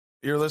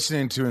You're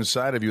listening to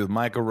Inside of You with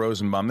Michael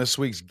Rosenbaum. This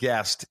week's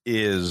guest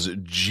is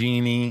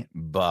Jeanie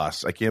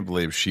Buss. I can't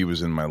believe she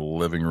was in my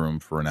living room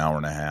for an hour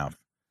and a half.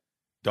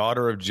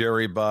 Daughter of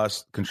Jerry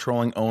Buss,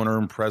 controlling owner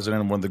and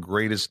president of one of the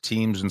greatest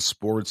teams in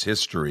sports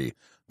history,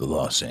 the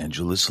Los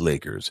Angeles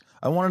Lakers.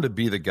 I wanted to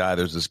be the guy.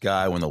 There's this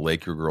guy when the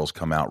Laker girls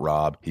come out,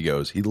 Rob.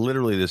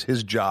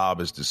 His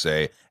job is to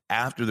say,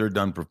 after they're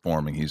done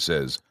performing, he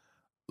says,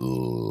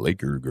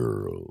 Laker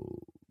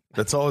girl.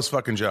 That's all his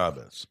fucking job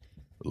is.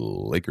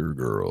 Laker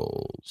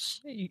girls.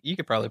 You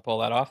could probably pull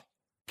that off.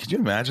 Could you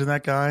imagine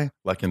that guy,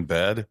 like in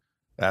bed,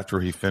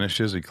 after he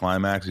finishes, he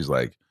climax, he's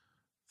like,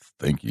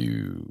 thank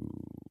you.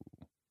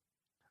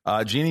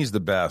 Jeannie's the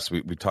best.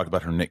 We talked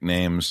about her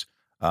nicknames.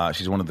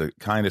 She's one of the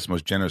kindest,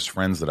 most generous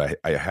friends that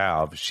I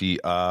have. She,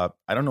 I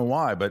don't know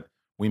why, but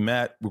we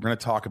met. We're going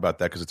to talk about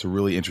that because it's a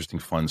really interesting,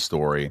 fun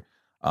story.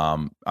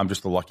 I'm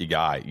just a lucky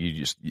guy.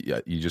 You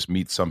just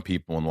meet some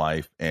people in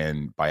life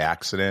and by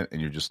accident, and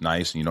you're just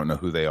nice and you don't know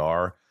who they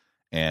are.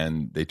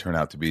 And they turn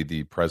out to be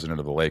the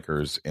president of the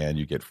Lakers, and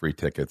you get free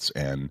tickets,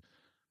 and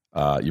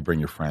you bring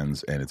your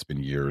friends, and it's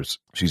been years.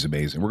 She's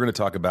amazing. We're going to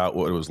talk about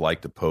what it was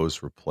like to pose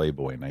for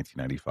Playboy in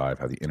 1995,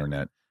 how the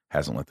internet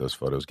hasn't let those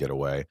photos get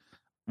away.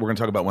 We're going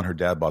to talk about when her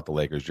dad bought the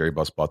Lakers. Jerry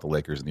Buss bought the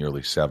Lakers in the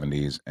early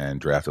 70s and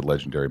drafted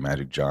legendary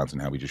Magic Johnson,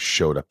 how he just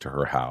showed up to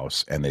her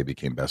house, and they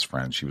became best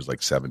friends. She was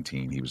like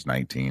 17. He was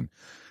 19.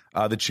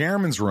 The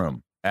chairman's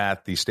room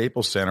at the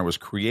Staples Center was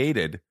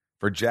created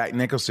for Jack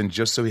Nicholson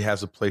just so he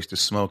has a place to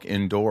smoke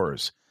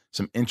indoors.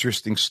 Some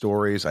interesting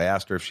stories. I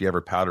asked her if she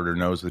ever powdered her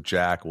nose with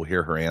Jack. We'll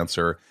hear her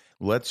answer.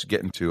 Let's get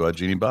into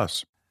Jeanie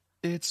Buss.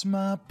 It's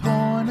my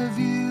point of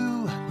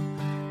view.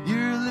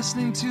 You're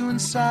listening to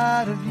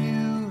Inside of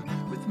You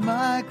with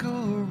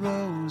Michael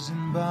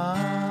Rosenbaum.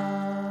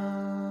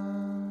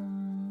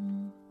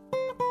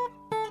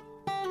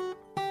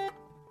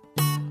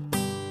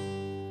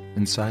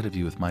 Inside of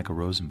You with Michael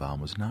Rosenbaum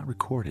was not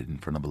recorded in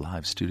front of a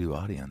live studio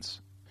audience.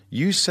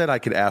 You said I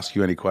could ask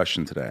you any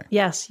question today.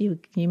 Yes, you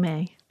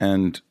may.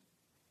 And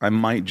I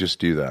might just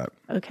do that.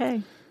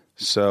 Okay.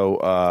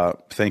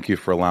 So thank you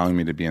for allowing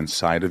me to be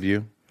inside of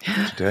you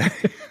today.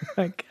 Oh,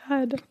 my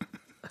God.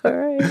 All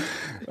right.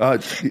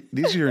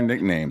 These are your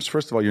nicknames.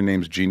 First of all, your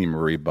name's Jeanie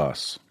Marie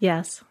Buss.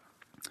 Yes.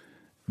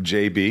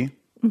 JB.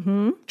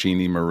 Mm-hmm.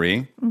 Jeanie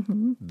Marie.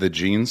 Mm-hmm. The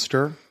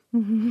Jeanster.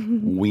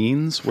 Mm-hmm.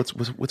 Weens. What's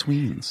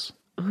Weens?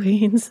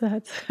 Weens,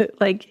 that's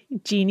like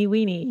Jeannie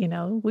Weenie,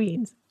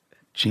 Weens.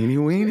 Jeannie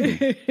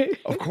Weenie.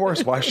 Of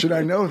course. Why should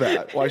I know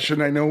that? Why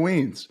shouldn't I know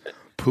Weens?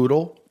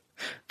 Poodle.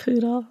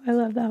 Poodle. I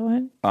love that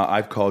one.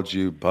 I've called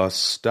you Bus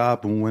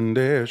Stop when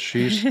there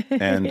she's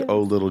and Yes. Oh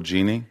Little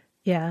Jeannie.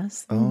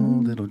 Yes. Oh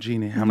Little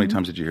Jeannie. How many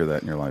times did you hear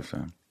that in your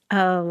lifetime?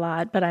 A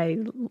lot, but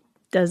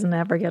doesn't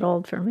ever get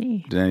old for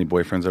me. Did any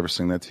boyfriends ever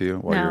sing that to you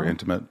while No. you were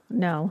intimate?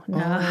 No.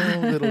 Oh,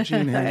 Little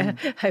Jeannie.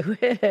 I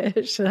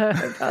wish.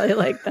 I'd probably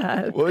like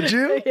that. Would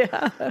you?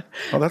 Yeah.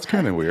 Oh, that's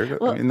kind of weird.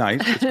 Well, I mean,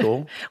 nice. It's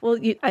cool. Well,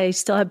 I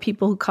still have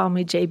people who call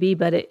me JB,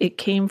 but it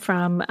came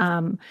from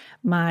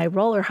my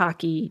roller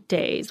hockey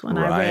days when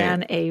I Right.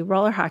 ran a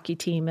roller hockey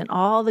team, and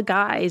all the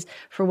guys,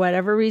 for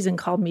whatever reason,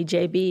 called me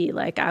JB.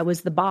 Like I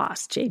was the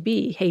boss,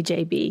 JB. Hey,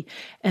 JB.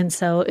 And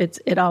so it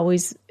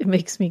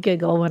makes me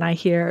giggle when I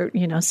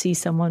see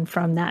someone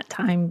from that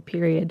time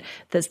period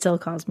that still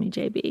calls me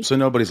JB. So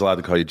nobody's allowed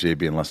to call you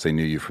JB unless they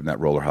knew you from that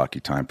roller hockey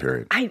time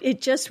period.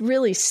 It just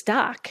really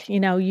stuck. You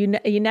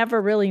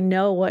never really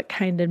know what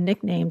kind of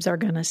nicknames are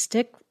going to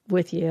stick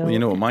with you. Well, you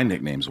know what my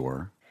nicknames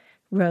were?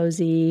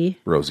 Rosie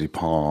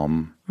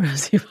Palm,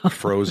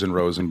 Frozen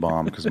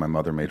Rosenbaum, because my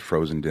mother made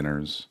frozen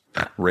dinners,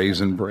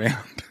 Raisin Brand.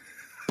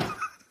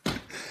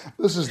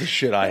 This is the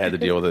shit I had to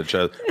deal with at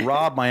Chaz.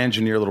 Rob, my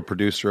engineer, little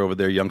producer over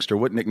there, youngster.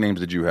 What nicknames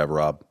did you have,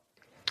 Rob?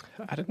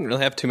 I didn't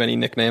really have too many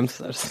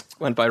nicknames. I just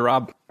went by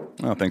Rob.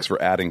 Oh, thanks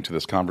for adding to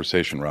this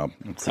conversation, Rob.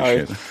 I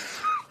appreciate it.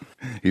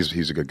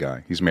 He's a good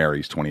guy. He's married.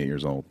 He's 28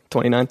 years old.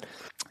 29.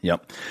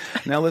 Yep.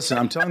 Now, listen,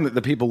 I'm telling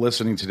the people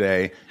listening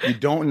today, you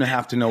don't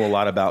have to know a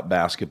lot about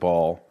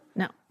basketball.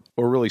 No.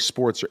 Or really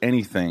sports or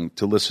anything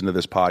to listen to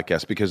this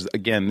podcast because,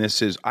 again,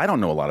 I don't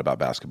know a lot about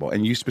basketball.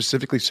 And you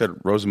specifically said,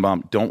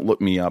 Rosenbaum, don't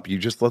look me up.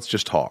 Let's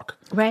just talk.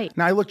 Right.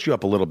 Now, I looked you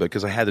up a little bit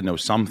because I had to know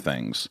some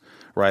things,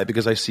 right?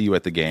 Because I see you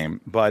at the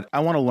game. But I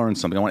want to learn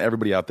something. I want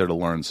everybody out there to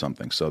learn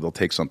something so they'll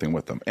take something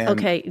with them. And,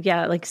 okay.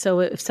 Yeah. So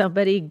if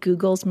somebody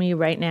Googles me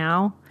right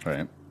now,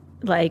 right.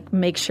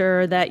 Make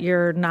sure that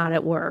you're not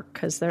at work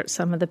because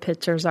some of the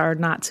pictures are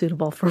not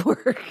suitable for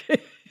work.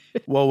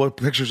 Well, what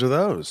pictures are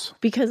those?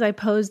 Because I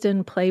posed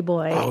in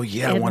Playboy. Oh,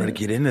 yeah. I wanted to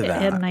get into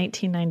that. In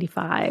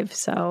 1995.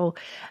 So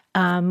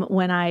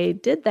when I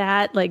did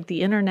that,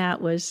 the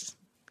internet was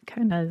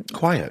kind of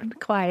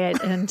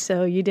quiet. And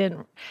so you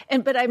didn't.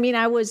 But I mean,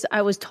 I was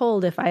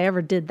told if I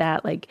ever did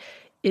that,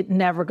 it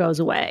never goes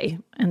away.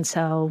 And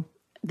so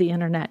the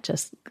internet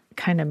just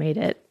kind of made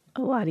it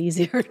a lot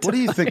easier. What do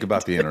you think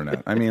about the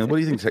internet? I mean, what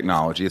do you think of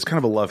technology? It's kind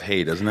of a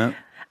love-hate, isn't it?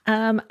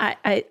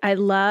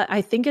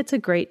 I think it's a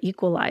great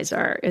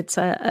equalizer.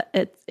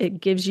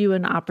 It gives you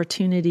an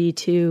opportunity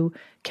to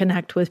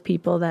connect with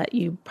people that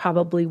you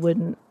probably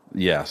wouldn't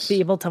Yes. be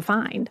able to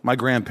find. My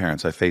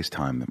grandparents, I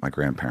FaceTime my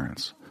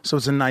grandparents. So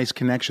it's a nice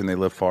connection. They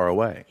live far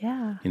away.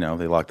 Yeah. You know,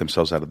 they lock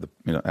themselves out of the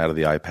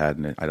iPad,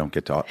 and I don't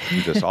get to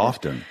do this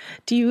often.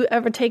 Do you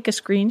ever take a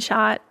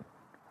screenshot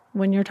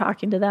when you're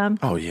talking to them?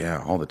 Oh,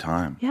 yeah, all the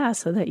time. Yeah,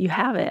 so that you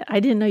have it.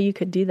 I didn't know you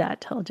could do that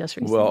till just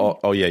recently.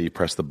 Well, yeah, you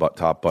press the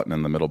top button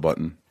and the middle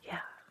button. Yeah.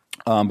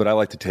 But I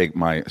like to take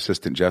my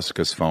assistant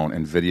Jessica's phone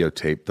and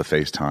videotape the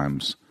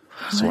FaceTimes.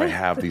 So I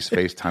have these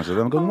FaceTimes with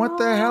them going, what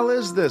the hell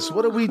is this?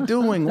 What are we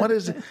doing? What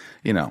is it?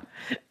 You know.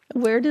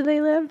 Where do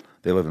they live?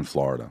 They live in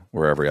Florida,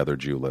 where every other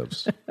Jew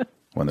lives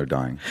when they're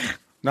dying.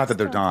 Not that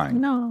they're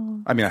dying.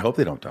 No. I mean, I hope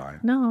they don't die.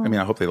 No. I mean,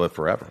 I hope they live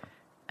forever.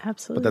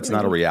 Absolutely. But that's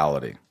not a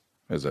reality,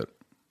 is it?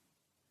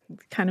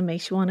 Kind of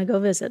makes you want to go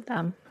visit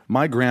them.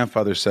 My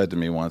grandfather said to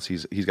me once,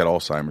 he's got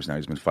Alzheimer's now.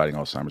 He's been fighting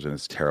Alzheimer's, and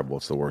it's terrible.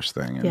 It's the worst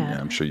thing. And Yeah.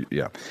 I'm sure,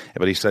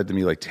 But he said to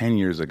me like 10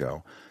 years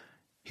ago,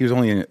 he was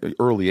only in the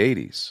early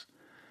 80s.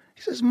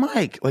 He says,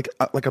 Mike, like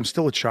I'm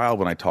still a child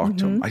when I talk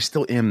to him. I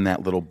still am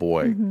that little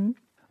boy.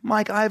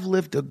 Mike, I've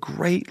lived a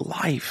great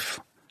life.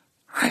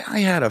 I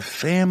had a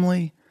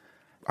family.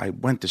 I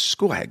went to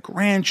school. I had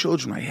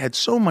grandchildren. I had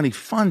so many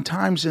fun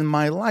times in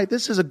my life.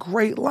 This is a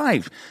great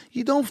life.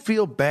 You don't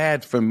feel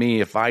bad for me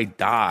if I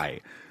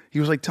die. He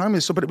was like telling me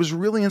this, but it was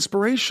really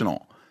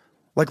inspirational.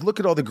 Like,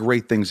 look at all the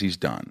great things he's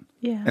done.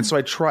 Yeah. And so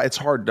I try. It's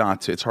hard not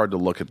to. It's hard to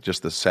look at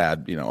just the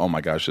sad, oh my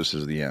gosh, this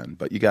is the end.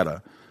 But you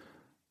gotta.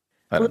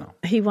 I don't know.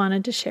 He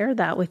wanted to share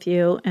that with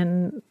you,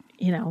 and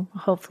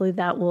hopefully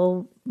that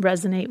will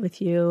resonate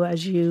with you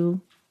as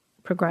you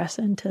progress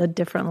into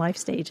different life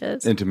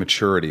stages. Into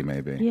maturity,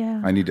 maybe.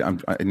 Yeah. I need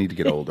to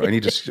get older. I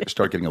need to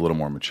start getting a little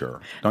more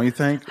mature. Don't you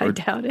think? I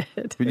doubt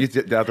it. You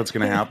doubt that's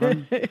going to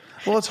happen?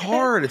 Well, it's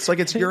hard. It's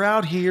like you're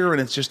out here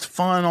and it's just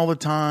fun all the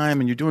time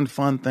and you're doing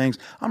fun things.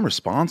 I'm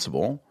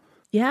responsible.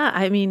 Yeah.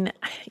 I mean,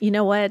 you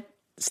know what?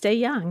 Stay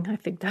young. I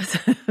think that's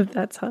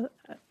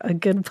a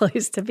good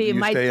place to be.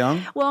 Stay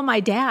young? Well, my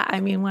dad, I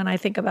mean, when I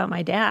think about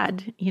my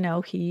dad,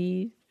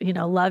 he,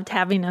 loved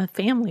having a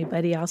family,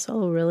 but he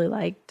also really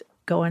liked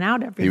going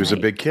out every night. He was a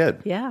big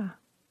kid. Yeah.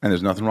 And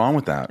there's nothing wrong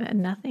with that.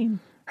 Nothing.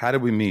 How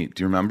did we meet?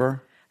 Do you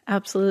remember?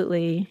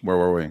 Absolutely. Where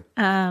were we?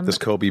 This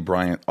Kobe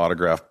Bryant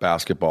autographed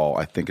basketball,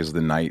 I think, is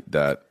the night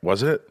that,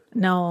 was it?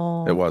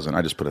 No. It wasn't.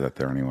 I just put it up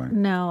there anyway.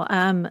 No.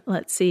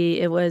 Let's see.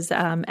 It was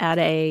at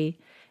a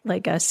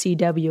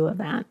CW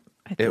event.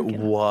 It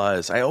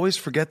was. I always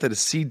forget that a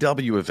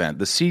CW event.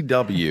 The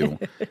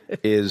CW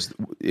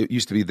it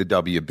used to be the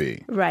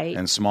WB. Right.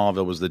 And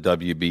Smallville was the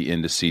WB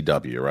into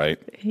CW, right?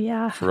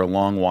 Yeah. For a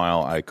long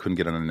while, I couldn't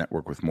get on a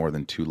network with more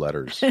than 2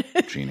 letters,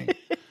 Jeannie.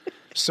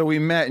 So we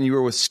met and you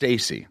were with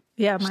Stacy.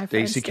 Yeah, my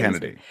friend Stacy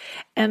Kennedy.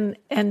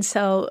 And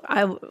so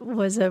I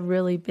was a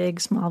really big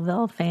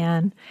Smallville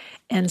fan.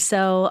 And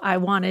so I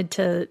wanted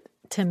to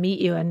meet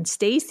you. And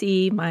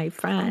Stacy, my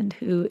friend,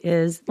 who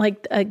is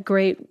like a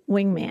great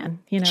wingman,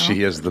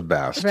 She is the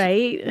best.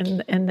 Right?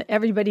 And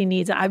everybody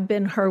needs, I've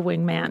been her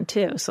wingman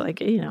too. So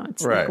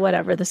it's right. like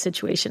whatever the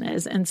situation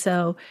is. And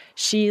so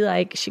she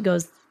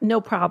goes, no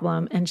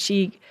problem. And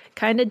she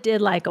kind of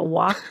did like a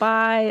walk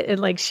by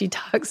and she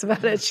talks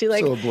about it. She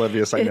so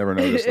oblivious. I never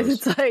noticed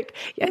this. It's like,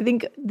 I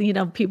think,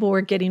 people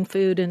were getting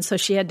food. And so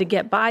she had to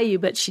get by you,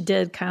 but she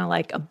did kind of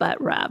like a butt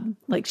rub.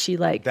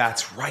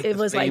 That's right. It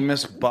was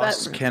famous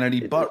Bus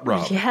Kennedy butt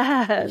rub.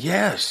 Yes.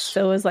 Yes.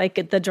 So it was like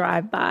at the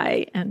drive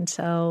by. And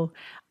so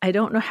I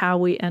don't know how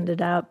we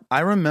ended up.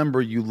 I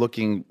remember you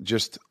looking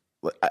just,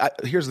 I'm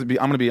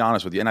going to be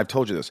honest with you. And I've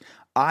told you this.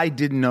 I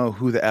didn't know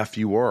who the F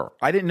you were.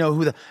 I didn't know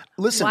who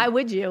listen. Why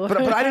would you?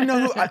 but I didn't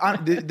know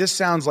who, this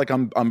sounds like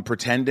I'm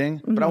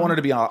pretending, but I wanted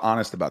to be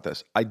honest about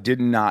this. I did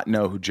not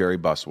know who Jerry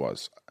Buss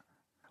was.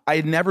 I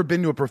had never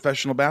been to a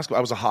professional basketball.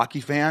 I was a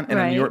hockey fan and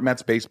a New York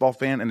Mets baseball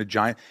fan and a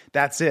Giant.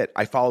 That's it.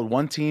 I followed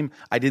one team.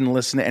 I didn't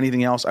listen to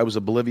anything else. I was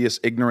oblivious,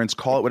 ignorance,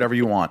 call it whatever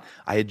you want.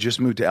 I had just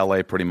moved to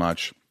LA pretty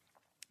much.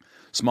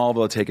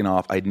 Smallville had taken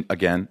off.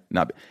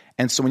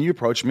 And so when you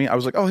approached me, I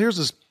was like, oh, here's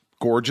this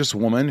gorgeous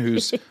woman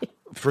who's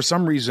for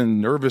some reason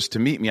nervous to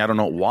meet me. I don't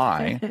know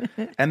why.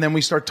 And then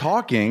we start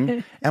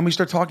talking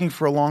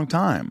for a long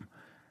time.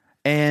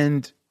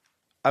 And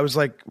I was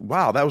like,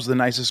 wow, that was the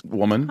nicest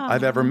woman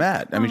I've ever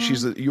met. I mean,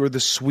 you were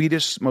the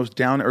sweetest, most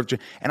down-to-earth.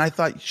 And I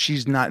thought,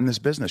 she's not in this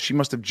business. She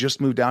must have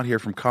just moved out here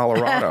from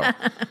Colorado,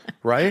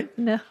 right?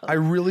 No. I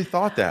really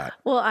thought that.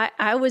 Well,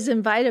 I was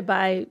invited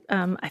by,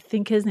 I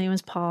think his name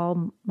was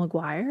Paul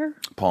McGuire.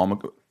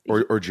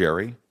 Or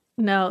Jerry.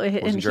 No,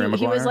 and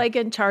he was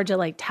in charge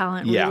of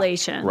talent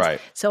relations.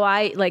 Right. So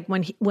I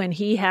when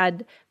he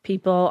had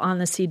people on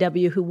the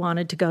CW who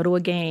wanted to go to a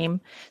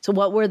game. So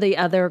what were the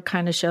other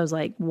kind of shows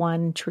like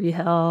One Tree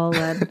Hill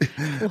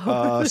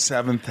and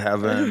Seventh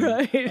Heaven?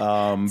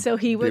 Right. So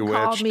he would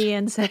call me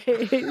and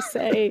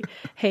say,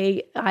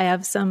 hey, I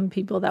have some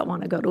people that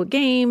want to go to a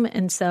game,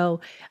 and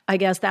so I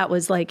guess that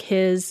was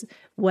his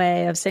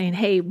way of saying,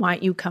 hey, why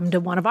don't you come to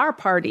one of our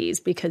parties?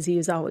 Because he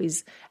was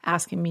always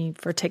asking me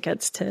for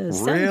tickets to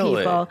send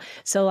people.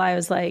 So I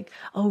was like,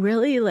 oh,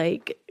 really?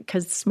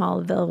 Because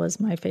Smallville was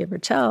my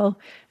favorite show.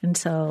 And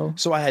so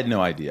So I had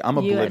no idea. I'm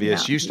You had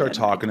oblivious. no- You start you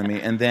had no talking to me,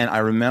 and then I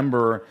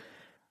remember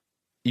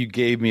you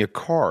gave me a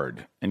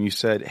card, and you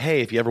said,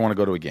 "Hey, if you ever want to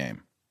go to a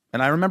game."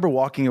 And I remember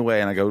walking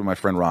away, and I go to my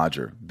friend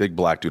Roger, big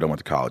black dude I went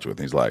to college with,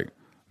 and he's like,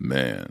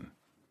 "Man,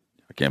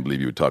 I can't believe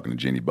you were talking to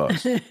Jeannie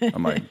Buss."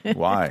 I'm like,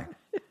 "Why?"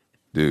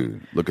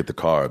 "Dude, look at the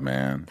card,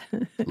 man.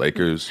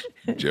 Lakers,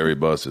 Jerry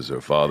Buss is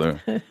her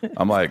father."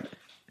 I'm like,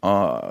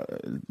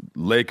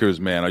 "Lakers,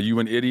 man, are you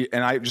an idiot?"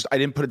 And I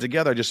didn't put it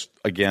together. I just,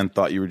 again,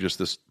 thought you were just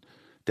this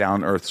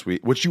down-earth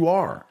sweet, which you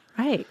are.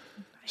 Right.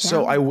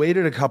 So Yeah. I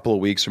waited a couple of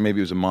weeks, or maybe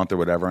it was a month or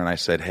whatever, and I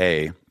said,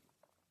 "Hey,"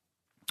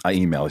 I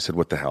emailed. I said,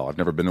 "What the hell? I've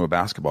never been to a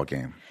basketball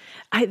game."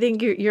 I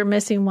think you're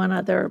missing one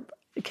other,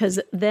 because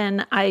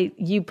then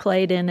you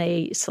played in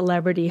a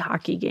celebrity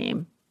hockey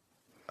game.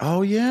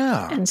 Oh,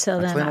 yeah. And so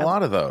I then played in a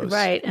lot of those.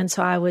 Right. And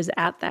so I was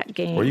at that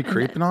game. Were you and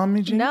creeping on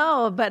me, Jean?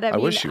 No, but I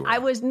mean, wish you were.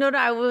 it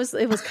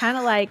was kind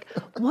of like,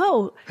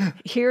 whoa,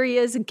 here he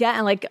is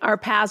again. Like our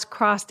paths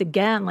crossed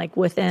again, like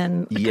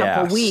within a couple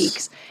Yes.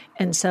 weeks.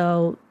 And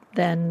so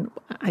then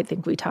I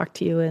think we talked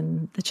to you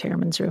in the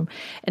chairman's room,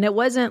 and it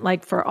wasn't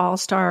like for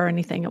All-Star or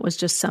anything. It was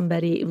just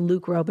somebody,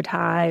 Luc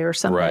Robitaille or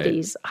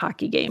somebody's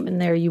hockey game. And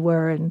there you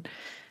were. And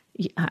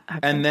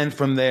And then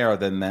from there,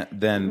 then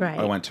Right.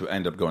 I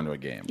end up going to a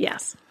game.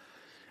 yes.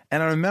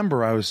 And I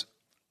remember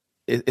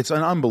it's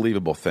an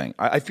unbelievable thing.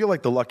 I feel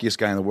like the luckiest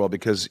guy in the world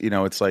because,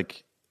 it's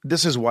like,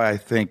 this is why I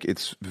think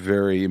it's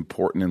very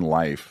important in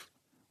life.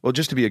 Well,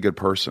 just to be a good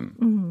person.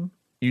 Mm-hmm.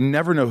 You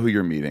never know who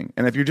you're meeting.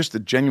 And if you're just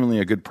genuinely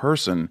a good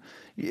person,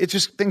 it's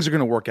just, things are going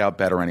to work out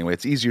better anyway.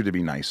 It's easier to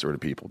be nicer to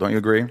people. Don't you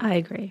agree? I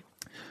agree.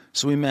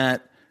 So we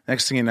met.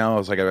 Next thing you know, I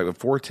was like, I got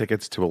 4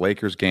 tickets to a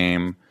Lakers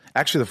game.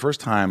 Actually, the first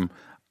time,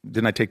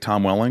 didn't I take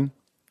Tom Welling?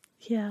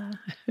 Yeah.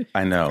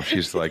 I know.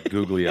 She's like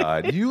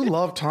googly-eyed. You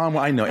love Tom.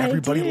 I know.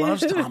 Everybody do.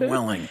 loves Tom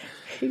Welling.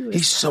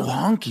 He's so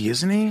honky,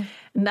 isn't he?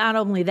 Not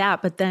only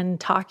that, but then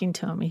talking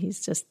to him,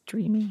 he's just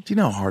dreamy. Do you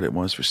know how hard it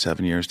was for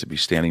 7 years to be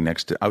standing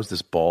next to? I was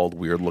this bald,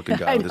 weird-looking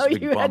guy I with know, this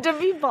big you bump. had to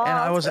be bald.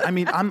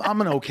 And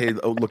I'm an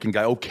okay-looking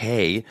guy,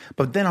 okay,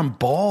 but then I'm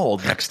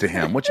bald next to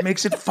him, which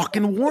makes it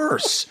fucking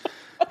worse.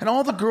 And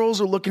all the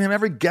girls are looking at him.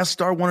 Every guest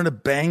star wanted to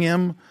bang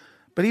him,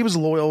 but he was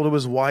loyal to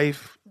his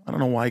wife. I don't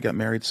know why he got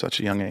married at such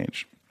a young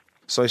age.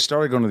 So I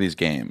started going to these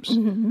games,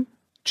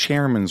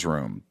 chairman's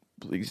room,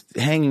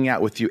 hanging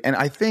out with you. And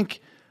I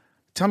think,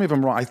 tell me if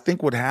I'm wrong, I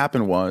think what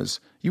happened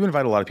was you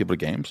invite a lot of people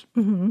to games.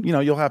 Mm-hmm.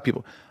 You'll have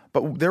people.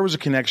 But there was a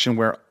connection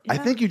where I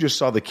think you just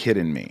saw the kid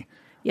in me.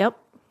 Yep.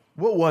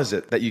 What was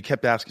it that you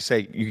kept asking,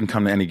 say, you can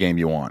come to any game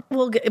you want?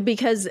 Well,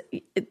 because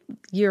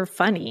you're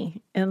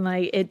funny, and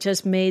like it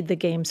just made the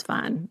games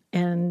fun.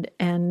 And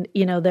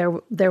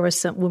there was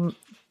some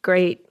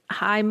great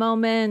high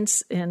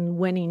moments in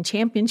winning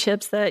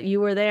championships that you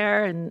were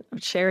there and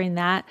sharing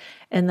that.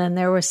 And then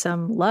there were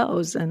some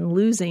lows and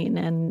losing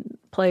and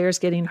players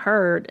getting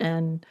hurt.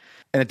 And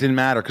it didn't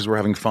matter because we're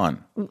having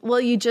fun.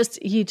 well, you just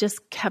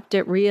kept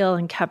it real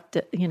and kept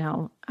it,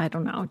 I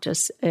don't know,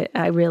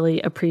 I really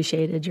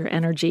appreciated your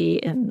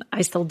energy, and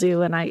I still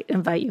do. And I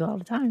invite you all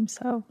the time.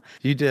 So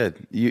You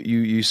did.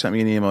 You sent me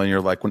an email and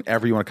you're like,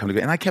 whenever you want to come to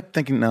game. And I kept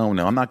thinking, no,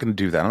 I'm not going to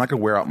do that. I'm not going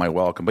to wear out my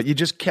welcome. But you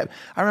just kept.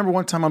 I remember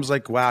one time I was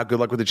like, wow, good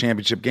luck with the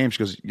championship game. She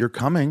goes, you're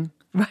coming,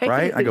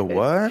 right? I go,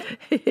 what?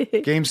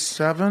 Game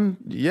 7?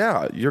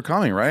 Yeah, you're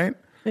coming, right?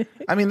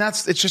 I mean,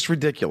 it's just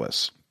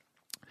ridiculous.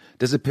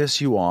 Does it piss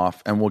you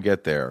off? And we'll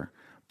get there.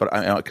 But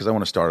because I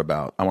want to start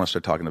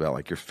talking about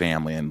like your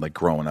family and like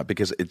growing up,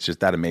 because it's just,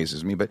 that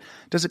amazes me. But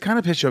does it kind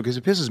of piss you off? Because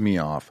it pisses me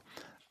off.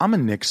 I'm a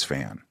Knicks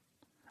fan.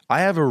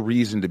 I have a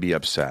reason to be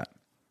upset.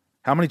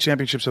 How many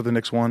championships have the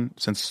Knicks won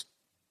since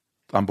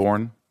I'm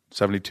born?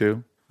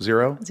 72?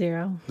 0?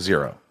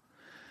 0.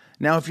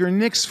 Now, if you're a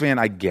Knicks fan,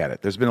 I get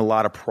it. There's been a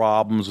lot of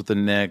problems with the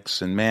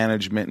Knicks and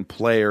management and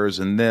players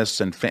and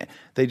this and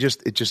it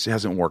just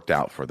hasn't worked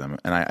out for them.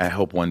 And I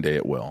hope one day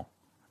it will.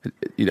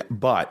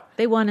 But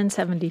They won in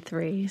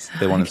 73. So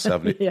they won in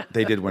 70. Yeah.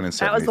 They did win in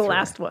 73. That was the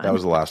last one. That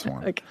was the last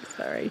one. Okay,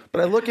 sorry.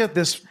 But I look at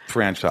this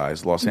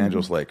franchise, Los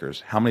Angeles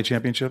Lakers. How many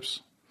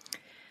championships?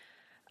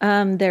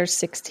 There's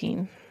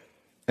 16.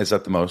 Is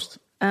that the most?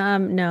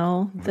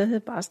 No,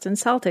 the Boston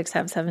Celtics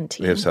have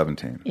 17. They have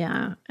 17.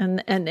 Yeah.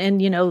 And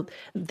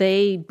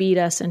they beat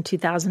us in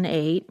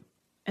 2008,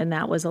 and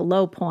that was a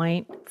low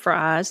point for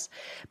us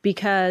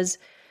because,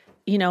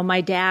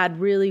 my dad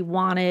really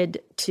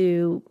wanted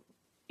to,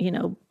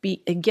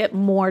 get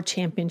more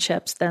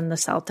championships than the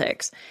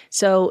Celtics.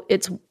 So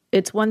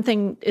it's one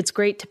thing, it's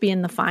great to be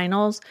in the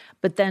finals,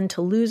 but then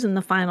to lose in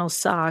the finals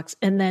sucks.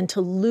 And then to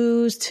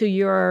lose to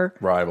your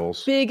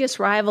biggest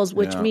rivals,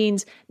 which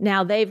means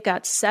now they've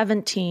got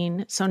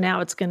 17. So now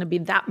it's going to be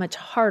that much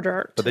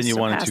harder. But then you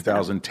won in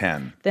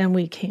 2010. Them. Then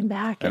we came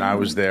back. And I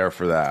was there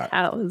for that.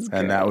 That was great.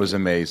 And that was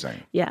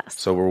amazing. Yes.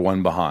 So we're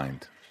one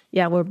behind.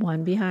 Yeah, we're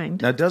one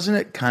behind. Now, doesn't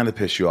it kind of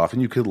piss you off?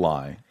 And you could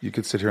lie. You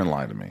could sit here and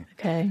lie to me.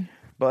 Okay.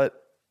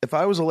 But if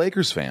I was a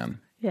Lakers fan,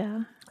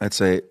 Yeah. I'd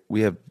say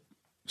we have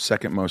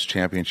second most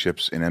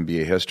championships in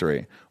NBA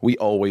history. We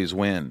always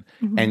win.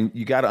 And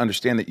you got to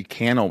understand that you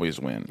can't always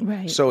win.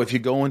 Right. So if you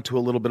go into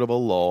a little bit of a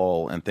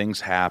lull and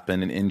things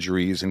happen and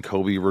injuries and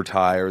Kobe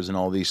retires and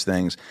all these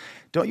things,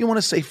 don't you want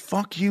to say,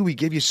 fuck you? We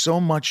give you so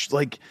much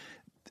like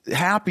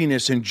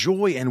happiness and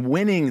joy and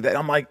winning that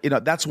I'm like,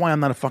 that's why I'm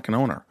not a fucking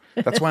owner.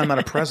 That's why I'm not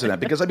a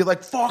president, because I'd be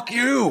like, fuck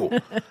you.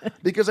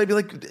 Because I'd be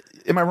like,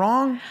 am I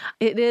wrong?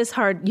 It is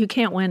hard. You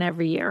can't win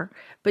every year,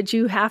 but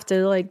you have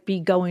to like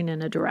be going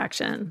in a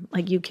direction.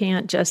 Like you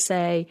can't just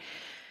say,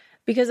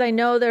 because I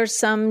know there's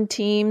some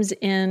teams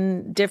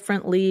in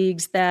different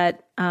leagues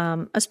that,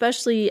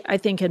 especially I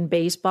think in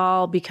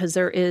baseball, because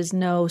there is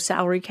no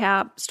salary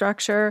cap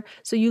structure.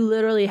 So you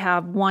literally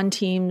have one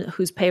team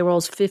whose payroll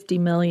is $50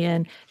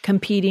 million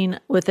competing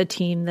with a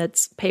team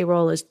that's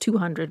payroll is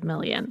 $200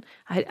 million.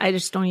 I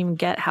just don't even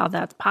get how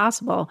that's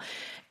possible.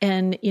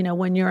 And,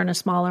 when you're in a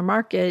smaller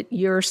market,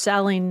 you're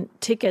selling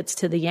tickets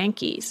to the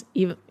Yankees,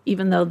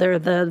 even though they're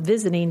the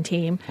visiting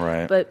team.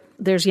 Right. But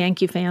there's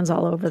Yankee fans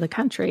all over the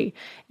country.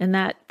 And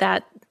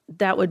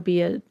that would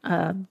be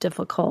a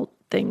difficult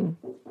thing,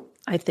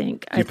 I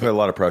think. You put a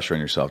lot of pressure on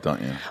yourself,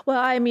 don't you? Well,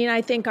 I mean,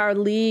 I think our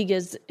league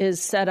is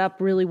set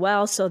up really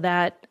well so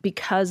that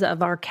because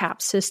of our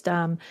cap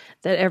system,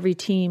 that every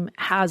team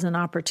has an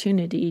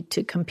opportunity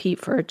to compete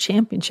for a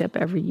championship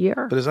every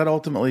year. But is that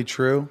ultimately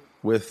true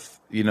with,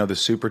 the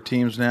super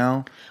teams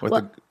now?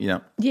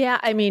 Yeah,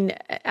 I mean,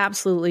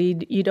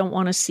 absolutely. You don't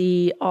want to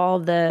see all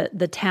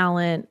the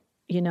talent,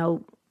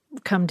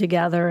 come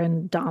together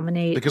and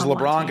dominate. Because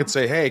LeBron could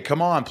say, hey,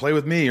 come on, play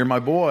with me. You're my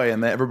boy.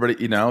 And everybody,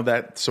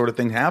 that sort of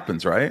thing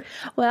happens, right?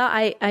 Well,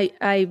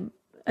 I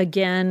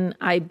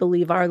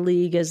believe our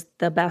league is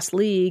the best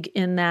league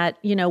in that,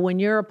 when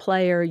you're a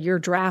player, you're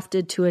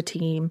drafted to a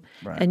team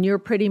and you're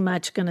pretty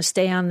much going to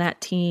stay on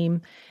that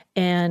team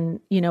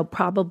and,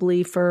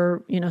 probably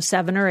for,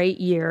 7 or 8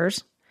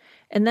 years.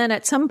 And then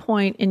at some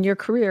point in your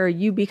career,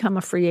 you become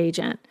a free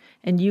agent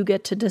and you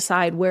get to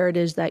decide where it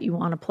is that you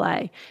want to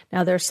play.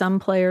 Now, there's some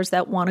players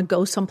that want to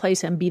go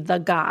someplace and be the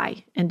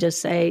guy and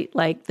just say,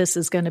 like, this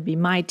is going to be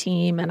my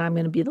team and I'm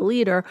going to be the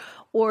leader.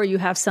 Or you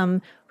have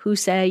some who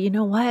say, you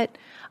know what,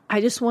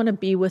 I just want to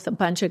be with a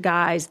bunch of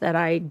guys that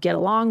I get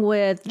along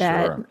with,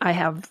 that I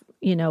have,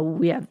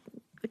 we have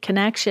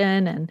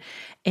connection.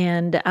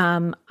 And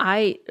I'm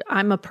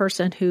a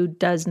person who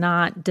does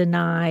not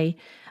deny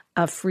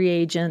a free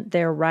agent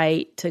their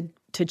right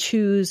to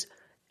choose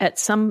at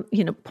some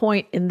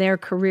point in their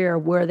career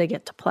where they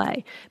get to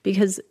play,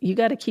 because you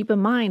got to keep in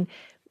mind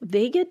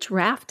they get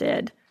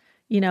drafted.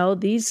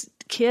 These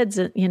kids,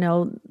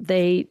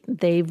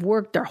 they've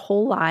worked their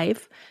whole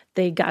life.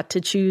 They got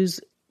to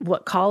choose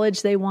what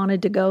college they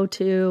wanted to go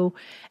to.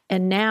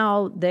 And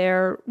now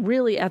they're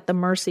really at the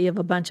mercy of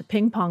a bunch of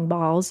ping pong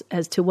balls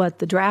as to what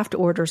the draft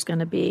order is going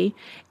to be.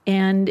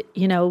 And,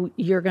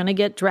 you're going to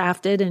get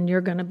drafted and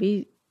you're going to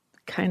be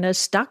kind of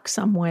stuck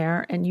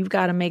somewhere and you've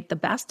got to make the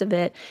best of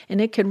it.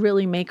 And it could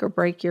really make or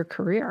break your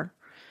career.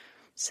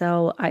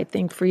 So I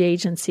think free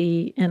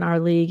agency in our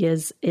league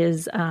is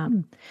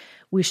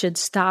we should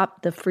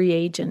stop the free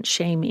agent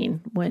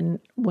shaming when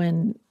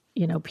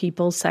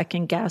people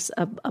second guess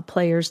a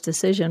player's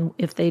decision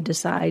if they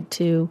decide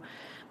to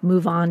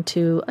move on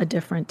to a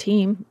different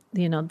team.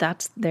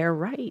 That's their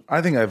right.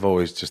 I think I've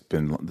always just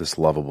been this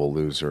lovable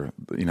loser.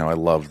 I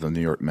love the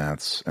New York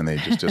Mets and they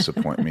just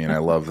disappoint me, and I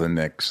love the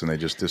Knicks and they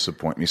just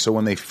disappoint me. So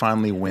when they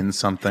finally win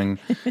something,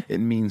 it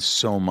means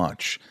so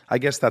much. I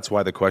guess that's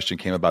why the question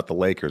came about the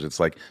Lakers. It's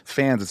like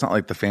fans, it's not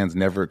like the fans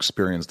never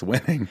experienced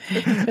winning.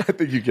 I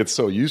think you get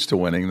so used to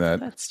winning that.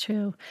 That's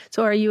true.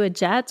 So are you a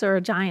Jets or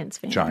a Giants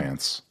fan?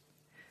 Giants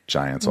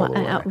all the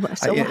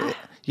way.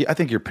 I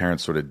think your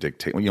parents sort of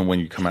dictate. When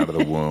you come out of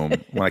the womb,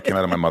 when I came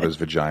out of my mother's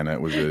vagina,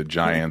 it was the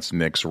Giants,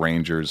 Knicks,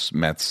 Rangers,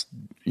 Mets.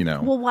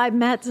 Well, why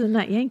Mets and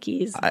not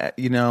Yankees? I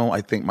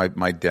think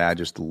my dad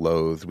just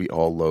we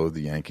all loathed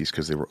the Yankees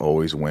because they were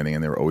always winning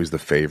and they were always the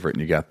favorite.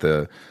 And you got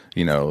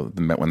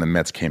when the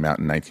Mets came out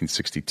in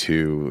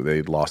 1962,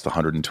 they lost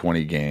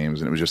 120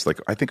 games, and it was just like,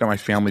 I think my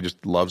family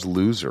just loves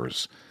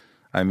losers.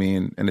 I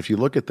mean, and if you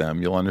look at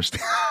them, you'll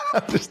understand.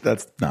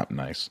 That's not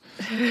nice.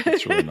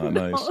 That's really not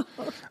nice.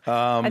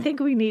 I think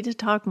we need to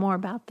talk more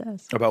about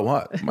this. About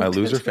what? My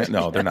loser fan?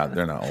 No, they're not.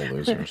 They're not all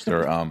losers.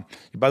 They're.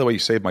 By the way, you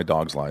saved my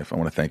dog's life. I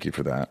want to thank you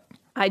for that.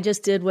 I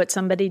just did what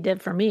somebody did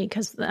for me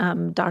because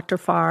Dr.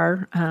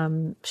 Farr,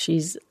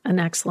 she's an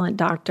excellent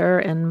doctor,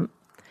 and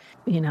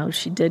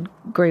she did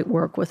great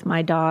work with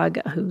my dog,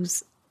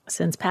 who's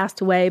since passed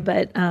away,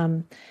 but.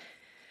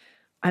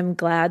 I'm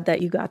glad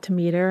that you got to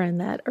meet her and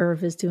that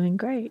Irv is doing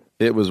great.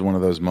 It was one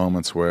of those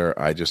moments where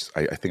I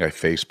think I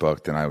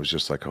Facebooked and I was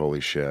just like, holy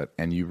shit.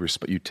 And you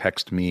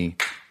text me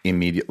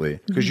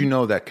immediately because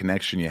that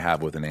connection you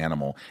have with an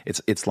animal,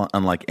 it's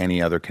unlike any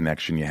other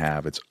connection you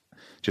have. It's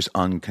just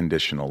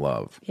unconditional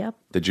love. Yep.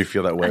 Did you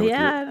feel that way?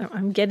 Yeah,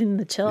 I'm getting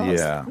the chills.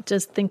 Yeah.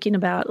 Just thinking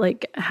about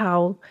like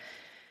how,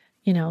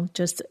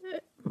 just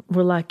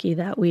we're lucky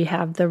that we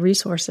have the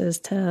resources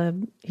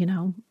to,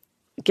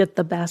 get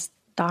the best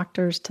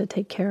doctors to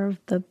take care of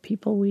the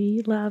people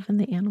we love and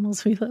the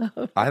animals we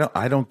love.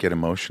 I don't get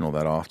emotional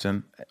that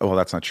often. Well,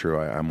 that's not true.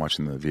 I'm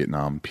watching the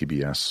Vietnam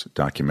PBS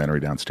documentary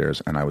downstairs,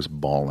 and I was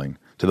bawling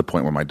to the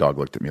point where my dog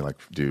looked at me like,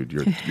 dude,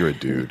 you're a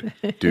dude.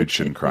 Dude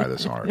shouldn't cry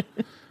this hard.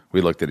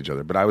 We looked at each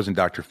other. But I was in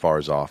Dr.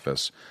 Farr's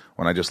office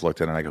when I just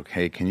looked at it, and I go,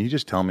 hey, can you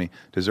just tell me,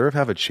 does Irv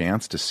have a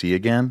chance to see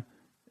again?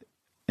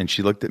 And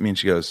she looked at me and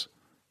she goes,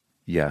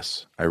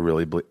 yes, I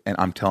really believe. And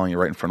I'm telling you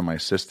right in front of my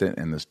assistant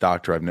and this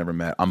doctor I've never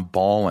met, I'm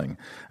bawling.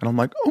 And I'm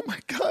like, oh my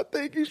God,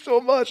 thank you so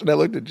much. And I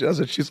looked at Jess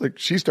and she's like,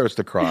 she starts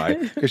to cry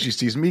because she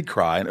sees me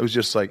cry. And it was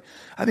just like,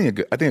 I think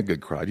a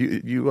good cry. Have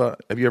you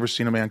ever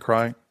seen a man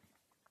cry?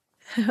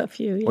 A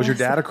few, yes. Was your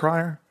dad a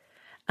crier?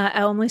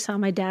 I only saw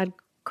my dad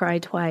cry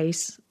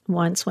twice.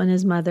 Once when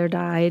his mother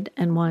died,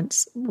 and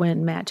once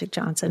when Magic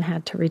Johnson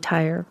had to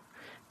retire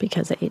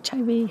because of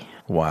HIV.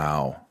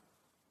 Wow.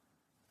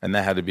 And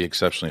that had to be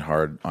exceptionally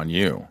hard on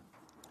you.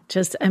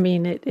 Just, I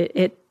mean,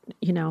 it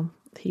you know,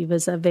 he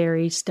was a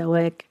very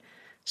stoic,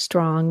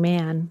 strong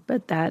man,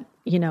 but that,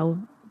 you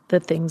know, the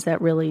things that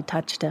really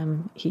touched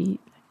him, he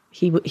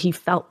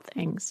felt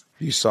things.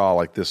 You saw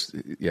like this,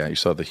 yeah, you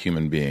saw the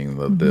human being,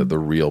 the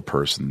real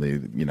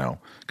person, you know,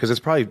 because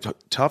it's probably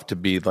tough to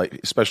be like,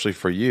 especially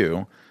for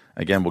you.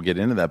 Again, we'll get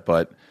into that,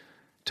 but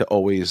to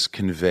always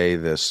convey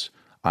this,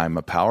 I'm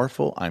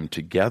powerful, I'm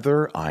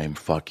together, I'm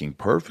fucking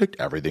perfect,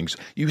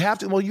 you have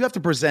to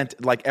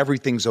present like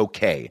everything's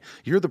okay.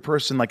 You're the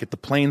person, like if the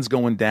plane's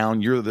going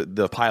down, you're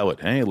the pilot.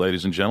 Hey,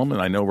 ladies and gentlemen,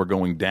 I know we're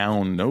going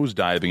down,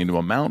 nosediving into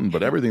a mountain,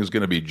 but everything's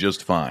going to be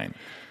just fine.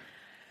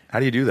 How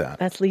do you do that?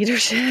 That's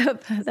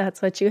leadership.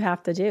 That's what you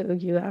have to do.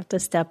 You have to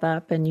step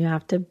up and you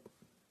have to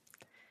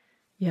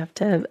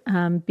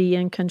be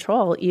in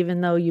control, even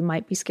though you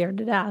might be scared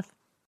to death.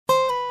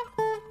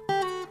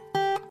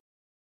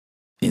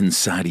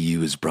 Inside of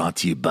You is brought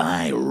to you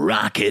by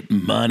Rocket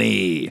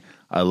Money.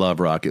 I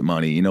love Rocket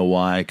Money. You know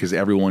why? Because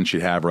everyone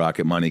should have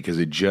Rocket Money because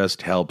it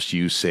just helps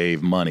you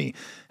save money.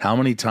 How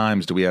many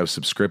times do we have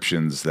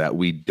subscriptions that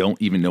we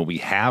don't even know we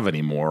have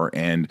anymore,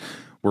 and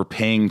we're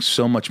paying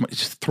so much money,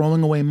 just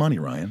throwing away money,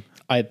 Ryan?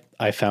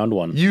 I found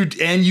one. You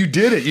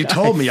did it. You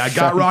told me. I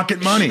got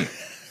Rocket Money.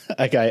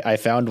 I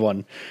found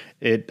one.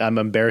 I'm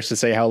embarrassed to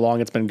say how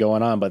long it's been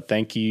going on, but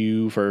thank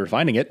you for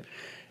finding it.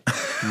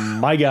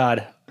 My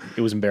God.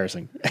 It was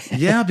embarrassing.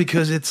 Yeah,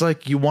 because it's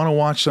like you want to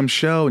watch some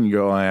show and you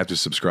go, I have to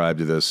subscribe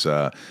to this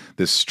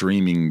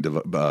streaming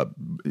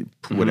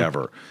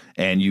whatever.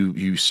 And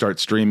you start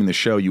streaming the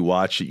show, you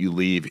watch it, you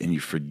leave, and you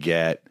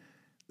forget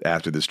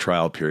after this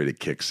trial period it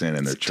kicks in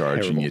and they're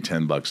charging you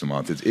 $10 a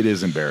month. It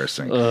is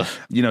embarrassing. Ugh.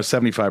 You know,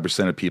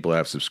 75% of people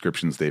have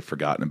subscriptions they've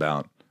forgotten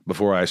about.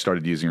 Before I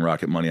started using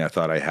Rocket Money, I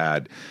thought I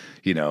had,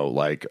 you know,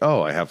 like,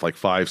 I have like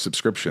 5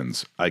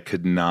 subscriptions. I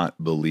could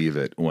not believe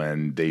it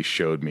when they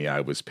showed me I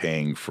was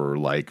paying for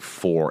like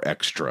 4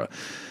 extra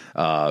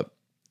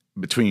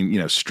between, you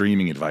know,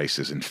 streaming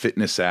devices and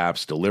fitness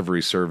apps,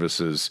 delivery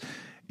services.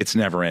 It's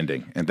never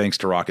ending. And thanks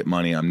to Rocket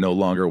Money, I'm no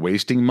longer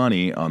wasting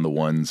money on the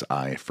ones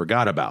I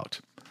forgot about.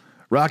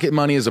 Rocket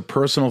Money is a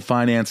personal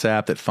finance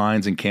app that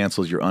finds and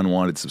cancels your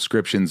unwanted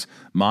subscriptions,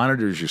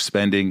 monitors your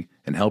spending,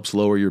 and helps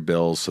lower your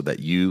bills so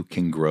that you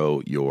can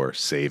grow your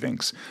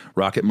savings.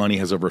 Rocket Money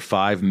has over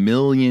 5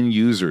 million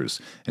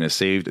users and has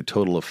saved a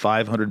total of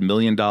 $500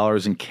 million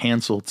in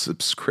canceled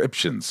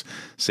subscriptions,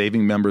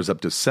 saving members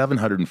up to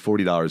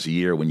 $740 a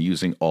year when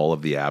using all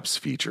of the app's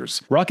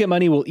features. Rocket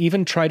Money will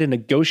even try to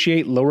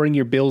negotiate lowering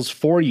your bills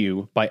for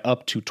you by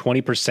up to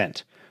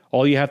 20%.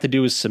 All you have to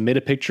do is submit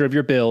a picture of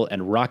your bill,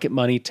 and Rocket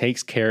Money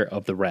takes care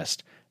of the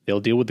rest. They'll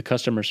deal with the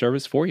customer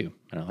service for you.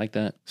 And I like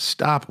that.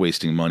 Stop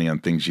wasting money on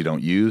things you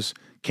don't use.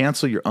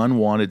 Cancel your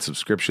unwanted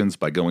subscriptions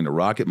by going to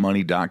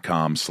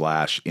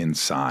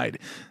rocketmoney.com/inside.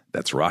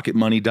 That's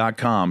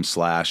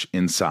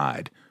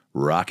rocketmoney.com/inside.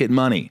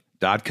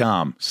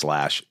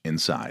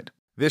 rocketmoney.com/inside.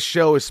 This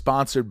show is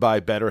sponsored by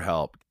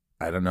BetterHelp.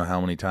 I don't know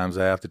how many times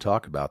I have to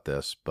talk about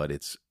this, but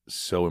it's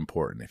so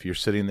important. If you're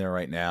sitting there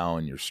right now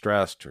and you're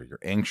stressed or you're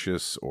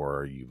anxious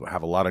or you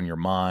have a lot on your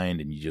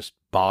mind and you just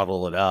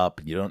bottle it up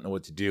and you don't know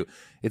what to do,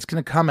 it's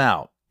going to come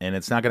out, and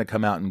it's not going to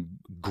come out in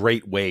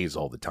great ways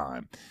all the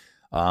time.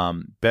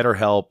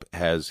 BetterHelp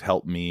has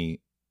helped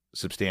me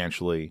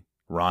substantially.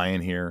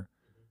 Ryan here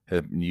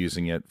has been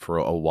using it for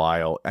a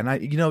while. And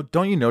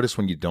don't you notice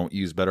when you don't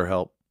use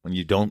BetterHelp, when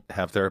you don't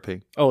have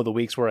therapy? Oh, the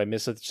weeks where I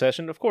miss a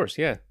session? Of course,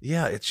 yeah.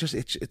 Yeah,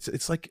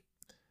 it's like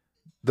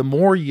the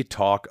more you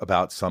talk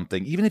about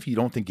something, even if you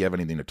don't think you have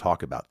anything to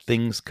talk about,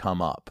 things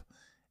come up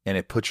and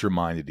it puts your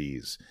mind at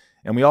ease.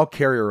 And we all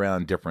carry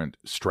around different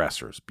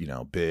stressors,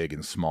 big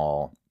and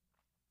small.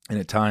 And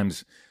at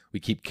times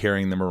we keep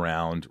carrying them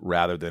around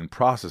rather than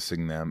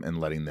processing them and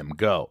letting them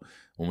go.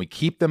 When we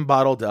keep them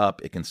bottled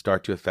up, it can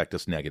start to affect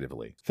us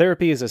negatively.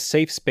 Therapy is a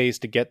safe space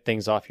to get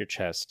things off your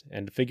chest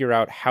and to figure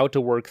out how to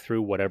work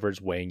through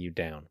whatever's weighing you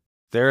down.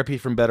 Therapy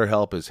from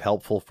BetterHelp is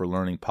helpful for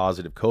learning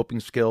positive coping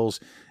skills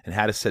and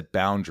how to set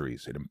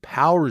boundaries. It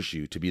empowers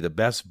you to be the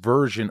best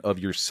version of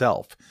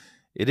yourself.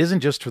 It isn't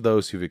just for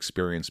those who've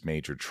experienced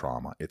major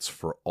trauma. It's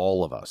for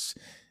all of us.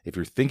 If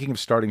you're thinking of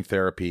starting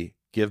therapy,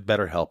 give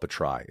BetterHelp a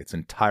try. It's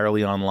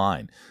entirely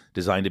online,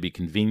 designed to be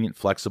convenient,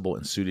 flexible,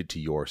 and suited to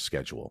your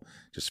schedule.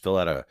 Just fill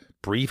out a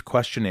brief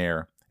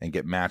questionnaire and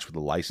get matched with a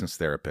licensed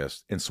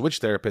therapist, and switch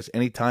therapists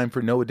anytime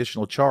for no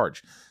additional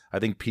charge. I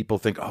think people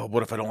think, oh,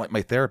 what if I don't like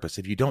my therapist?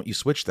 If you don't, you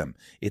switch them.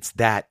 It's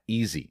that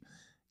easy.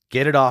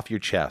 Get it off your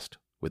chest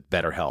with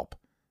BetterHelp.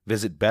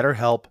 Visit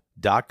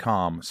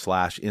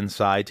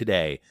BetterHelp.com/inside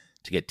today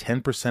to get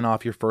 10%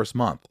 off your first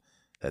month.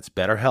 That's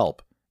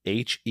BetterHelp,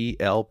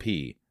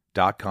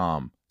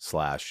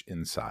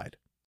 HELP.com/inside.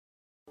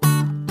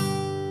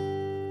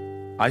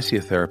 I see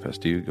a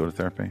therapist. Do you go to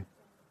therapy?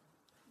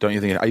 Don't you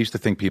think? I used to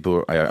think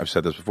I've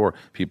said this before,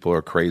 people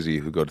are crazy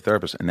who go to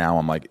therapists. And now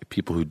I'm like,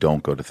 people who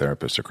don't go to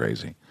therapists are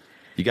crazy.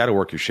 You got to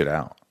work your shit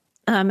out.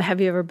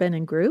 Have you ever been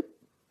in group?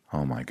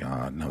 Oh my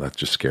God. No, that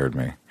just scared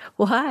me.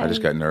 Why? I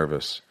just got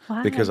nervous.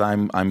 Why? Because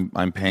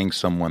I'm paying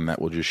someone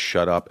that will just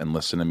shut up and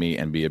listen to me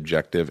and be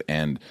objective.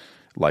 And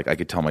like, I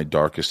could tell my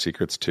darkest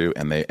secrets too.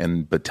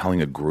 But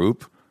telling a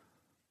group.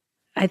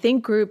 I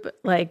think group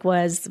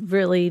was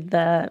really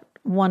the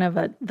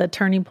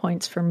turning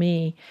points for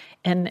me.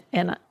 And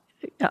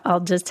I'll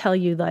just tell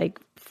you,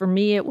 for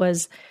me, it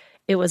was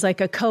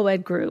like a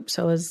co-ed group.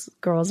 So it was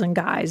girls and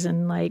guys,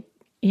 and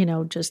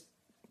just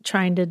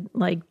trying to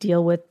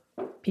deal with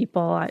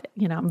people.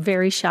 I'm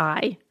very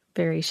shy.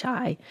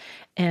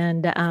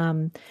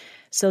 And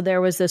so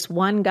there was this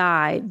one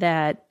guy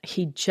that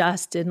he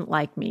just didn't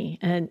like me,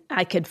 and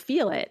I could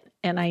feel it.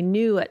 And I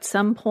knew at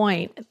some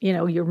point,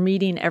 you're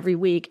meeting every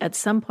week. At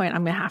some point,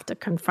 I'm going to have to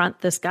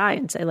confront this guy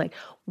and say,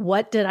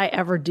 what did I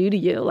ever do to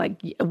you?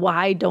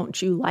 Why don't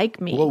you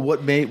like me? Well,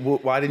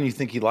 why didn't you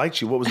think he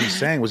liked you? What was he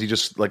saying? Was he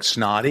just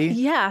snotty?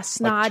 Yeah,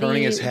 snotty.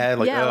 Turning his head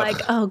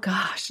oh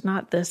gosh,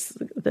 not this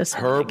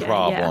her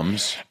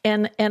problems.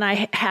 Yeah. And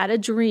I had a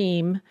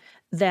dream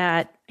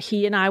that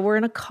he and I were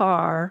in a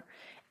car,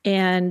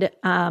 and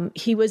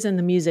he was in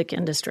the music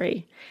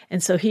industry.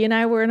 And so he and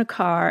I were in a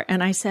car,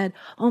 and I said,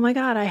 oh my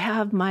God, I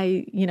have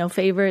my,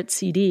 favorite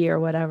CD or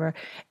whatever.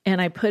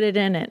 And I put it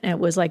in it, and it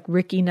was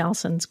Ricky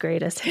Nelson's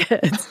greatest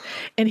hits.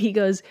 And he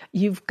goes,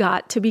 you've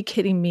got to be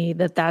kidding me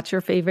that that's your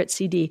favorite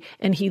CD.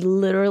 And he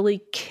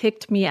literally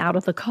kicked me out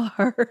of the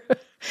car.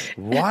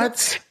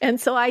 What?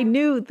 And so I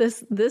knew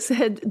this was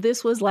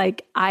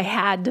I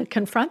had to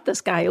confront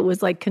this guy. It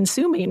was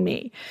consuming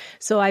me.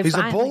 So he's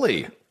a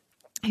bully.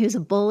 He was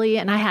a bully,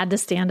 and I had to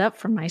stand up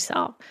for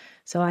myself.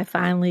 So I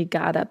finally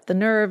got up the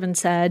nerve and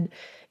said,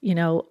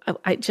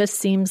 it just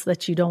seems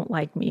that you don't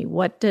like me.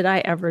 What did I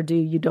ever do?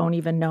 You don't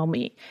even know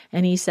me.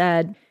 And he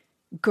said,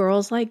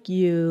 girls like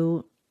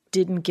you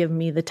didn't give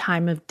me the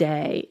time of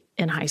day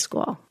in high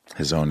school.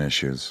 His own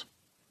issues.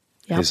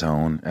 Yep. His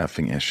own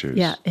effing issues.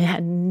 Yeah, it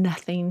had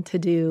nothing to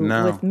do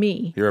with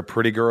me. You're a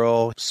pretty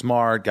girl,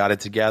 smart, got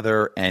it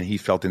together, and he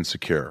felt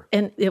insecure.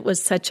 And it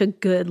was such a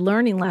good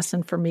learning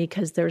lesson for me,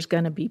 because there's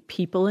going to be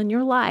people in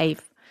your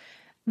life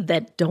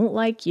that don't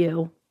like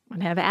you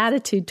and have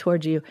attitude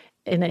towards you,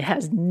 and it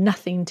has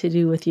nothing to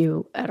do with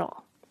you at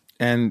all.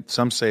 And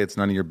some say it's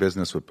none of your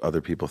business what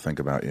other people think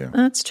about you.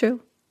 That's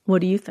true.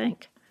 What do you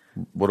think?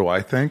 What do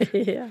I think?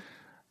 Yeah.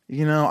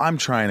 I'm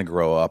trying to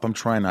grow up. I'm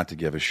trying not to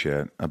give a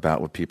shit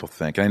about what people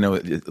think. And I know,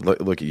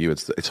 look at you.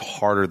 It's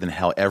harder than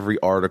hell. Every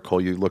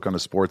article you look on a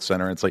Sports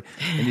Center, it's and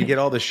you get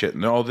all this shit.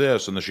 And all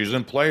this, and she's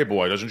in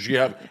Playboy. Doesn't she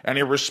have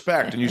any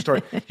respect? And you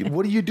start,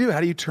 what do you do? How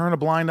do you turn a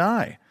blind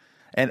eye?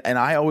 And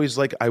I always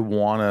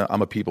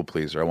I'm a people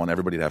pleaser. I want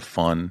everybody to have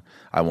fun.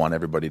 I want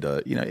everybody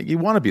to, you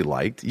want to be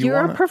liked. You're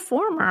a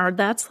performer.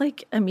 That's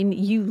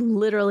you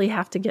literally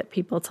have to get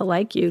people to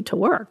like you to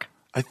work.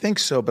 I think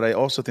so, but I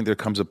also think there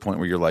comes a point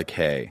where you're like,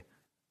 hey,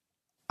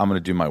 I'm going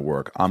to do my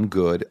work. I'm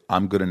good.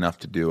 I'm good enough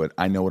to do it.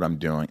 I know what I'm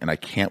doing, and I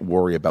can't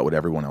worry about what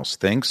everyone else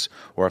thinks,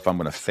 or if I'm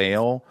going to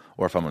fail,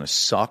 or if I'm going to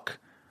suck.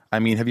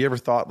 Have you ever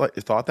thought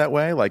that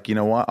way? You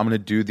know what? I'm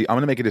going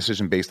to make a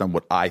decision based on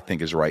what I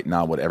think is right,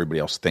 not what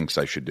everybody else thinks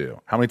I should do.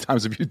 How many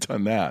times have you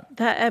done that?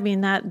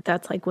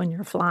 That's when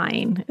you're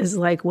flying, is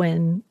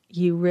when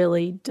you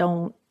really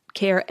don't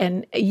care,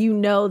 and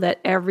that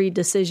every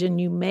decision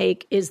you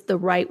make is the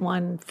right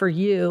one for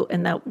you,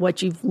 and that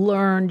what you've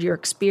learned, your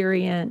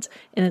experience,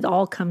 and it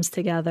all comes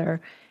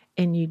together,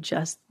 and you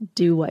just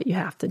do what you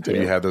have to do.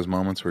 Have you had those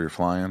moments where you're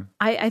flying?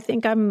 I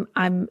think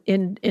I'm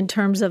in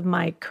terms of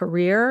my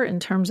career, in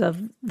terms of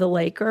the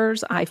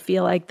Lakers, I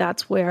feel like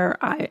that's where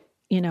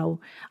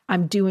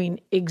I'm doing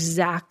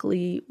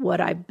exactly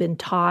what I've been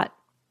taught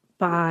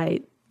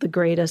by the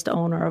greatest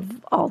owner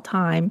of all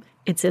time.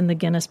 It's in the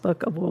Guinness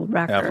Book of World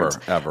Records.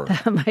 Ever.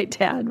 My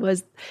dad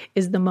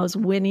is the most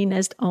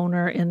winningest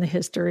owner in the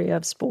history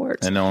of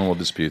sports. And no one will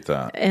dispute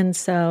that. And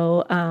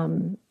so,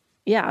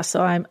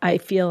 so I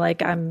feel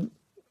like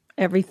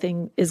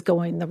everything is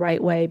going the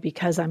right way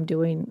because I'm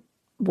doing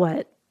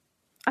what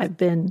I've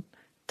been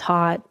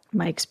taught,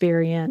 my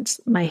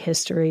experience, my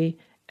history,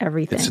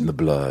 everything. It's in the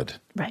blood.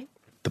 Right.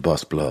 The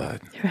bus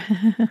blood.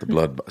 The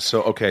blood.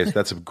 So, okay, so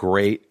that's a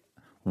great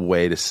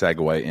way to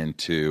segue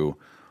into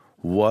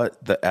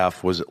what the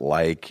F was it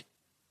like?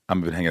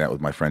 I've been hanging out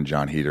with my friend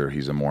John Heater.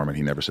 He's a Mormon.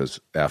 He never says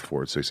F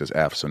word, so he says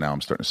F. So now I'm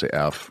starting to say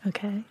F.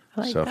 Okay.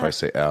 If I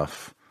say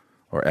F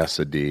or S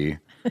a D,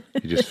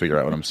 you just figure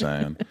out what I'm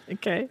saying.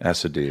 Okay.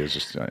 S a D is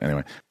just,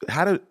 anyway.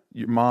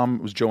 Your mom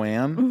was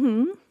Joanne?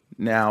 Mm-hmm.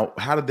 Now,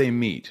 how did they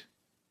meet?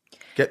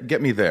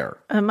 Get me there.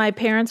 My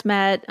parents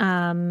met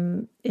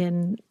when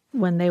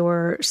they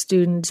were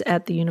students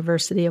at the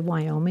University of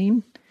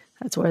Wyoming.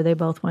 That's where they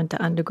both went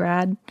to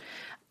undergrad.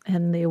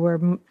 And they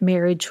were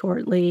married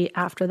shortly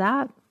after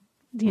that.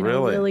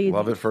 Really?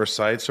 Love at first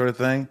sight sort of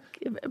thing?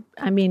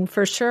 I mean,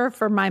 for sure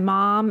for my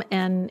mom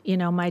and,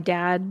 my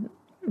dad,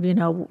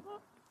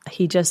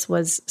 he just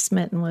was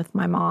smitten with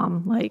my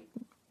mom. Like,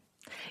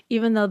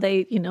 even though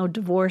they,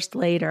 divorced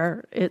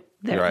later,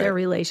 their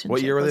relationship.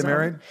 What year were they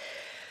married?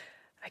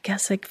 I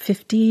guess like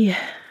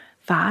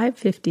 55,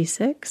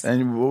 56.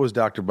 And what was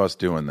Dr. Buss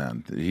doing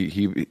then?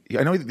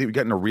 I know he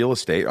got into real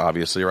estate,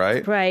 obviously,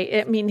 right? Right.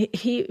 I mean,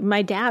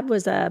 my dad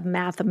was a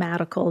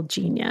mathematical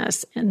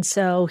genius. And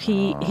so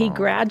he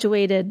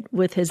graduated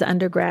with his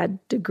undergrad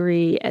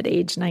degree at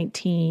age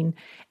 19.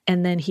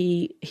 And then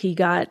he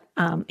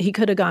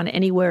could have gone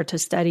anywhere to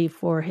study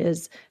for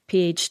his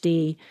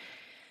PhD.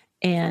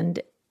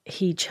 And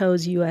he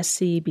chose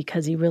USC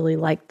because he really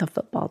liked the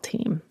football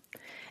team.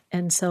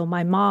 And so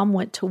my mom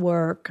went to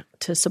work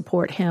to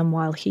support him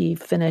while he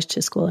finished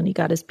his school, and he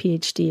got his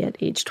PhD at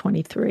age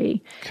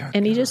 23.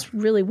 And he just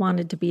really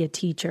wanted to be a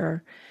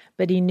teacher,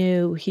 but he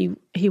knew he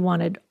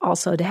wanted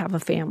also to have a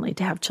family,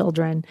 to have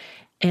children,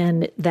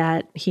 and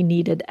that he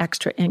needed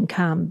extra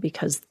income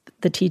because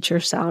the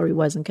teacher's salary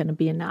wasn't going to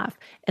be enough.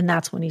 And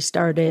that's when he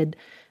started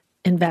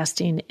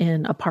investing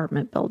in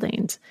apartment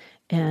buildings.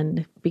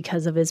 And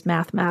because of his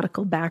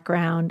mathematical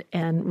background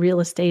and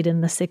real estate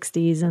in the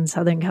 60s in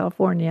Southern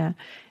California,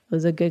 it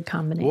was a good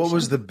combination. What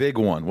was the big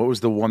one? What was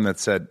the one that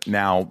said,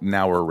 now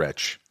we're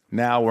rich?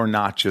 Now we're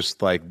not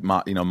just like,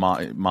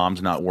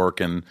 mom's not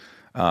working.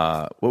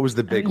 What was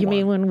the big one? You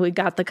mean when we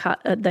got the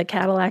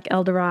Cadillac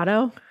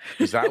Eldorado?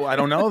 Is that? I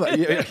don't know.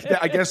 Yeah,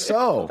 I guess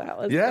so. That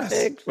was yes. the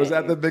big thing. Was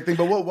that the big thing?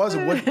 But what was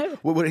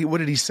it? What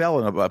did he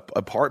sell? An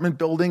apartment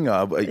building?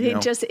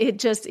 It just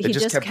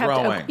kept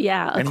growing.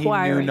 Acquiring. And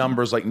he knew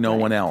numbers like no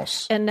one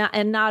else. And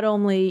not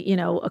only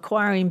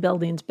acquiring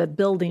buildings, but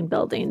building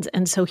buildings.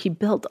 And so he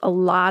built a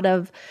lot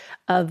of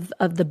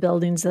the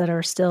buildings that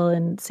are still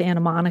in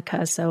Santa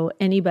Monica. So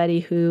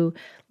anybody who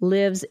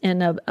lives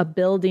in a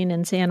building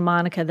in Santa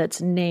Monica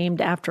that's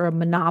named after a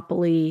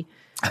Monopoly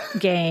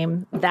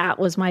game, that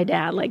was my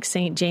dad, like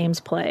St. James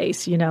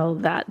Place,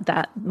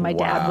 that my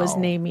dad was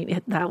naming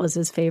it. That was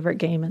his favorite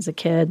game as a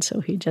kid.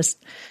 So he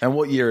just. And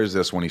what year is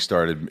this when he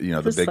started,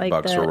 the big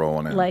bucks were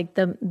rolling in? Like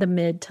the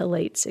mid to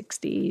late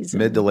 60s.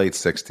 Mid to late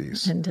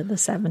 60s. Into the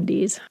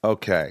 70s.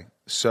 Okay.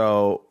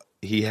 So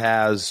he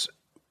has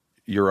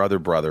your other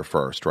brother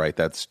first, right?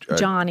 That's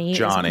Johnny is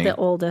the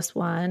oldest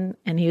one,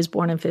 and he was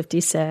born in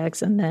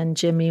 56, and then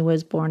Jimmy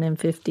was born in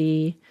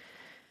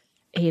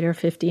 58 or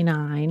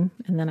 59,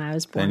 and then I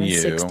was born in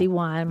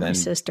 61. My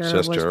sister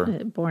was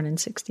born in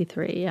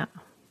 63, yeah.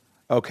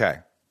 Okay.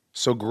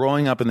 So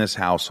growing up in this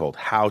household,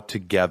 how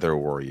together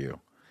were you?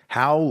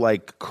 How,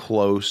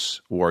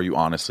 close were you,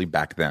 honestly,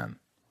 back then?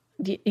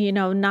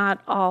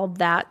 Not all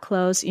that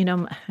close.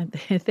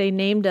 They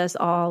named us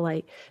all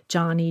like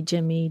Johnny,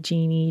 Jimmy,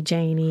 Jeannie,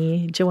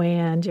 Janie,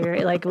 Joanne,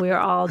 Jerry. Like we were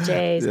all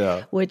J's,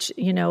 yeah. Which,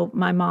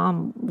 my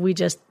mom, we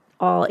just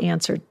all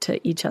answered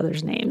to each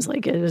other's names.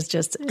 Like it was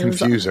just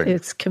confusing.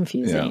 It's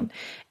confusing.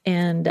 Yeah.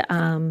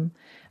 And,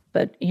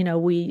 but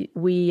we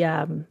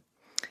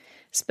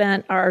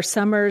spent our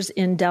summers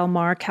in Del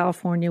Mar,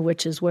 California,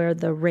 which is where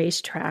the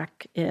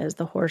racetrack is,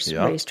 the horse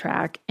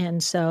racetrack.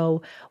 And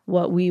so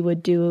what we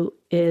would do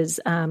is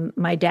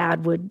my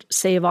dad would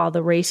save all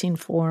the racing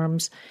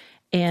forms,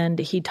 and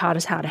he taught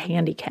us how to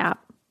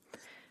handicap,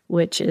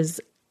 which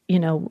is,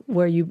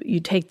 where you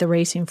take the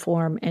racing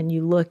form and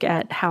you look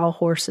at how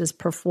horses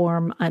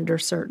perform under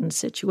certain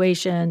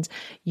situations.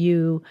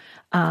 You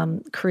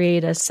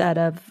create a set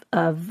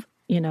of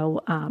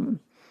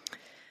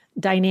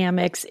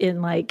dynamics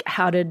in like,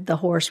 how did the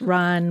horse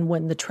run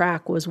when the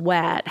track was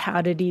wet?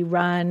 How did he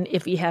run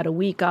if he had a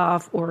week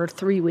off or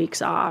 3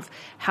 weeks off?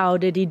 How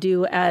did he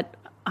do at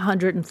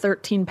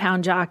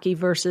 113-pound jockey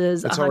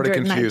versus 119? It's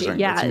already confusing.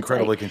 Yeah, it's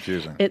incredibly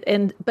confusing.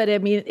 But I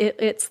mean,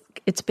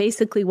 it's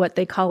basically what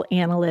they call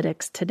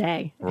analytics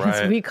today.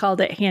 Right. We called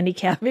it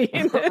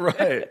handicapping.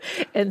 Right.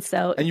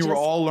 And you were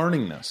all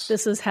learning this.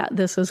 This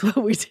is what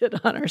we did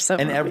on our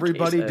summer. And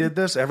everybody vacation. did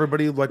this.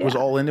 Everybody was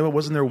all into it.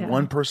 Wasn't there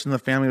one person in the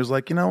family who was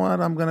like, you know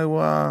what, I'm going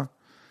to.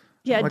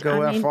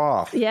 F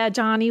off. Yeah,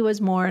 Johnny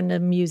was more into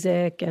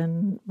music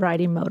and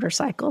riding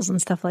motorcycles and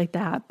stuff like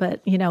that.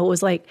 But, it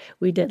was like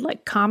we did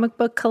like comic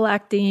book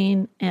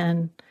collecting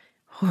and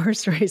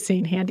horse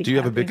racing, handicapping. Do you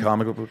have a big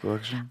comic book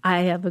collection?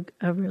 I have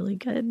a really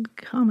good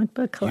comic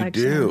book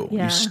collection. You do?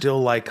 Yeah. You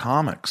still like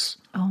comics?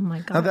 Oh, my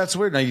God. Now, that's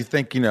weird. Now, you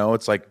think,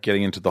 it's like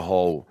getting into the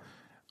whole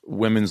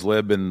women's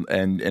lib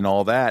and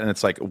all that. And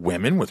it's like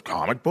women with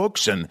comic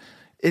books. And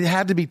it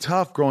had to be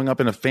tough growing up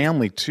in a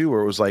family, too,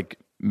 where it was like,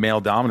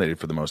 male dominated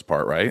for the most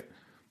part, right?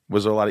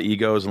 Was there a lot of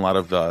egos and a lot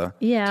of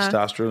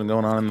testosterone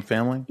going on in the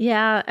family?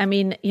 Yeah. I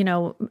mean,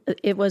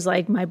 it was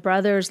like my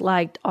brothers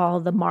liked all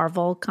the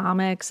Marvel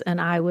comics and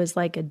I was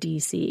like a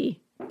DC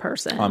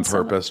person. On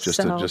purpose, just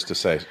to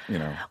say,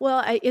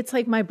 Well, it's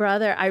like my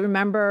brother, I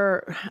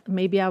remember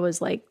maybe I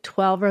was like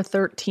 12 or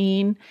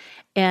 13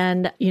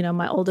 and,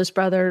 my oldest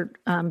brother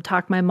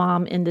talked my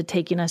mom into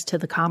taking us to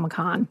the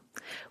Comic-Con,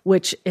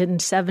 which in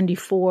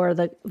 74,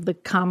 the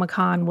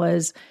Comic-Con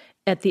was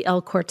at the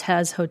El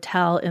Cortez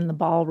Hotel in the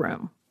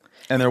ballroom.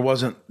 And there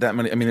wasn't that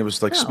many. I mean, it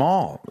was like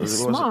small. It was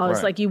small.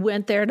 It's like you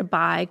went there to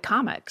buy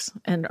comics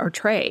or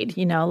trade,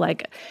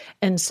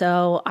 and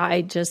so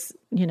I just,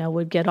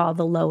 would get all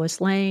the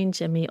Lois Lane,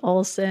 Jimmy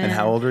Olsen. And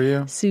how old are you?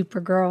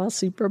 Supergirl,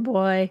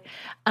 Superboy.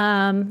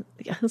 I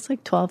was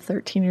like 12,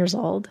 13 years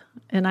old.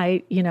 And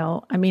I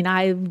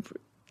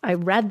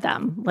read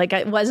them. Like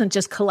I wasn't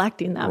just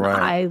collecting them. Right.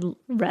 I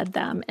read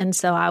them. And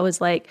so I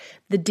was like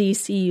the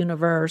DC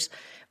universe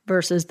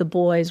versus the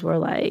boys were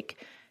like,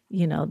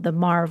 the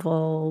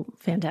Marvel,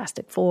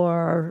 Fantastic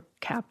Four,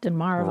 Captain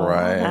Marvel,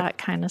 that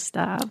kind of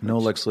stuff. No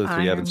Lex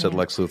Luthor. You haven't said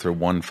Lex Luthor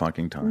one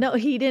fucking time. No,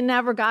 he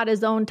never got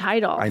his own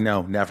title. I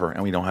know, never.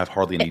 And we don't have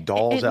hardly any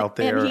dolls out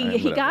there. And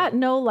he got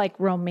no like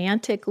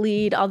romantic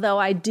lead, although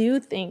I do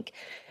think,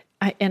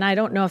 and I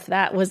don't know if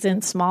that was in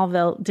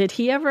Smallville, did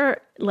he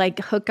ever like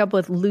hook up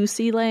with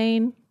Lucy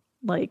Lane?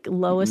 Like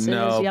Lois's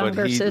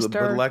younger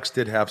sister? But Lex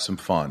did have some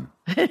fun.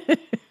 I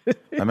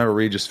remember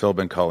Regis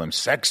Philbin called him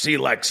Sexy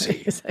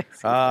Lexi.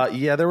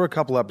 Yeah, there were a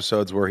couple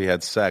episodes where he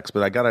had sex,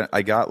 but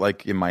I got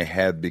like in my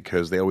head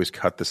because they always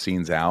cut the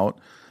scenes out.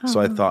 So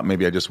I thought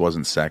maybe I just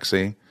wasn't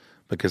sexy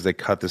because they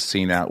cut the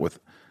scene out with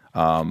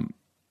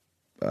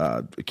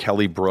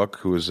Kelly Brook,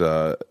 who's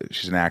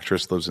she's an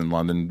actress, lives in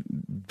London,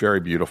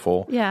 very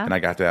beautiful. Yeah. And I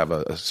got to have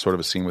a sort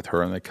of a scene with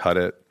her, and they cut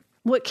it.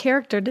 What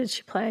character did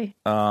she play?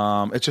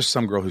 It's just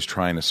some girl who's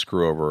trying to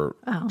screw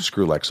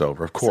Lex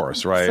over, of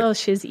course, right? So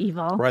she's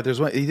evil. Right.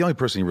 The only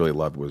person he really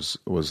loved was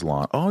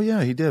Lana. Oh,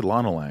 yeah, he did.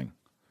 Lana Lang.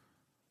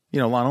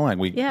 Lana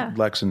Lang.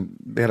 Lex and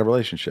they had a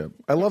relationship.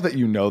 I love that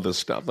you know this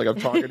stuff. Like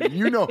I'm talking to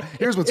you.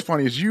 Here's what's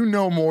funny is you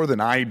know more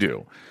than I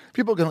do.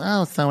 People go,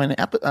 oh, so in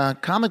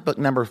comic book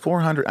number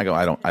 400. I go,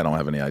 I don't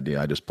have any idea.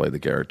 I just play the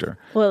character.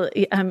 Well,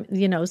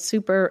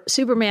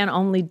 Superman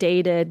only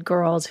dated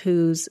girls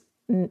whose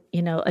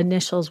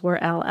initials were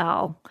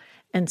LL.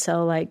 And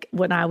so like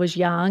when I was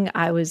young,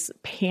 I was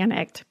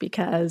panicked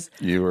because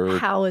you were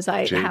how was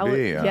I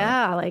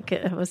JB, like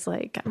it was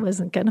like I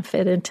wasn't going to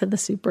fit into the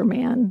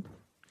Superman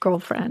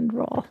girlfriend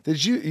role.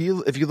 Did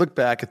you if you look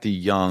back at the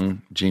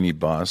young Jeannie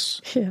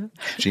Buss,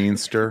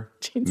 Jeanster,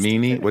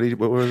 Meanie,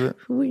 what was it?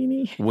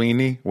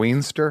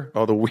 Weenster?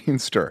 Oh, the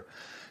Weenster.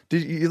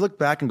 Did you look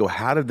back and go,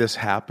 how did this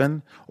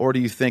happen? Or do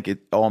you think it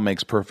all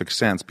makes perfect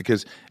sense?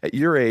 Because at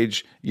your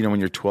age, when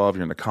you're 12,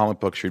 you're in the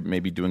comic books, you're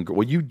maybe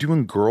were you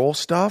doing girl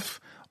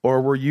stuff?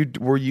 Or were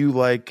you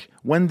like,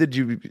 when did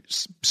you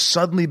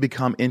suddenly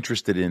become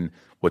interested in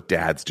what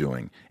Dad's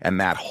doing? And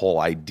that whole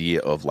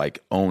idea of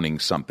like owning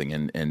something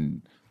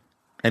and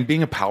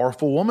being a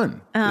powerful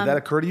woman. Did that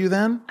occur to you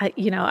then?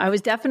 I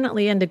was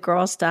definitely into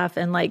girl stuff.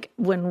 And like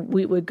when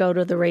we would go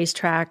to the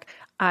racetrack,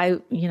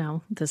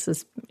 this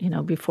is,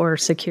 before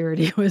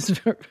security was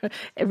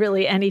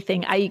really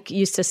anything. I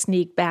used to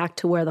sneak back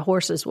to where the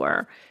horses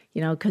were,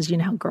 because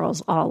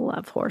girls all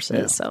love horses.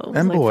 Yeah. So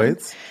and like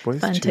boys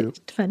too.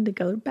 Fun to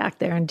go back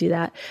there and do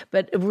that.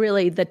 But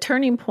really the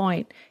turning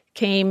point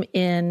came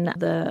in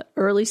the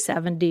early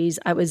 70s.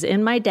 I was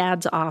in my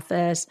dad's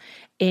office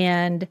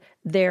and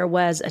there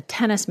was a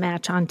tennis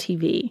match on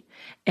TV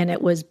and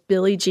it was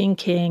Billie Jean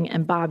King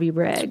and Bobby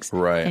Riggs.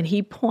 Right. And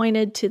he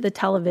pointed to the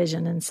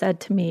television and said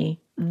to me,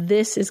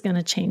 this is going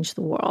to change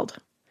the world.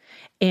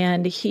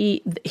 And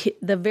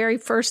the very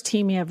first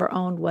team he ever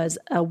owned was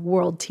a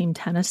world team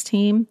tennis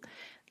team.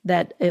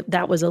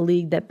 That was a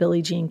league that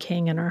Billie Jean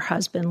King and her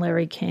husband,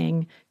 Larry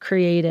King,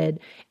 created.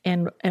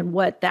 And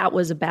what that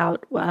was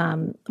about,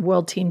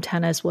 World Team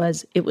Tennis,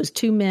 was it was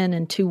 2 men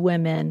and 2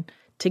 women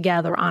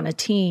together on a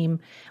team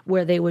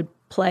where they would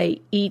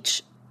play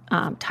each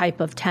type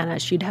of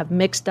tennis. You'd have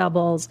mixed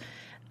doubles,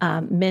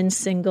 men's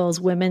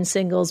singles, women's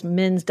singles,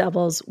 men's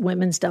doubles,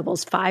 women's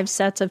doubles, 5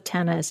 sets of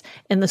tennis,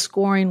 and the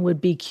scoring would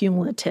be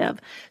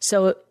cumulative.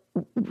 So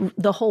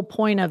the whole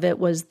point of it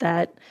was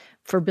that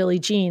for Billie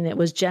Jean, it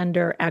was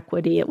gender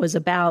equity. It was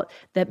about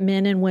that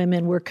men and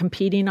women were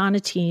competing on a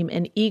team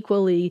and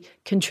equally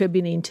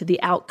contributing to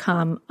the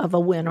outcome of a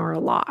win or a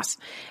loss.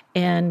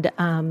 And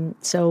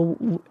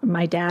so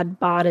my dad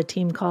bought a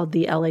team called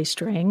the LA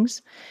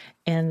Strings,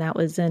 and that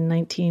was in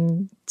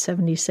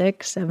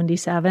 1976,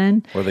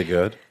 77. Were they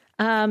good?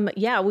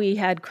 Yeah, we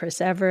had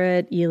Chris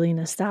Everett, Ely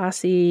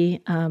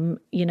Nastasi.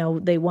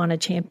 They won a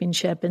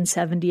championship in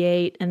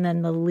 78 and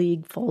then the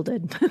league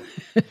folded.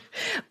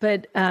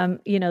 But,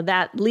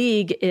 that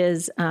league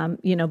is,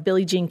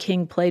 Billie Jean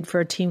King played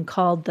for a team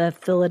called the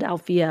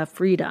Philadelphia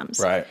Freedoms.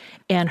 Right.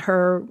 And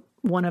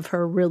one of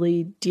her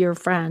really dear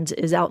friends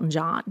is Elton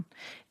John.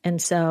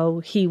 And so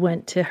he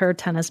went to her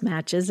tennis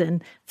matches,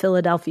 and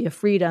Philadelphia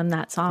Freedom,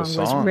 that song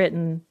was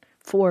written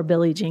for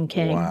Billie Jean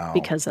King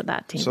because of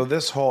that team. So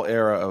this whole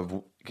era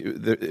of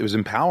it was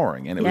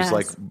empowering, and it was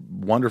like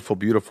wonderful,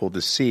 beautiful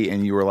to see.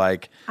 And you were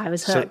like, I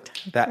was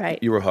hooked.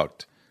 You were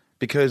hooked.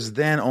 Because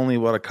then only,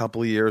 a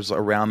couple of years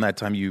around that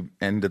time, you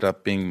ended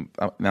up being,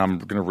 now I'm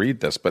going to read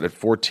this, but at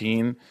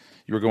 14,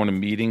 you were going to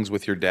meetings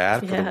with your dad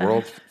for the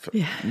world.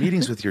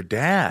 Meetings with your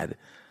dad.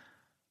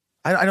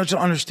 I don't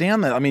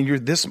understand that. I mean,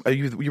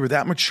 you were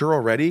that mature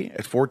already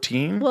at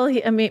 14? Well,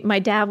 my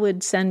dad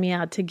would send me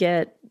out to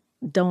get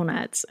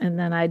donuts, and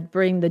then I'd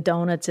bring the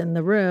donuts in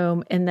the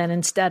room, and then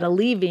instead of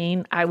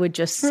leaving, I would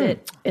just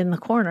sit in the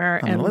corner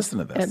and listen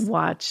to this and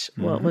watch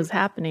what was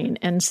happening.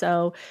 And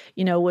so,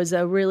 it was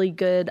a really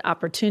good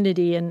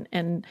opportunity.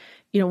 And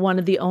one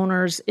of the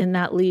owners in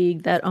that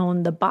league that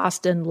owned the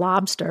Boston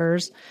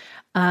Lobsters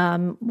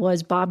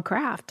was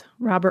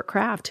Robert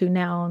Kraft, who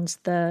now owns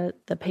the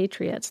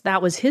Patriots.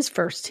 That was his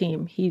first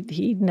team.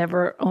 He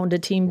never owned a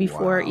team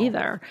before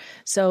either.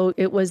 So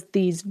it was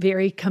these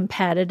very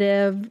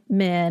competitive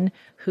men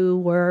who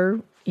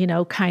were,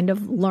 kind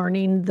of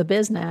learning the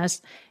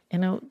business.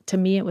 And to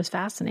me, it was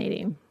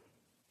fascinating.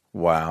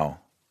 Wow.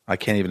 I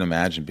can't even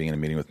imagine being in a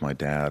meeting with my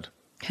dad.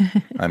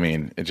 I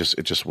mean, it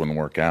just wouldn't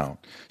work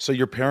out. So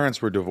your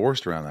parents were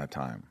divorced around that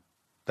time.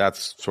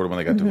 That's sort of when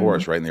they got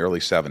divorced, right? In the early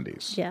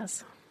 70s.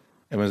 Yes.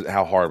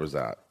 How hard was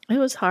that? It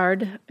was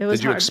hard.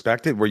 Did you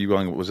expect it? Were you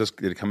going,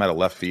 did it come out of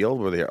left field?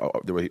 Were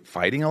they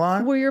fighting a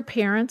lot? Were your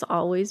parents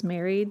always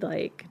married?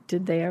 Like,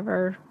 did they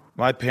ever?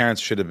 My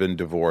parents should have been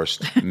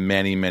divorced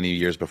many, many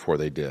years before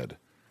they did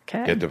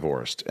get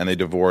divorced. And they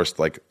divorced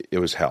like it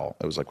was hell.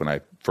 It was like when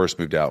I first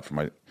moved out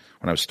when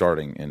I was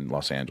starting in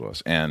Los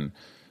Angeles. And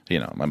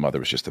my mother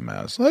was just a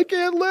mess. I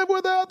can't live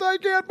without, I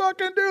can't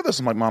fucking do this.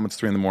 I'm like, Mom, it's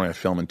 3 a.m. I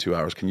film in 2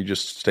 hours. Can you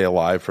just stay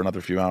alive for another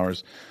few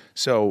hours?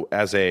 So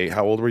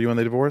how old were you when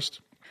they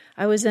divorced?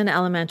 I was in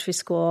elementary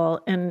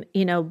school. And,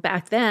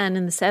 back then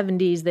in the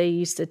 70s, they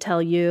used to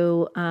tell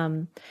you,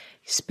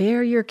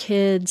 spare your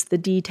kids the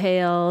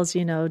details,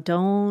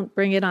 don't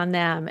bring it on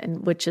them.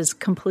 And which is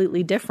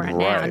completely different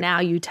now. Now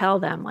you tell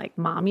them like,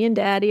 Mommy and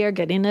Daddy are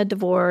getting a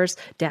divorce.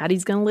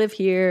 Daddy's going to live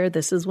here.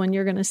 This is when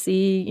you're going to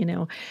see,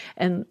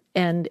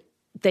 and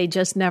they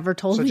just never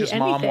told me anything.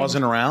 Mom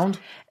wasn't around?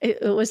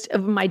 It was,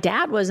 my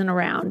dad wasn't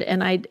around.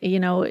 And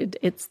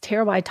it's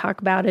terrible. I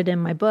talk about it in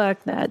my book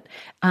that,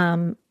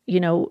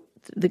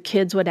 the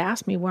kids would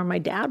ask me where my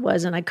dad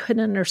was, and I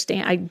couldn't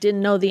understand. I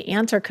didn't know the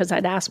answer because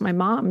I'd ask my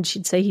mom, and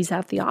she'd say he's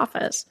at the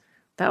office.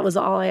 That was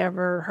all I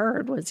ever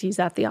heard was he's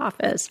at the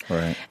office.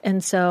 Right.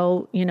 And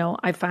so,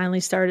 I finally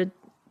started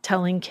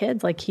telling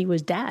kids like he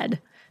was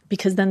dead,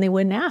 because then they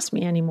wouldn't ask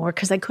me anymore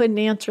because I couldn't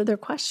answer their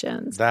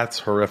questions. That's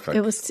horrific.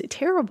 It was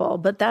terrible,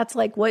 but that's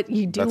like what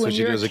you do when you're a kid. That's what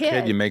you do as a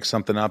kid. You make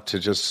something up to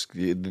just,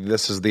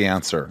 this is the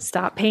answer.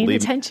 Stop paying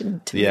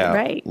attention to me,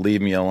 right?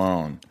 Leave me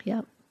alone.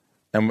 Yep.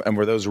 And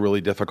were those really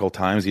difficult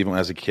times, even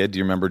as a kid? Do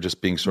you remember just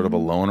being sort of a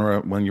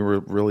loner when you were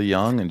really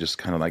young and just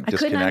kind of like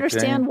disconnecting? I couldn't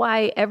understand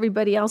why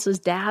everybody else's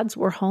dads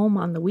were home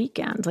on the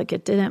weekends. Like,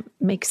 it didn't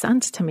make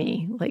sense to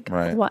me. Like,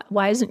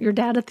 why isn't your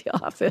dad at the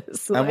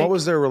office? And what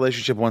was their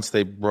relationship once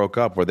they broke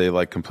up? Were they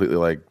like completely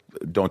like,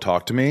 don't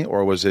talk to me?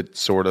 Or was it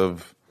sort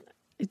of...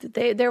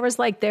 There was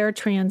like their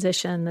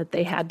transition that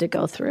they had to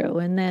go through.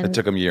 And then... It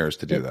took them years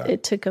to do that.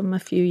 It took them a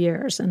few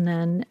years. And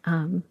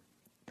then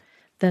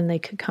they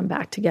could come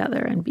back together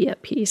and be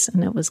at peace,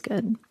 and it was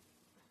good.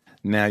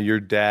 Now,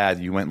 your dad,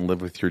 you went and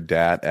lived with your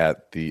dad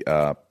at the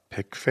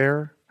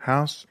Pickfair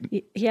house?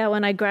 Yeah,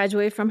 when I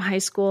graduated from high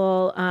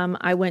school,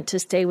 I went to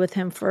stay with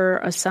him for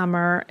a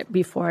summer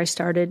before I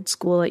started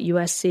school at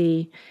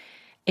USC.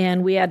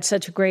 And we had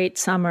such a great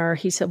summer.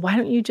 He said, why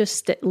don't you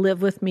just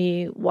live with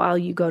me while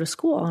you go to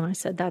school? And I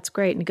said, that's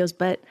great. And he goes,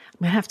 but I'm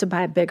going to have to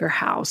buy a bigger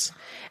house.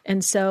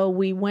 And so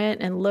we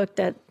went and looked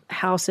at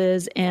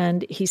houses,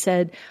 and he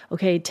said,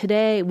 okay,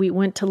 today we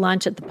went to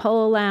lunch at the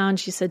Polo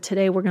Lounge. He said,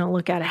 today we're going to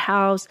look at a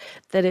house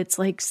that it's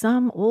like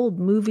some old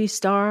movie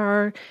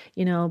star,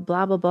 blah,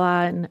 blah,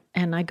 blah.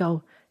 And I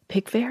go,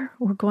 Pickfair?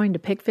 We're going to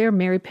Pickfair,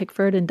 Mary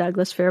Pickford and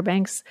Douglas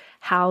Fairbanks'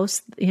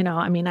 house.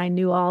 I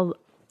knew all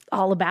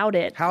about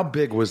it. How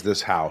big was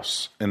this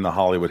house in the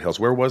Hollywood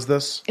Hills? Where was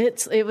this?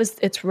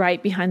 It's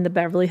right behind the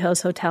Beverly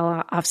Hills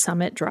Hotel off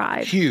Summit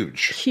Drive.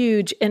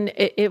 Huge. And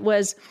it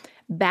was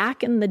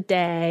back in the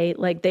day,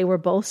 like they were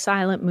both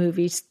silent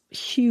movies,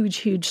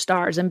 huge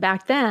stars. And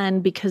back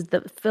then, because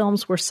the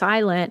films were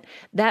silent,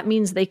 that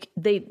means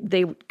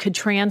they could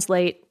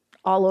translate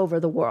all over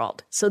the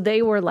world. So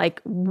they were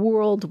like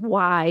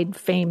worldwide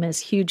famous,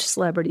 huge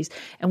celebrities.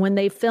 And when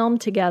they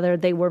filmed together,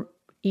 they were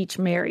each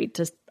married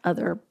to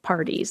other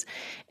parties.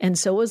 And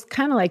so it was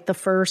kind of like the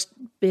first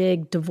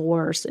big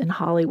divorce in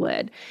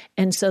Hollywood.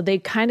 And so they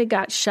kind of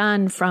got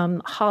shunned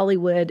from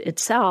Hollywood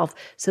itself.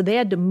 So they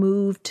had to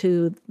move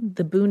to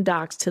the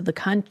boondocks, to the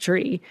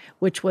country,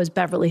 which was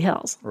Beverly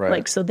Hills.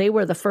 Right. So they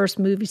were the first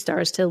movie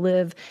stars to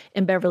live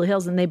in Beverly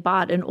Hills, and they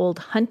bought an old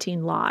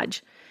hunting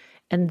lodge.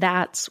 And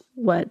that's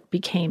what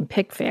became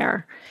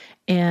Pickfair.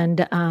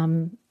 And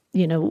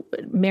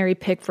Mary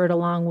Pickford,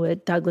 along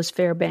with Douglas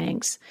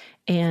Fairbanks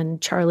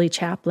and Charlie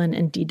Chaplin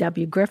and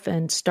D.W.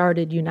 Griffin,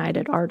 started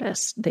United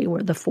Artists. They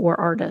were the 4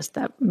 artists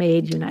that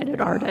made United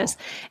Artists.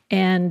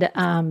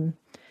 And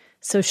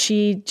so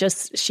she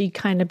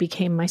kind of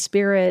became my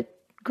spirit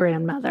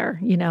grandmother.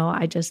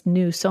 I just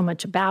knew so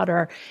much about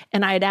her.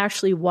 And I had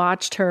actually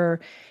watched her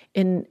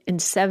in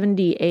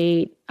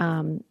 78.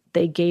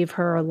 They gave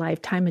her a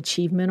Lifetime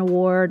Achievement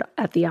Award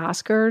at the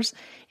Oscars.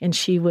 And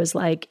she was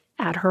like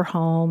at her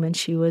home, and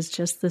she was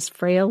just this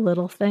frail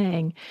little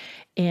thing.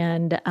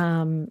 And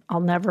I'll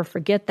never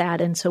forget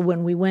that. And so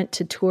when we went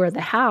to tour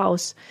the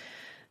house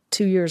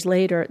 2 years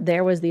later,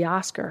 there was the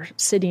Oscar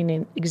sitting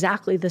in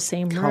exactly the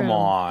same room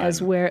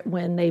as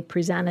when they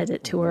presented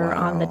it to her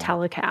on the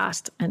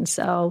telecast. And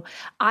so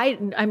I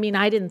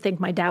didn't think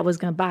my dad was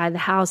going to buy the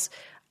house.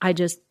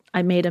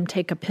 I made him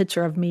take a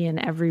picture of me in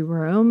every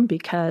room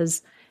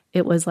because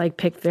it was like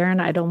Pickfair,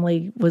 and I'd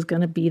only was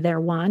going to be there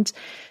once.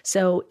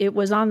 So it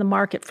was on the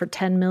market for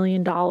 $10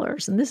 million.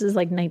 And this is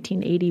like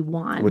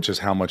 1981. Which is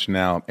how much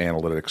now,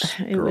 analytics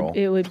girl?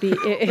 It would be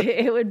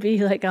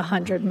like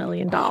 $100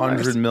 million.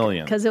 $100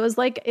 million. Because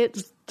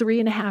it's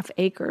 3.5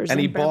 acres. And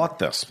he bought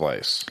this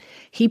place.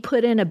 He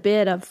put in a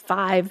bid of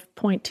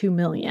 $5.2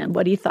 million,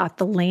 what he thought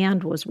the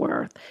land was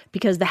worth,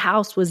 because the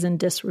house was in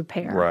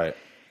disrepair. Right.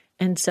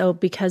 And so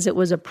because it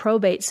was a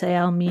probate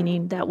sale,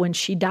 meaning that when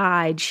she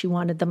died, she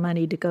wanted the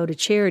money to go to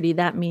charity,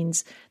 that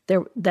means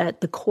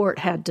that the court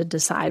had to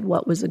decide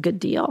what was a good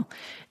deal.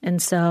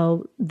 And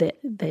so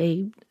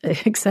they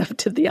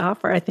accepted the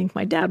offer. I think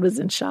my dad was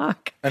in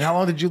shock. And how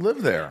long did you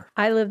live there?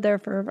 I lived there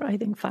for, I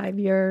think, 5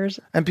 years.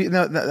 And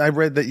I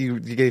read that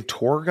you gave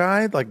tour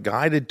guide, like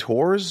guided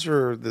tours,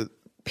 or the...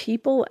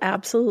 People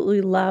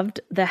absolutely loved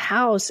the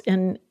house.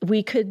 And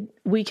we could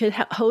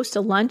host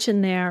a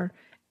luncheon there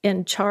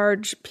and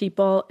charge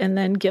people and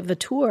then give the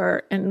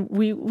tour. And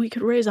we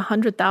could raise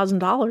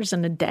 $100,000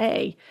 in a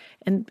day.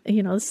 And,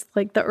 it's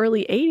like the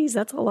early 80s.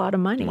 That's a lot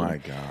of money. My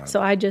God.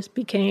 So I just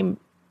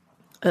became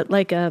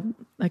like a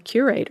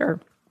curator.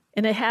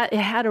 And it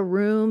had a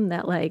room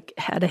that like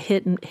had a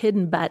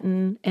hidden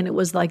button, and it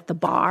was like the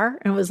bar,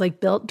 and it was like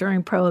built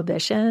during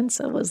Prohibition.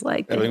 So it was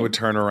like everything would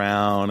turn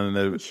around, and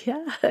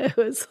it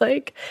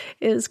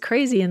was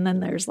crazy. And then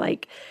there's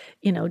like,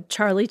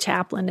 Charlie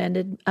Chaplin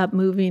ended up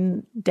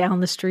moving down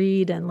the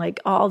street, and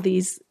like all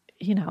these,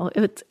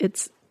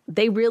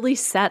 they really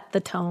set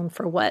the tone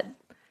for what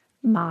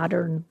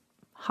modern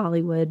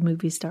Hollywood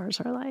movie stars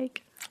are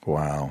like.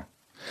 Wow.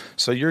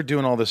 So you're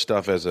doing all this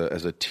stuff as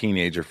a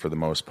teenager for the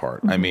most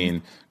part. Mm-hmm. I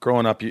mean,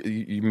 growing up,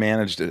 you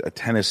managed a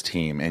tennis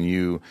team,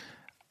 and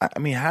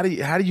how do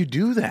you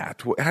do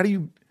that? How do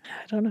you?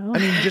 I don't know. I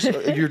mean, just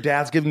your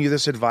dad's giving you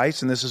this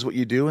advice, and this is what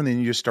you do, and then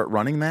you just start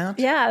running that?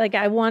 Yeah, like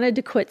I wanted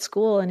to quit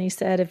school, and he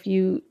said, if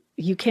you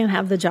can't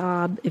have the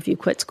job if you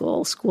quit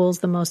school. School's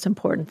the most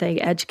important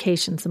thing.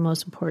 Education's the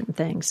most important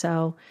thing.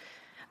 So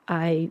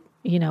I,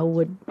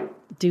 would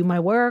do my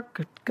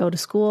work, go to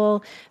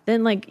school.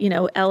 Then LA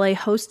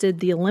hosted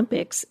the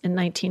Olympics in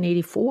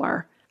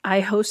 1984.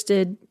 I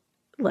hosted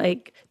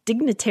like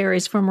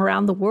dignitaries from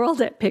around the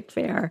world at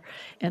Pickfair.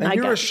 And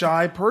you're a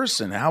shy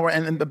person.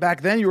 And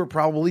back then you were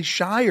probably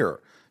shyer.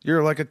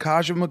 You're like a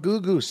Kaja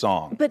Magugu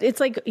song. But it's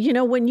like,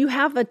 when you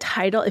have a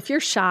title, if you're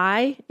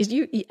shy,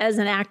 as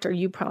an actor,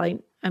 you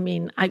probably...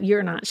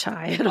 you're not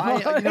shy at all.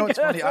 It's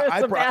funny.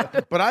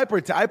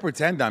 I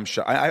pretend I'm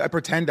shy. I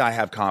pretend I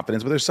have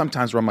confidence, but there's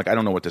sometimes where I'm like, I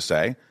don't know what to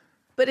say.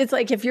 But it's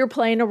like if you're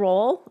playing a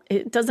role,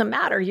 it doesn't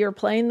matter. You're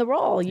playing the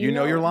role. You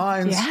know your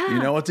lines. Yeah. You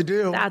know what to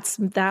do.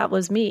 That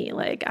was me.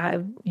 Like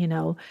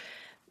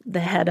the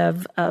head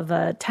of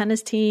a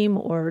tennis team,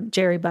 or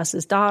Jerry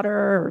Buss's daughter,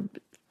 or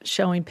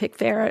showing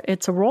Pickfair.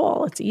 It's a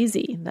role. It's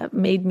easy. That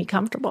made me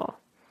comfortable.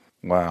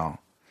 Wow.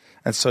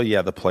 And so,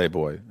 the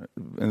Playboy.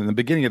 In the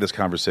beginning of this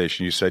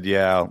conversation, you said,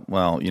 you're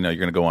going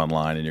to go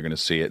online and you're going to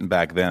see it. And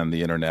back then,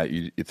 the internet,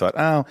 you thought,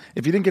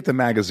 if you didn't get the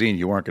magazine,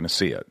 you weren't going to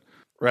see it,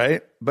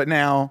 right? But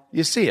now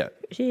you see it.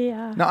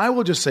 Yeah. Now, I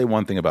will just say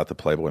one thing about the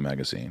Playboy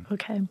magazine.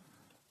 Okay.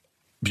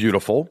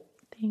 Beautiful.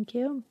 Thank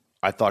you.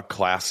 I thought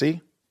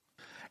classy.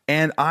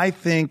 And I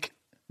think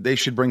they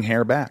should bring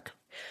hair back.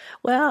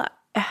 Well,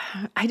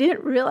 I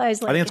didn't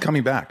realize. I think it's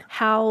coming back.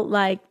 How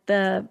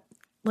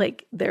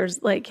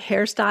there's like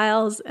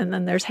hairstyles, and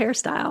then there's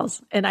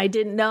hairstyles, and I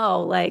didn't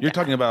know. Like, you're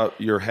talking about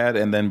your head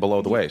and then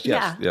below the waist.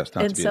 Yes, yeah. Yes.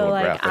 Not and to be so, a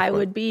like, graphic,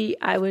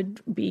 I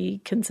would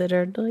be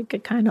considered like a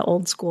kind of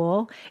old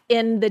school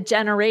in the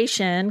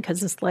generation,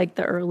 because it's like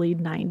the early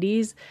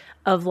 '90s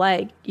of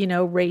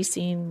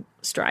racing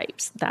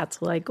stripes.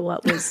 That's like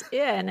what was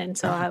in, and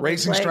so I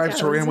racing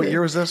stripes were in. What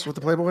year was this with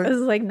the Playboy? It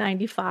was like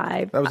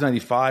 '95. That was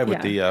 '95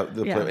 with the yeah.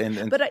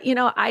 But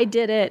I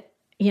did it.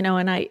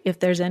 And if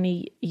there's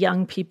any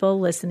young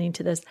people listening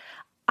to this,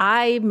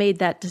 I made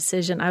that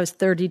decision. I was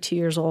 32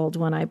 years old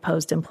when I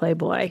posed in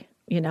Playboy,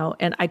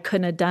 and I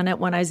couldn't have done it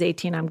when I was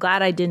 18. I'm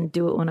glad I didn't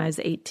do it when I was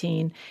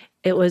 18.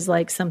 It was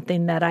like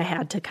something that I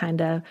had to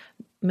kind of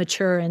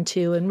mature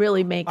into and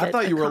really make I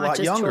thought you were a lot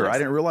younger. Choice. I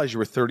didn't realize you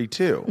were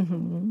 32.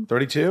 Mm-hmm.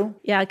 32?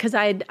 Yeah, because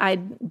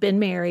I'd been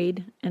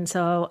married, and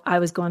so I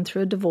was going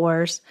through a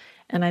divorce,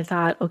 and I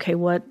thought, okay,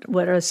 what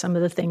are some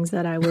of the things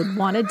that I would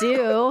want to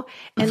do?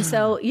 And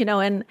so,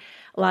 and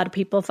a lot of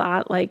people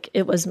thought like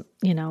it was,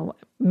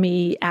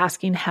 me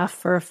asking Hef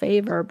for a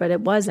favor, but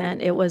it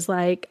wasn't. It was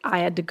like I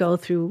had to go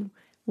through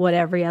what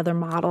every other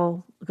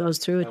model goes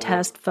through, a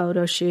test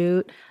photo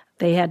shoot.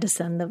 They had to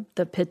send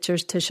the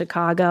pictures to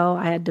Chicago.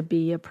 I had to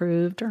be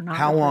approved or not.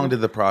 How long did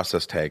the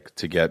process take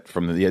to get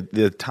from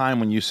the time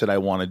when you said, I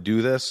want to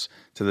do this,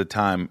 to the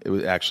time it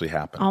would actually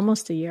happen?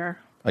 Almost a year.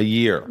 A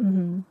year.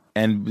 Mm-hmm.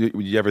 And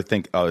would you ever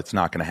think, oh, it's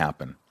not going to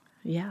happen?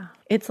 Yeah.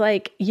 It's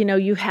like,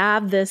 you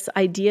have this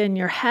idea in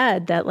your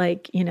head that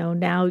like,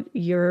 now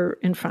you're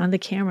in front of the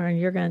camera and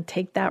you're going to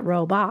take that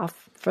robe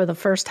off for the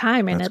first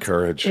time. And That's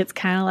courage. It's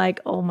kind of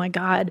like, oh my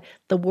God,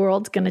 the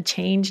world's going to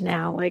change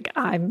now.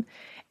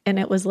 And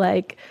it was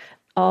like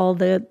all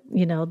the,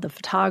 the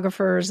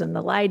photographers and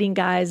the lighting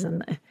guys,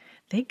 and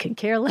they could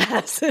care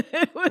less.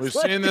 We've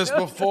seen this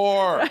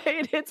before.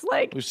 Right? It's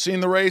like we've seen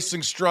the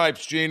racing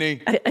stripes,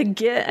 Jeannie.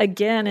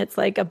 Again, it's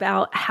like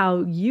about how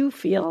you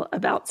feel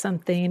about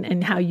something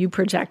and how you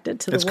project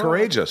it to the world. It's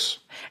courageous.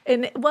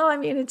 And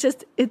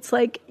it's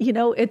like,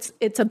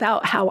 it's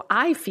about how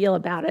I feel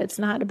about it. It's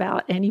not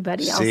about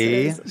anybody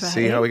else's.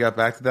 See how we got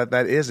back to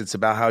that? It's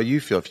about how you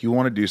feel. If you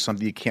want to do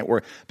something, you can't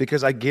worry.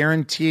 Because I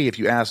guarantee if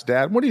you ask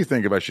Dad, what do you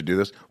think if I should do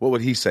this? What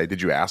would he say?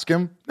 Did you ask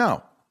him?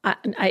 No.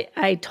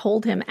 I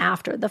told him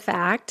after the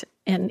fact,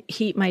 and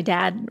my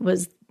dad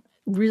was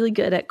really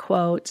good at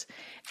quotes.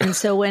 And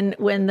so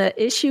when the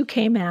issue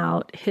came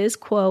out, his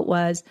quote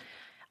was,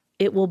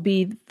 "It will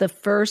be the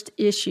first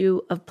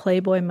issue of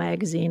Playboy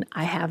magazine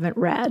I haven't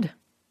read."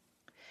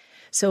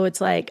 So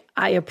it's like,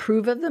 I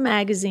approve of the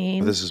magazine.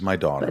 But this is my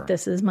daughter. But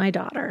this is my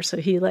daughter. So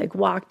he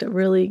walked a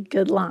really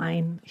good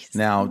line.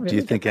 Now, do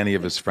you think any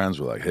of his friends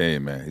were like, hey,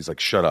 man, he's like,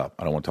 shut up.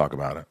 I don't want to talk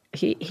about it.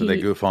 Did they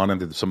goof on him?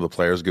 Did some of the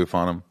players goof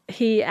on him?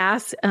 He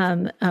asked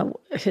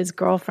his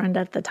girlfriend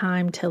at the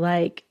time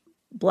to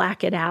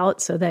black it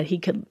out so that he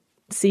could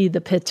see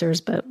the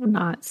pictures, but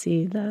not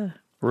see the...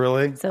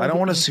 Really? I don't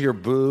want to see her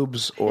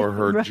boobs or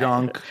her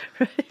junk,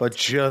 but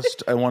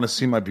just I want to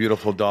see my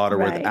beautiful daughter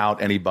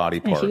without any body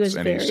parts. And he was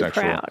any very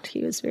sexual. proud.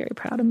 He was very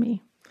proud of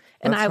me.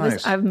 And That's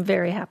nice. I'm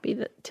very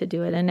happy to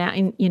do it. And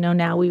now,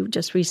 now we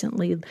just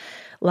recently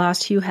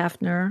lost Hugh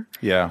Hefner.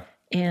 Yeah.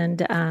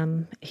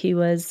 And he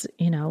was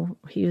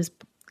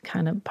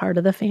kind of part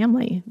of the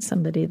family,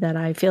 somebody that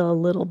I feel a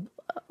little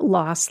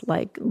lost,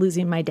 like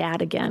losing my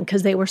dad again,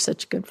 because they were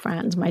such good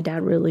friends. My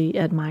dad really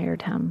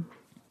admired him.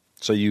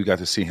 So you got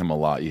to see him a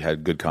lot. You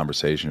had good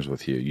conversations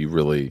with you.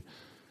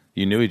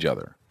 You knew each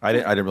other. I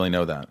didn't really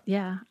know that.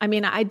 Yeah. I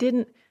mean, I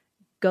didn't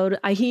go to,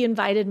 he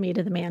invited me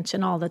to the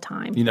mansion all the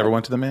time. You never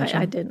went to the mansion?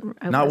 I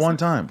didn't. Not one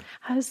time?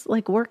 I was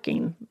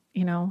working,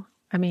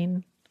 I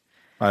mean.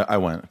 I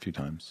went a few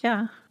times.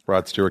 Yeah.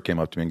 Rod Stewart came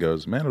up to me and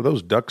goes, man, are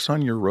those ducks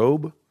on your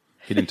robe?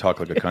 He didn't talk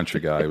like a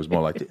country guy. He was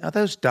more like, are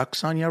those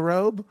ducks on your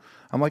robe?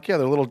 I'm like, yeah,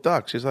 they're little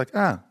ducks. He's like,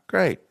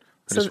 great.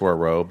 I just wore a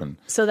robe. And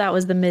so that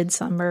was the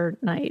Midsummer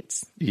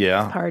Nights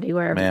party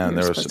where there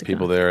was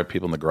people there,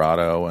 people in the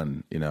grotto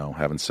and,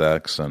 having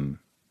sex. And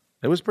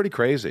it was pretty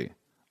crazy.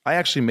 I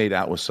actually made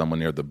out with someone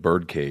near the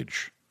bird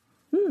cage.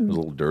 It was a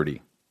little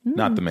dirty.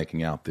 Not the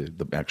making out,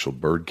 the actual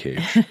bird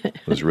cage.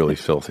 It was really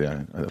filthy.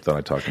 I thought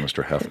I'd talk to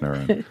Mr.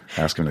 Hefner and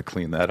ask him to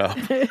clean that up.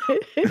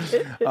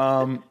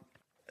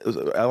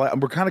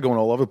 We're kind of going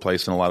all over the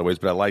place in a lot of ways,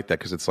 but I like that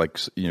because it's like,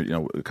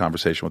 a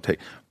conversation will take.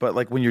 But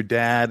like when your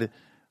dad...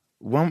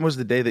 When was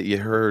the day that you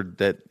heard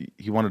that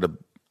he wanted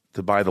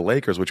to buy the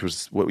Lakers, which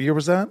was, what year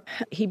was that?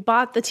 He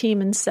bought the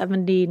team in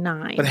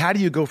 1979. But how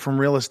do you go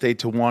from real estate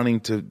to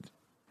wanting to,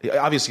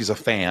 obviously he's a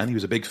fan. He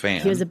was a big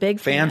fan. He was a big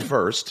fan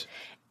first.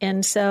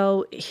 And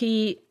so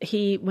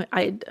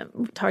I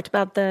talked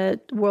about the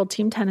World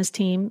Team Tennis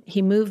team.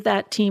 He moved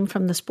that team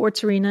from the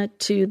Sports Arena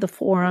to the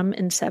Forum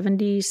in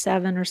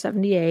 77 or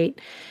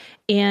 78.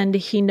 And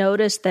he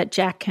noticed that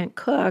Jack Kent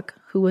Cooke,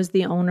 who was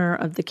the owner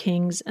of the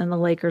Kings and the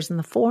Lakers and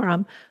the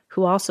Forum,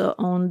 who also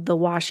owned the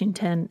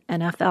Washington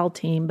NFL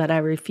team, but I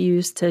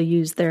refuse to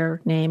use their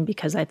name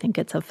because I think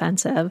it's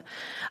offensive.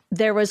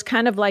 There was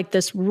kind of like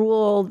this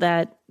rule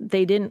that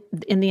they didn't,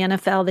 in the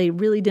NFL, they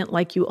really didn't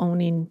like you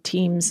owning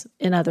teams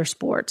in other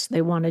sports.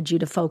 They wanted you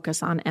to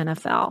focus on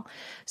NFL.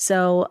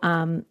 So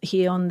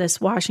he owned this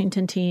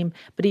Washington team,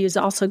 but he was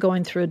also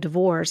going through a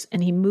divorce,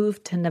 and he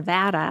moved to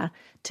Nevada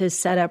to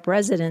set up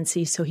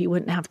residency so he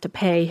wouldn't have to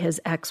pay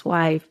his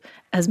ex-wife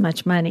as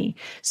much money.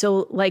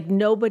 So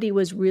nobody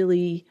was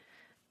really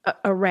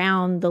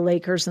around the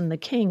Lakers and the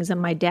Kings, and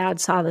my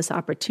dad saw this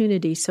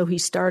opportunity, so he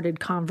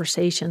started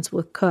conversations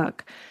with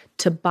Cooke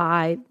to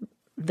buy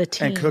the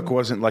team. And Cooke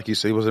wasn't, like you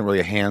said, he wasn't really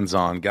a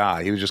hands-on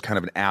guy. He was just kind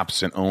of an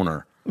absent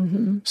owner.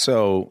 Mm-hmm.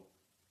 So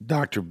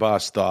Dr.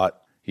 Buss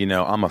thought,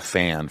 I'm a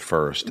fan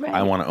first. Right.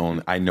 I want to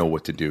own, I know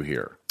what to do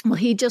here. Well,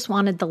 he just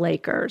wanted the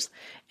Lakers.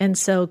 And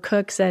so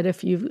Cook said,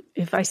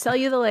 if I sell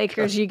you the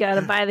Lakers, you got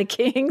to buy the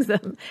Kings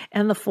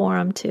and the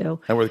Forum too.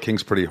 And were the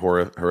Kings pretty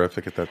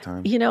horrific at that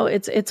time?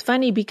 It's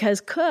funny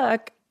because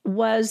Cook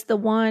was the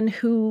one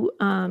who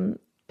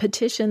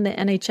petitioned the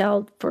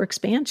NHL for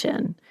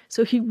expansion.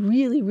 So he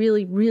really,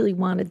 really, really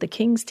wanted the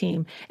Kings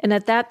team. And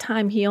at that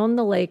time, he owned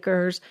the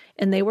Lakers,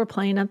 and they were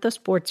playing at the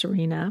Sports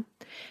Arena.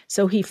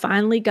 So he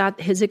finally got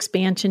his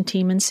expansion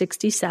team in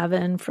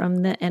 1967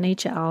 from the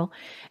NHL.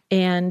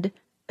 And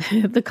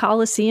the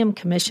Coliseum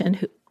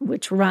Commission,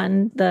 which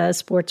run the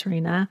Sports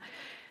Arena,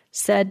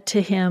 said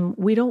to him,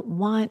 "We don't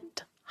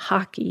want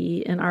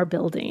hockey in our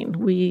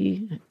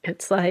building.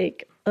 It's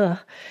like, ugh."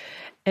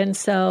 And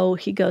so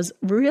he goes,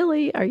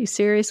 "Really? Are you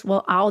serious?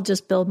 Well, I'll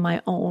just build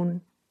my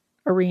own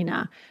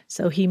arena."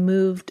 So he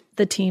moved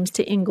the teams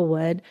to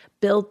Inglewood,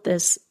 built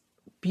this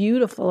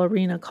beautiful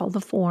arena called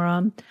the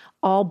Forum,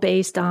 all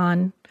based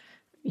on,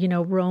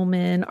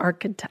 Roman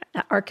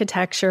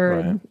architecture,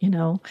 right.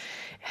 And,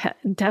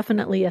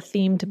 definitely a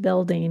themed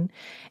building.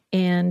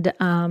 And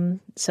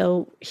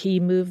so he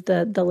moved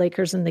the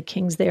Lakers and the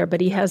Kings there.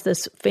 But he has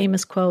this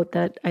famous quote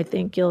that I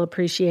think you'll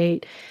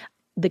appreciate.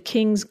 The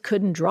Kings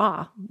couldn't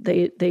draw.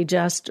 They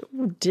just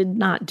did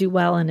not do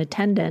well in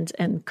attendance.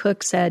 And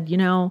Cook said,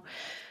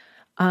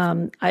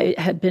 I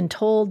had been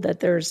told that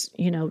there's,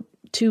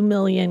 2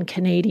 million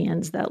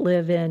Canadians that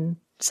live in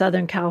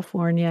Southern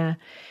California.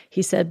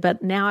 He said,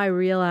 but now I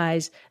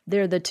realize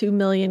they're the 2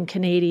 million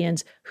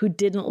Canadians who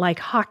didn't like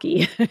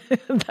hockey.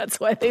 That's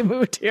why they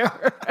moved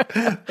here.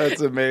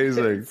 That's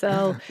amazing.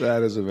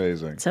 That is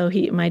amazing. So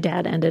my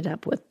dad ended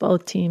up with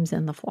both teams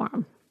in the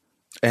Forum.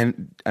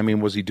 And I mean,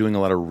 was he doing a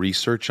lot of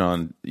research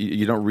on?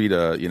 You don't read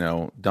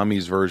a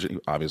dummies version.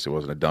 Obviously, it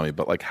wasn't a dummy,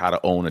 but like how to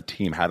own a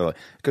team,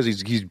 because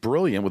he's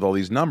brilliant with all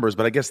these numbers.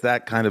 But I guess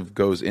that kind of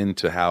goes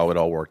into how it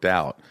all worked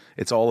out.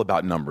 It's all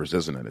about numbers,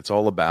 isn't it? It's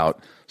all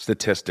about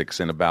statistics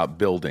and about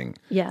building.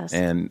 Yes.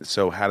 And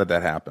so, how did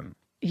that happen?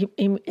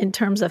 In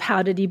terms of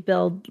how did he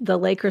build the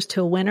Lakers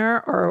to a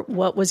winner, or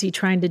what was he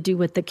trying to do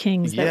with the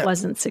Kings that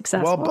wasn't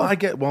successful?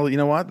 Well, you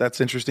know what?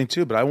 That's interesting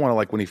too. But I want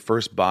to when he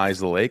first buys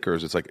the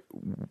Lakers, it's like.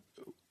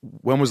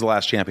 When was the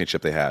last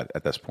championship they had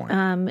at this point?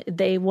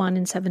 They won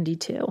in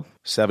 1972.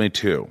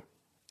 1972.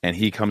 And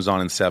he comes on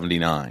in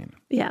 1979.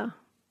 Yeah.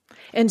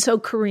 And so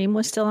Kareem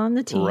was still on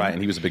the team. Right, and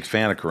he was a big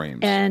fan of Kareem's.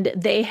 And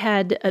they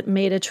had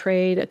made a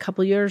trade a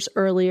couple years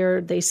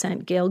earlier. They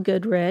sent Gail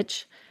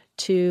Goodrich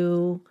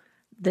to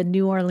the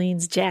New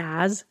Orleans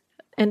Jazz,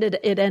 and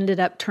it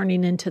ended up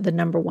turning into the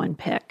number 1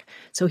 pick.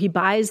 So he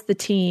buys the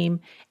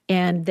team,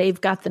 and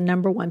they've got the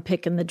number 1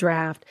 pick in the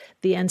draft.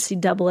 The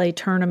NCAA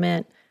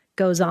tournament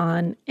goes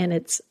on, and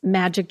it's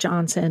Magic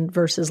Johnson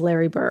versus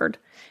Larry Bird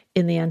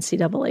in the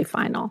NCAA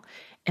final.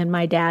 And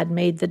my dad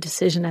made the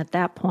decision at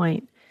that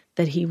point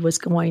that he was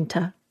going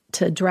to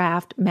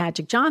draft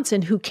Magic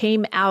Johnson, who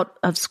came out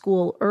of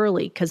school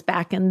early, because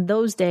back in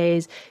those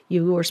days,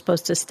 you were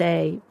supposed to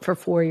stay for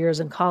 4 years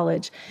in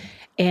college.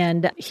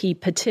 And he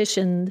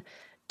petitioned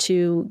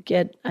to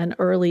get an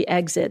early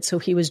exit. So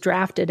he was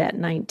drafted at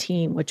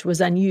 19, which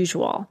was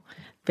unusual.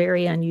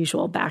 Very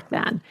unusual back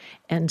then.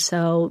 And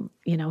so,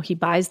 he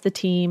buys the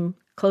team,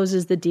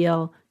 closes the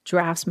deal,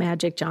 drafts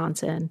Magic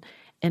Johnson.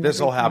 And this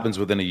all happens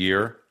within a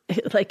year?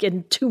 Like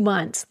in 2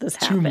 months, this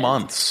happened. 2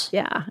 months?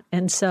 Yeah.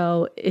 And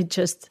so it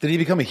just... Did he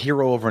become a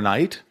hero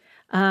overnight?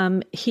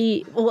 And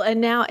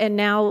now,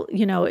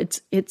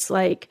 it's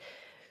like,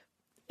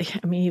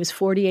 he was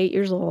 48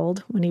 years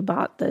old when he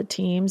bought the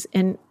teams,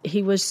 and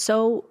he was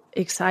so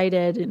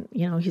excited, and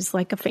he's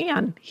like a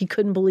fan. He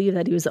couldn't believe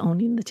that he was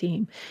owning the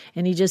team,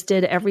 and he just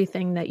did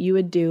everything that you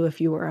would do if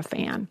you were a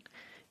fan.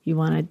 You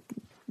want to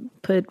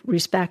put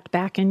respect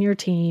back in your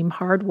team,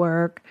 hard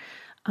work.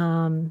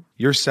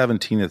 You're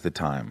 17 at the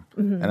time,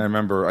 and I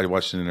remember I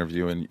watched an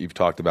interview, and you've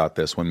talked about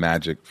this when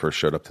Magic first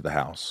showed up to the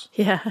house.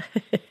 Yeah.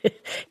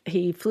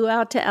 He flew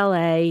out to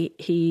LA.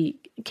 He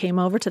came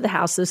over to the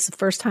house. This is the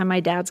first time my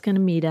dad's going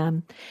to meet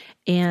him.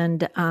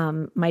 And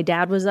my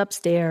dad was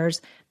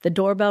upstairs. The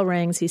doorbell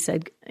rings. He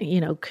said,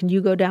 can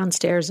you go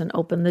downstairs and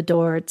open the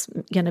door? It's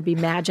going to be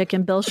Magic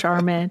and Bill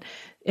Sharman.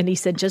 And he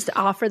said, just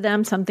offer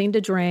them something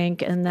to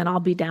drink, and then I'll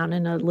be down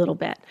in a little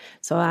bit.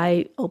 So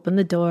I opened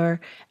the door,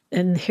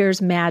 and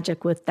here's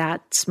Magic with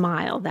that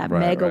smile, that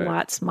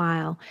megawatt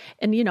smile.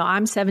 And,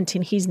 I'm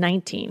 17, he's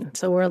 19.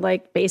 So we're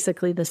like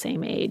basically the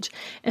same age.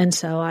 And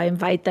so I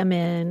invite them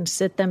in,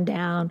 sit them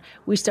down.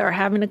 We start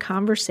having a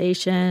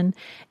conversation.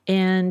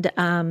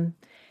 And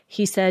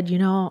he said,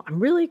 I'm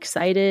really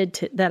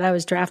excited that I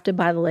was drafted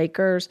by the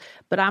Lakers,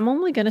 but I'm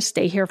only going to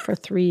stay here for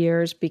 3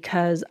 years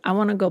because I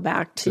want to go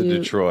back to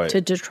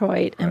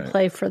Detroit and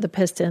play for the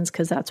Pistons,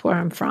 because that's where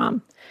I'm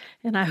from.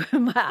 And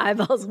my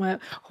eyeballs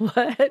went,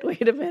 what?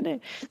 Wait a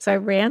minute. So I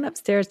ran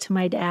upstairs to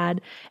my dad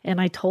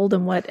and I told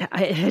him what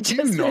I had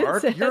just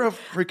said. You're a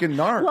freaking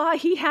narc. Well,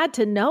 he had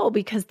to know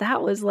because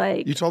that was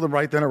like... You told him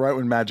right then or right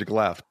when Magic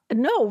left?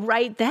 No,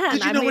 right then.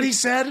 Did you know what he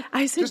said?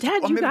 I said,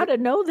 Dad, you got to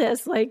know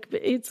this. Like,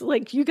 it's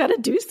like, you got to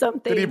do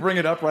something. Did he bring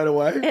it up right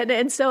away?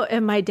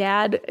 And my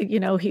dad,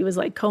 he was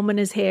like combing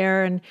his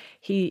hair and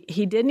he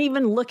didn't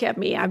even look at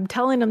me. I'm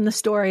telling him the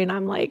story and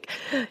I'm like,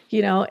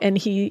 and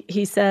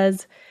he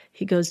says,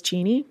 he goes,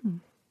 Jeannie,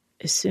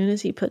 as soon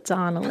as he puts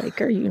on a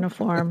Laker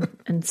uniform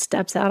and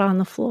steps out on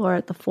the floor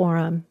at the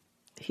Forum,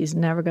 he's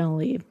never going to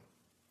leave.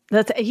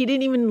 He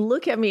didn't even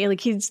look at me.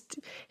 Like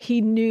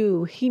he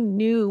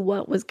knew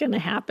what was going to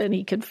happen.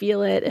 He could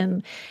feel it.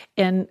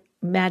 And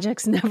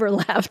Magic's never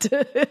left.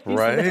 He's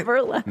right?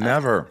 Never left.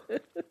 Never.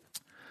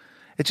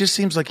 It just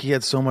seems like he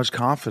had so much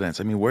confidence.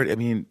 I mean,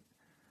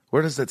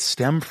 where does that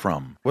stem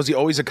from? Was he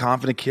always a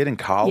confident kid in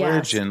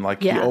college? Yes. And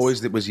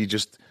was he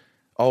just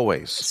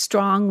always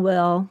strong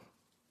will,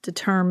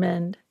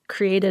 determined,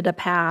 created a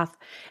path.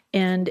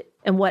 And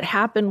what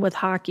happened with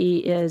hockey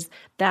is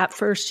that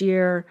first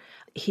year,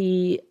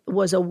 he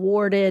was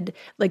awarded,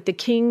 like the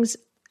Kings,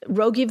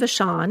 Rogie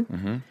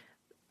Vachon,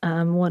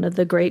 one of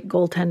the great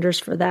goaltenders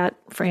for that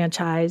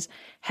franchise,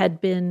 had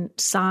been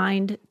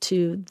signed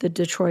to the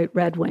Detroit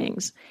Red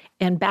Wings.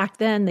 And back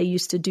then, they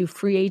used to do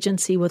free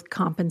agency with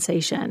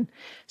compensation.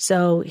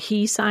 So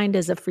he signed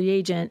as a free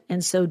agent,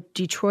 and so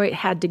Detroit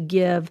had to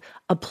give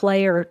a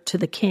player to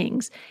the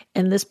Kings.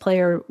 And this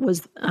player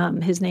was,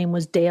 his name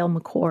was Dale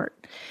McCourt,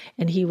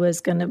 and he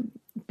was going to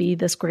be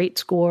this great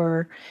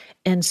scorer.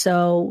 And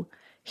so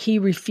he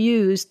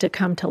refused to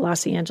come to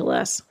Los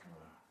Angeles.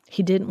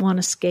 He didn't want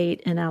to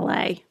skate in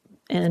LA.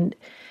 And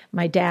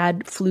my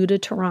dad flew to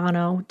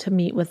Toronto to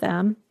meet with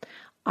them,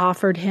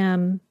 offered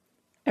him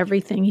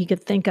everything he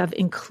could think of,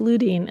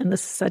 including, and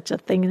this is such a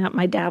thing that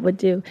my dad would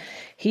do,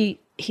 he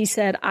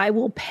said, I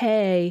will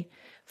pay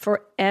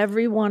for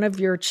every one of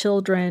your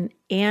children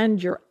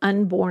and your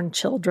unborn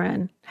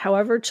children,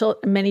 however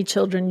many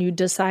children you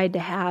decide to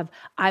have,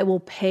 I will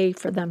pay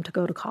for them to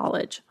go to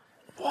college.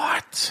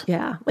 What?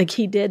 Yeah. Like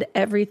he did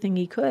everything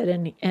he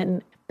could.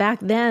 And back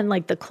then,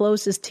 like the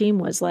closest team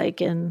was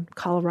like in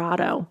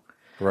Colorado.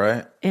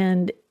 Right.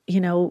 And,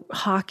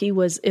 hockey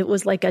was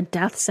like a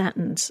death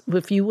sentence.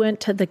 If you went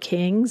to the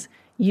Kings,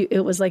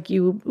 it was like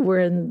you were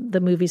in the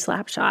movie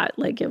Slapshot.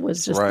 Like it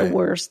was just the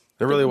worst.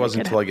 There really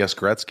wasn't until I guess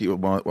Gretzky,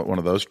 one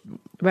of those.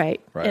 Right.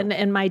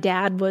 And my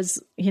dad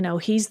was,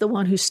 he's the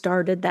one who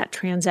started that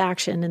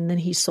transaction. And then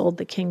he sold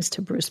the Kings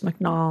to Bruce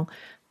McNall,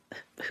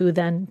 who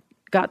then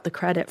got the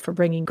credit for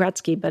bringing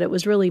Gretzky, but it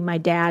was really my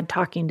dad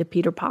talking to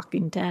Peter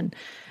Pocklington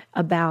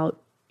about,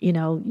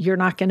 you're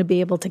not going to be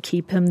able to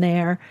keep him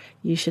there.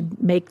 You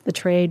should make the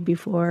trade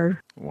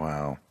before.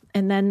 Wow.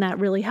 And then that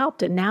really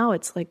helped. And now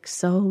it's like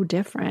so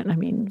different. I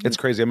mean, it's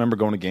crazy. I remember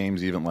going to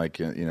games even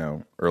like,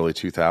 early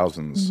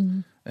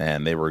 2000s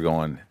and they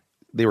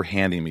were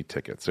handing me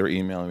tickets. They were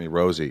emailing me,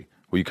 Rosie,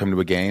 will you come to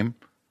a game?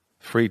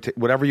 Free,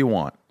 whatever you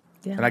want.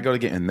 Yeah. And I go to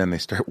get, and then they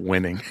start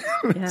winning.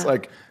 It's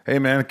like, hey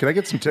man, can I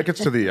get some tickets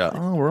to the?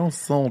 We're all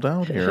sold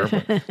out here.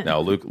 But,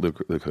 no, Luke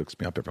hooks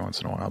me up every once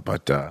in a while.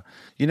 But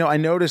I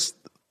noticed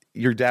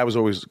your dad was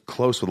always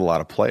close with a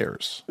lot of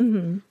players,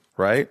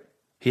 right?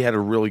 He had a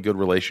really good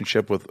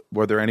relationship with.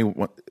 Were there any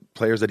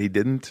players that he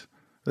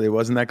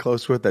wasn't that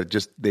close with, that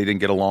just they didn't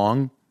get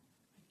along?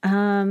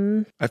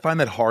 I find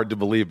that hard to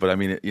believe, but I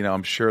mean,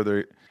 I'm sure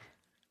there.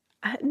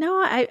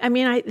 No,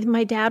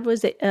 my dad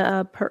was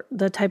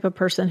the type of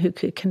person who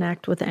could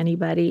connect with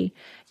anybody.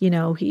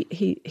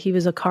 He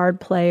was a card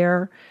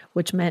player,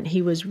 which meant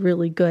he was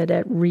really good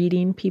at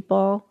reading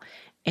people,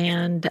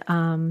 and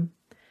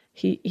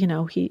he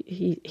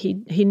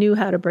knew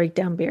how to break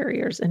down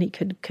barriers, and he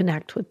could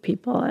connect with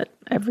people at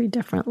every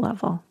different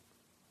level.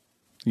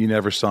 You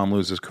never saw him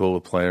lose his cool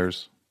with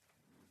players?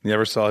 You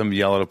never saw him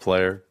yell at a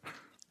player?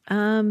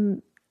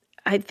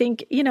 I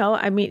think,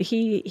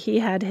 he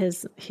had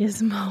his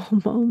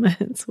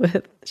moments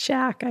with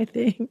Shaq, I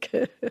think.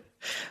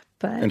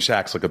 And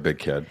Shaq's like a big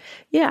kid.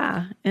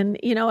 Yeah. And,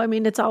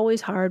 it's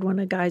always hard when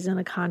a guy's in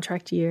a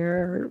contract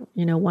year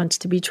or, wants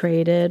to be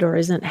traded or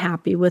isn't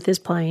happy with his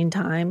playing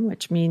time,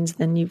 which means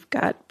then you've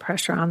got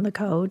pressure on the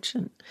coach.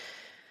 And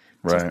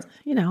right.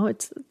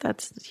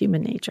 That's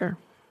human nature.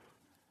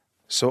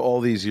 So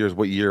all these years,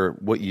 what year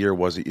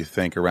was it, you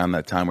think, around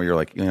that time where you're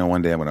like,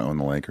 one day I'm going to own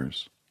the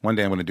Lakers? One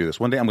day I'm going to do this.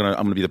 One day I'm going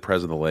to be the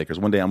president of the Lakers.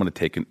 One day I'm going to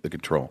take the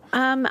control.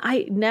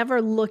 I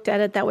never looked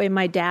at it that way.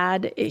 My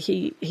dad,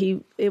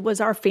 it was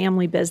our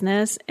family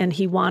business, and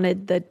he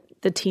wanted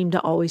the team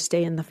to always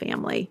stay in the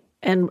family.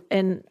 And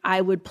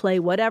I would play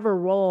whatever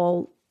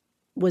role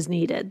was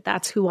needed.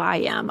 That's who I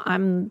am.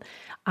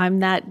 I'm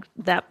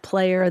that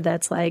player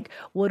that's like,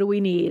 what do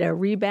we need? A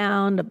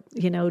rebound?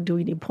 Do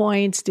we need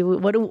points?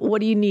 What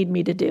do you need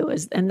me to do?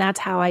 And that's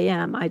how I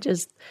am.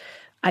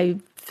 I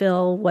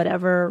fill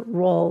whatever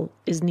role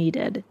is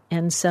needed.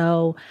 And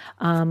so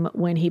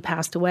when he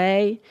passed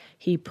away,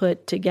 he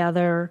put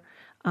together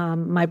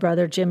my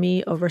brother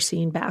Jimmy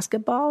overseeing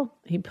basketball.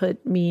 He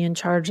put me in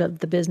charge of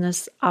the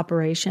business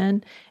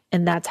operation,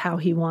 and that's how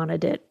he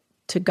wanted it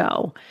to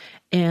go.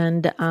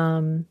 And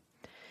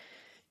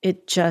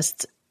it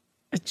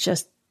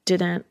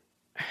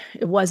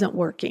wasn't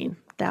working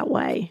that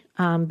way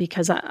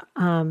because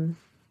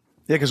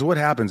because what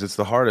happens, it's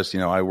the hardest.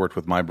 I worked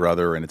with my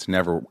brother, and it's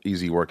never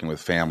easy working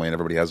with family, and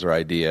everybody has their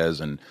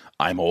ideas, and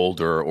I'm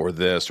older, or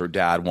this, or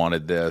dad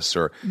wanted this,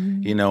 or,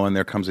 and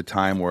there comes a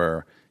time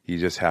where you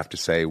just have to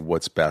say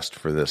what's best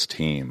for this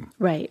team.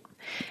 Right.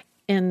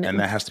 And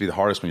that has to be the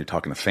hardest when you're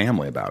talking to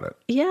family about it.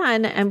 Yeah.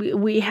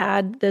 And we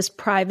had this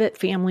private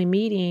family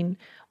meeting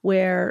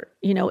where,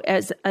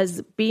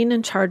 as being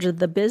in charge of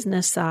the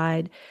business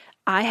side,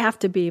 I have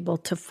to be able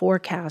to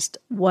forecast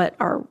what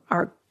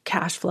our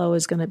cash flow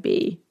is going to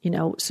be,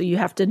 so you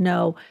have to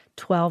know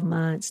 12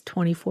 months,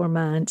 24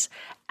 months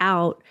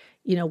out,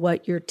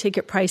 what your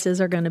ticket prices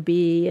are going to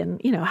be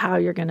and, how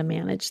you're going to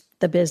manage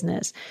the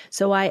business.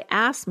 So I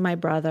asked my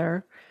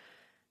brother,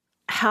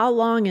 how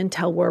long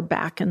until we're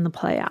back in the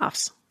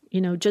playoffs?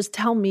 Just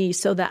tell me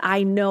so that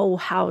I know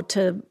how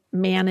to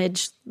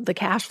manage the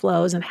cash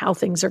flows and how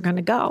things are going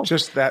to go.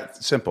 Just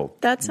that simple.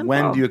 That's simple.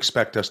 When do you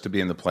expect us to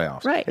be in the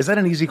playoffs? Right. Is that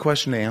an easy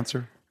question to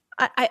answer?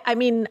 I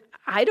mean,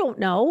 I don't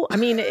know. I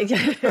mean,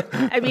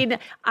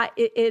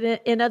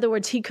 in other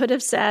words, he could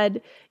have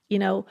said,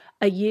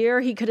 a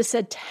year. He could have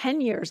said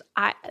 10 years.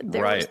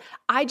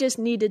 I just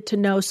needed to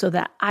know so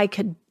that I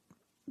could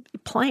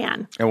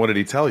plan. And what did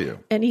he tell you?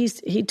 And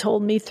he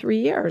told me 3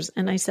 years.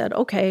 And I said,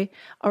 okay,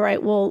 all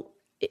right, well,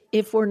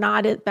 if we're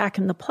not back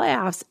in the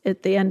playoffs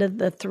at the end of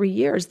the 3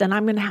 years, then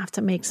I'm going to have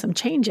to make some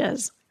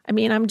changes. I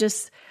mean, it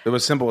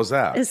was simple as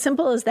that. As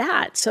simple as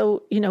that.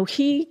 So,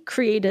 he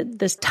created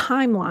this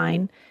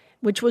timeline,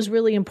 which was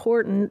really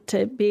important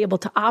to be able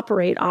to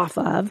operate off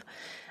of.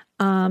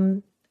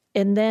 And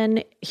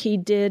then he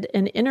did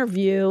an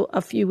interview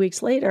a few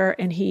weeks later,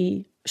 and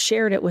he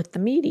shared it with the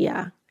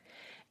media.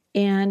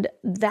 And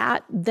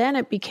then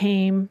it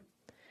became,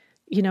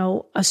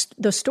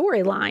 the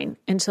storyline.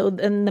 And so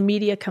then the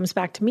media comes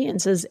back to me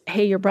and says,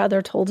 hey, your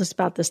brother told us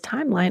about this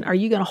timeline. Are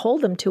you going to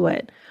hold him to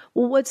it?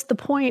 Well, what's the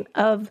point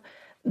of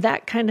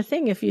that kind of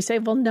thing? If you say,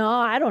 well, no,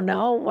 I don't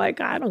know.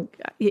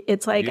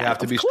 It's like, you have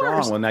to be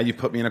strong. Well, now you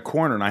put me in a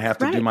corner and I have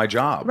to do my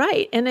job.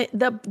 Right. And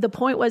the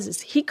point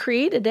was he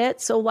created it.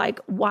 So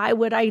why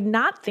would I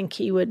not think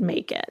he would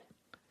make it?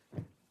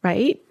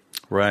 Right.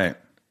 Right.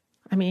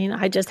 I mean,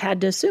 I just had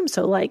to assume.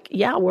 So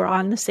we're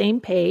on the same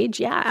page.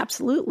 Yeah,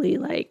 absolutely.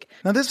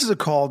 Now this is a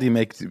call do you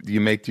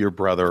make to your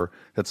brother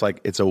that's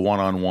it's a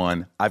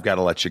one-on-one, I've got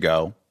to let you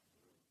go.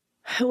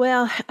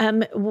 Well,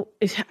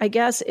 I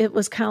guess it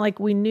was kind of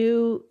we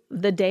knew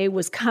the day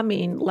was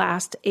coming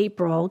last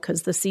April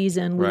because the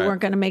season, we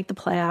weren't going to make the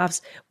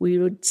playoffs. We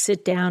would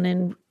sit down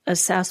and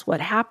assess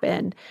what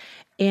happened.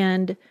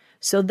 And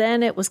so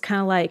then it was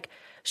kind of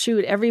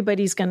shoot,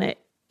 everybody's going to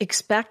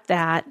expect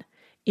that.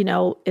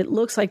 It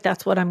looks like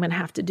that's what I'm going to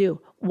have to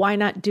do. Why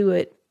not do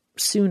it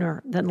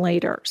sooner than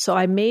later? So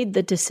I made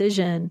the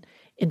decision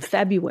in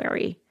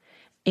February.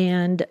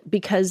 And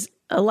because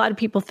a lot of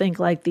people think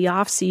then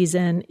off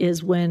season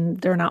is when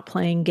they're not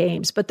playing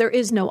games, but there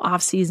is no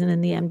off season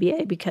in the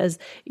NBA because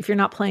if you're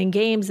not playing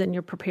games, then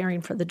you're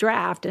preparing for the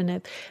draft,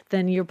 and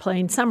then you're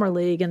playing summer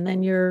league, and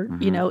then you're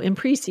in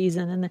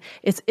preseason, and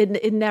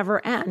it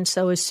never ends.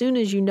 So as soon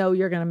as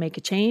you're going to make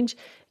a change,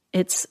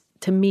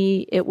 to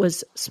me it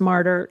was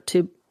smarter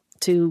to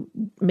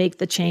make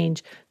the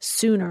change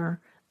sooner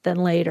than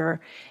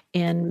later.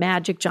 And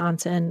Magic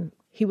Johnson,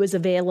 he was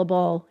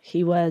available,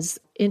 he was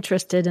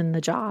interested in the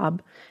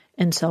job.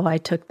 And so I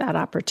took that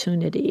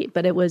opportunity,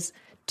 but it was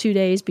 2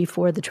 days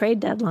before the trade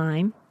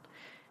deadline.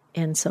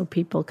 And so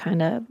people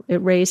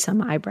it raised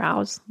some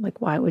eyebrows,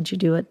 why would you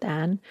do it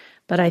then?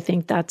 But I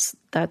think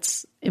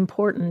that's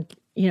important.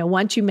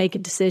 Once you make a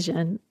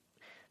decision,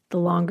 the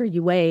longer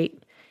you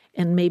wait,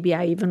 and maybe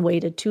I even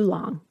waited too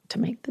long to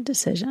make the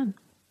decision.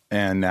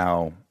 And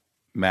now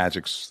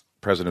Magic's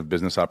president of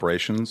business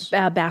operations?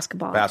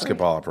 Basketball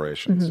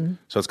operations. Mm-hmm.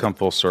 So it's come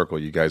full circle.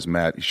 You guys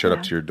met. You showed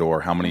up to your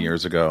door. How many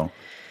years ago?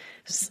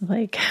 It's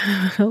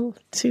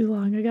too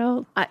long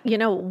ago.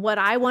 What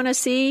I want to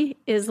see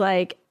is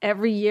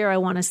every year I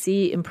want to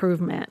see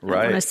improvement.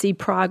 Right. I want to see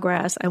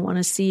progress. I want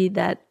to see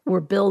that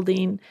we're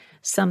building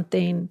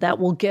something that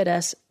will get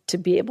us to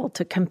be able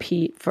to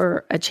compete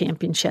for a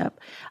championship.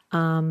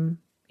 I've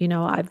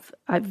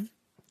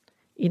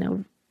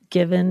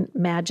given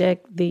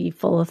Magic the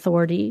full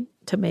authority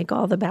to make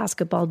all the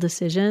basketball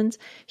decisions.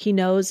 He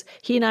knows,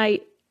 he and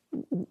I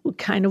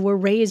kind of were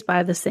raised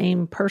by the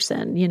same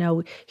person.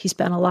 He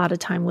spent a lot of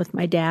time with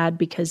my dad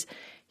because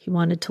he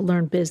wanted to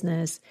learn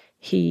business.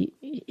 He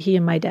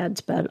and my dad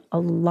spent a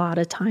lot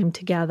of time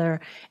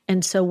together.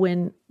 And so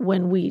when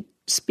we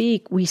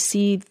speak, we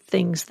see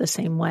things the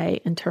same way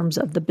in terms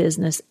of the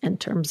business, in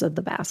terms of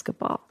the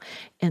basketball.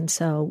 And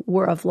so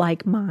we're of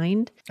like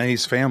mind. And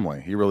he's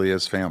family. He really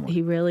is family.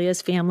 He really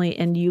is family.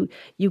 And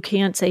you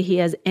can't say he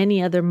has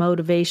any other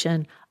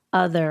motivation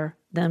other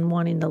than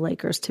wanting the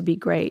Lakers to be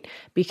great,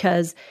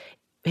 because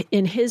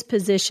in his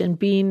position,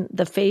 being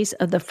the face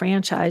of the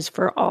franchise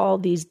for all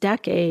these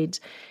decades,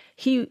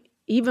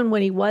 even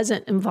when he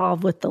wasn't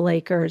involved with the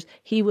Lakers,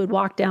 he would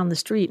walk down the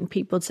street and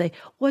people would say,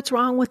 "What's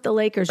wrong with the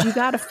Lakers? You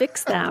got to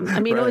fix them." I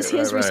mean, it was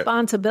his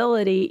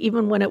responsibility,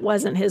 even when it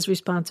wasn't his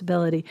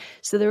responsibility.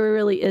 So there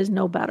really is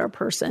no better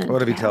person.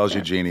 What if he tells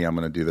you, Jeannie, I'm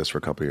going to do this for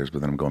a couple of years, but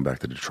then I'm going back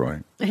to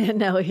Detroit?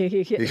 No,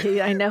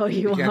 I know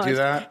he won't. Can't do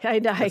that?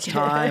 It's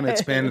time.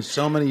 It's been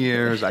so many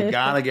years. I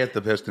got to get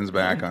the Pistons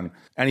back on.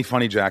 Any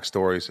funny Jack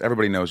stories?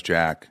 Everybody knows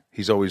Jack.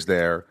 He's always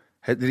there.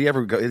 Did he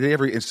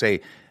ever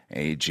say,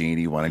 "Hey,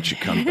 Jeannie, why don't you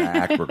come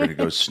back? We're going to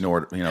go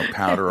snort,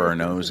 powder our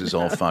noses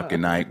all fucking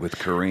night with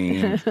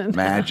Kareem.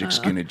 Magic's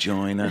going to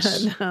join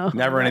us." No,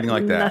 never anything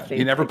like that. Nothing.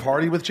 You never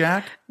party with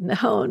Jack?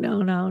 No.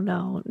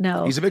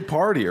 He's a big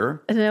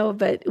partier. No,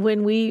 but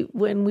when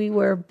we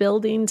were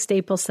building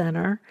Staples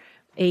Center,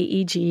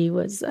 AEG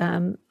was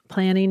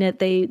planning it.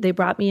 They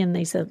brought me in.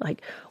 They said,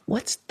 like,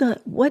 what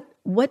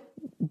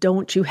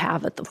don't you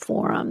have at the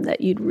Forum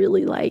that you'd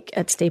really like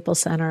at Staples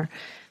Center?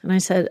 And I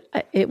said,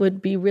 it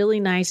would be really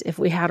nice if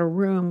we had a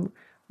room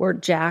where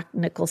Jack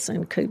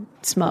Nicholson could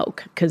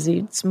smoke, because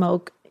he'd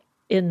smoke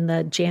in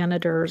the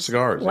janitor's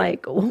cigars,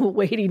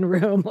 waiting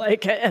room,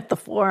 like at the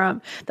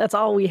Forum. That's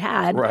all we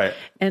had. Right.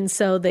 And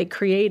so they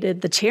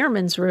created, the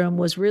chairman's room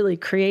was really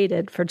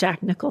created for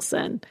Jack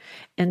Nicholson.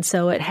 And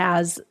so it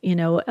has,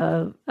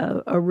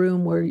 a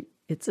room where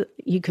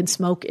you can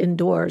smoke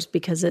indoors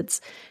because it's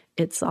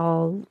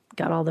all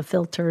got all the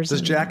filters.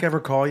 Does Jack ever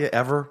call you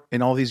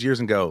in all these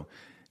years and go,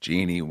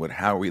 "Jeannie,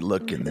 how are we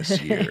looking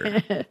this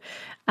year?"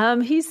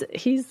 He's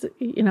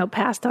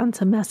passed on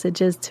some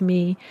messages to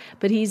me,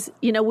 but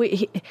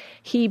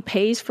he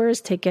pays for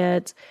his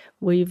tickets.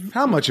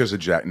 How much is a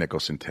Jack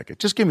Nicholson ticket?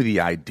 Just give me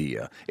the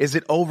idea. Is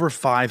it over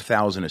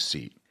 $5,000 a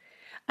seat?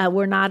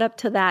 We're not up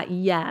to that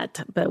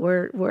yet, but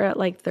we're at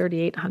like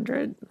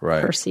 $3,800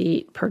 per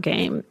seat per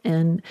game,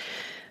 and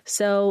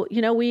so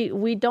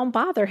we don't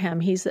bother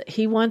him.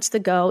 He wants to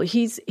go.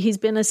 He's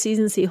been a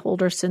season seat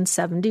holder since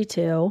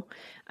 '72.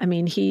 I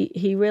mean,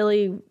 he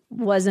really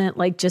wasn't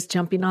like just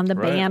jumping on the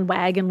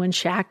bandwagon when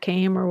Shaq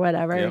came or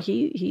whatever. Yeah.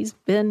 He's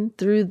been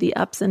through the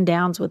ups and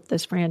downs with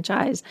this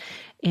franchise,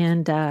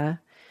 and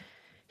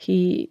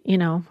he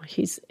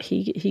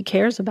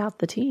cares about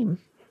the team.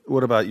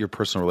 What about your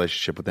personal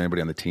relationship with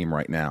anybody on the team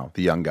right now,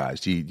 the young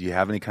guys? Do you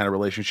have any kind of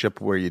relationship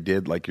where you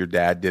did like your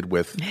dad did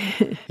with,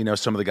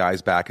 some of the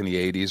guys back in the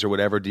 80s or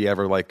whatever? Do you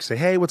ever like say,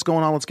 "Hey, what's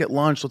going on? Let's get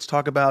lunch. Let's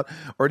talk about,"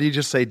 or do you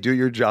just say, "Do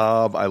your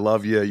job. I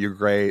love you. You're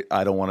great.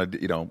 I don't want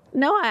to,"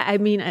 No, I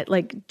mean,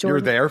 like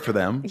Jordan. You're there for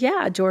them.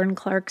 Yeah. Jordan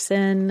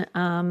Clarkson.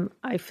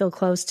 I feel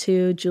close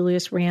to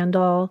Julius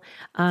Randle.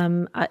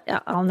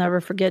 I'll never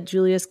forget,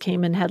 Julius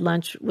came and had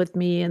lunch with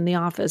me in the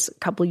office a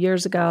couple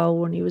years ago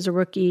when he was a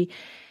rookie.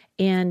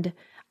 And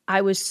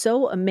I was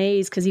so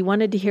amazed because he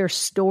wanted to hear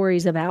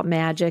stories about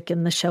Magic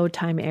and the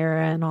Showtime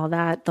era and all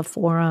that, the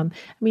Forum.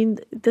 I mean,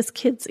 this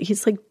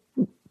he's like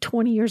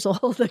 20 years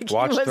old. Like,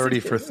 watch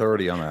 30 for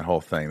 30 on that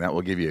whole thing. That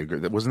will give you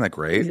wasn't that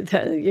great?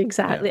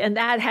 Exactly. Yeah. And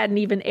that hadn't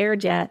even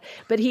aired yet.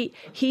 But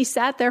he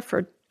sat there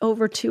for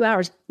over 2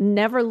 hours,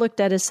 never looked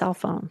at his cell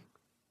phone.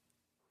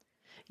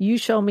 You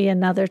show me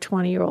another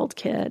 20-year-old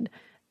kid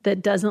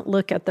that doesn't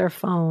look at their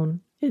phone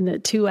in a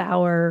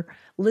 2-hour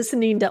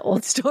listening to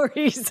old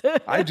stories.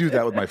 I do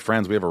that with my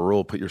friends. We have a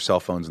rule: put your cell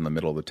phones in the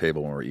middle of the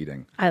table when we're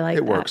eating. I like it.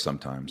 It works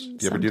sometimes. Do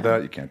you ever do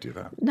that? You can't do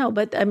that. No,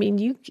 but I mean,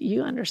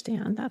 you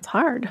understand. That's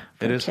hard.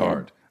 It is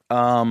hard.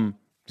 Did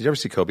you ever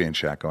see Kobe and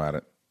Shaq go at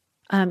it?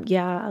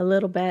 Yeah, a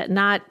little bit.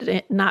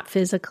 Not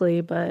physically,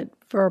 but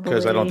verbally.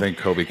 Because I don't think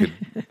Kobe could.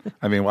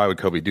 I mean, why would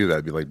Kobe do that?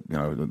 It'd be like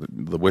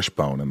the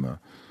wishbone and the.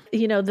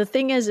 The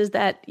thing is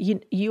that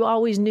you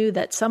always knew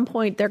that at some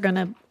point they're going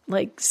to,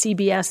 like,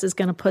 CBS is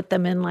going to put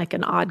them in like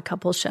an Odd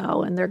Couple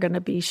show, and they're going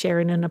to be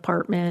sharing an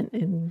apartment.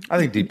 And I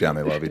think deep down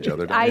they love each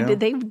other.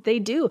 They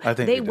do. I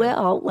think they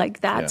will.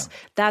 Like that's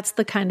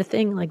the kind of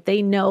thing. Like,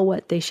 they know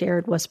what they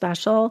shared was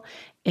special,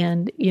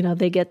 and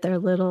they get their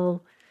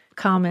little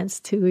comments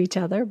to each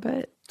other.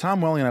 But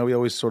Tom Welling and I, we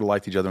always sort of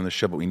liked each other on the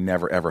show, but we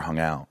never ever hung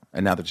out.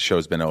 And now that the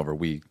show's been over,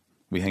 we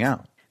hang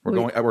out.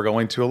 We're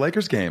going to a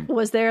Lakers game.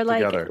 Was there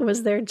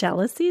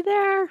jealousy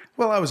there?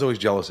 Well, I was always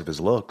jealous of his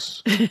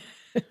looks,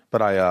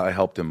 but I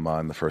helped him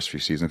in the first few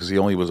seasons because he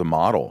only was a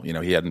model.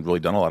 He hadn't really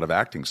done a lot of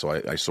acting, so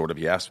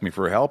he asked me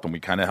for help, and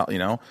we kind of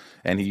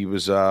and he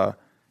was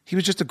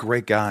just a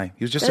great guy.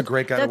 He was just a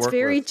great guy to work with. That's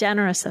very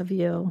generous of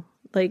you.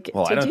 Like,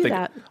 to do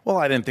that. Well,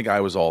 I didn't think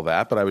I was all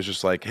that, but I was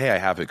just like, hey, I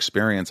have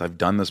experience. I've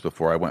done this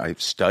before. I've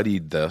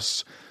studied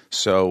this.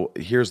 So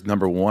here's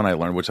number one I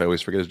learned, which I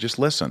always forget, is just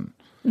listen.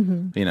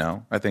 Mm-hmm.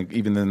 I think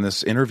even in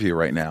this interview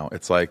right now,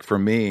 it's like, for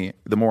me,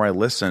 the more I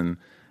listen,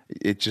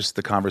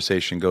 the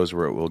conversation goes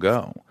where it will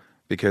go,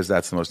 because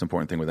that's the most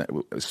important thing with it,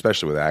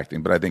 especially with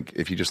acting. But I think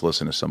if you just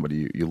listen to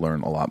somebody, you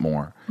learn a lot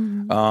more.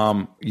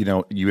 You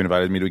know, you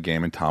invited me to a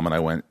game, and Tom and I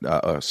went.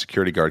 A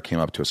security guard came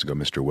up to us and go,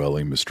 "Mr.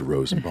 Welly, Mr.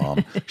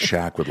 Rosenbaum,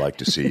 Shaq would like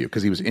to see you,"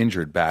 because he was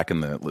injured back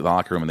in the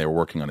locker room, and they were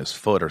working on his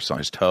foot or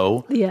his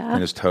toe. Yeah,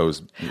 and his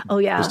toes. Oh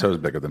yeah, his toe's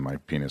bigger than my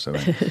penis, I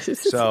think.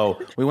 So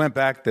we went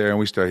back there, and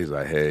we started. He's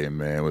like, "Hey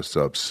man, what's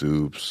up,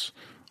 Soups?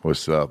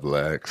 What's up,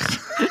 Lex?"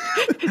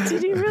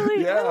 Did you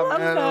really? Yeah,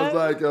 man.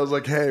 I was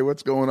like, "Hey,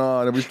 what's going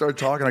on?" And we started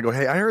talking. I go,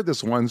 "Hey, I heard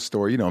this one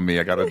story. You know me.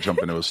 I got to jump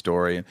into a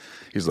story." And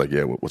he's like,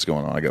 "Yeah, what's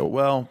going on?" I go,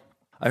 "Well,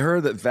 I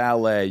heard that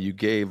valet. You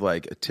gave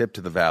like a tip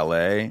to the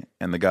valet,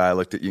 and the guy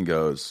looked at you and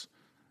goes,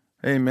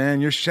 'Hey,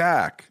 man, you're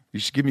Shaq. You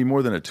should give me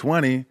more than a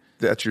 20.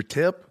 That's your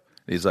tip.'"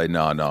 And he's like,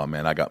 no,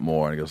 man, I got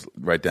more. And he goes,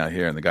 "Right down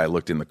here." And the guy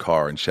looked in the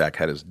car, and Shaq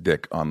had his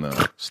dick on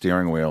the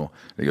steering wheel.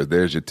 And he goes,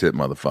 "There's your tip,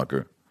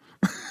 motherfucker."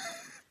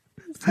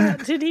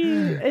 Did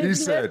he? He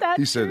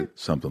said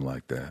something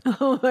like that.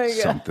 Oh my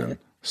god,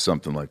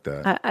 something like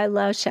that. I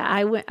love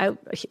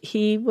Shaq.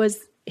 He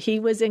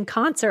was in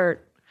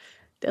concert,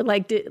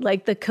 like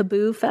the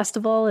Kaboo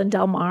Festival in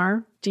Del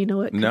Mar. Do you know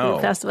what Kaboo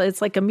Festival?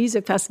 It's like a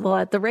music festival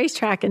at the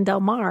racetrack in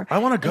Del Mar. I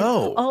want to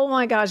go. Oh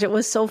my gosh, it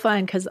was so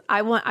fun because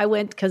I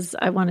went because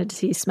I wanted to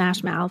see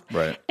Smash Mouth.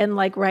 Right. And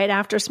like right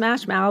after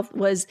Smash Mouth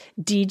was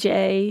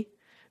DJ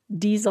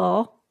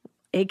Diesel,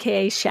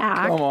 AKA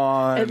Shaq. Come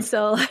on. And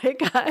so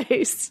like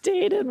I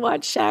stayed and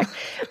watched Shaq.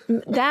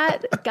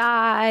 That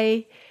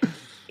guy,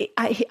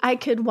 I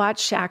could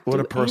watch Shaq do what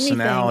a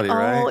personality,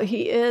 anything. right? Oh,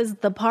 he is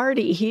the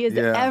party. He is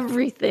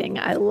everything.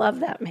 I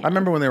love that man. I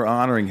remember when they were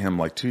honoring him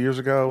like 2 years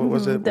ago. What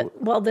was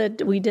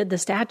it? We did the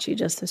statue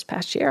just this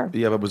past year.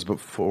 Yeah, but it was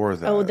before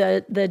that. Oh,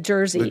 the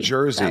jersey. The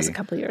jersey. That was a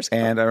couple of years ago.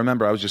 And I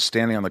remember I was just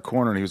standing on the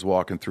corner, and he was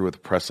walking through with the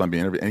press on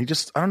being interviewed. And he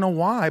just, I don't know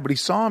why, but he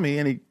saw me,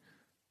 and he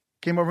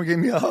came over and gave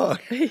me a hug.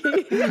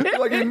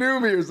 Like he knew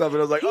me or something.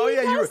 I was like, "Oh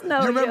yeah, you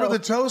remember the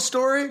toe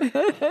story?"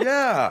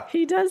 Yeah.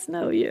 He does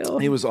know you.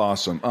 He was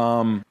awesome.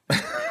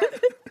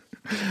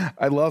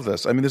 I love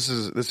this. I mean, this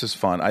is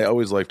fun. I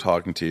always like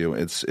talking to you.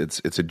 It's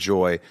a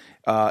joy.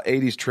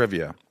 80s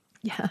trivia.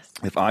 Yes.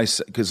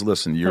 Because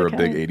listen, you're a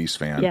big 80s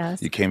fan.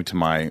 Yes. You came to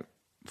my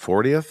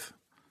 40th.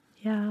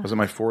 Yeah. Was it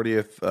my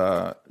 40th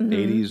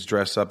 80s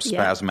dress up?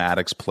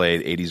 Spasmatics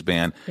played 80s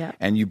band. Yeah.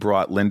 And you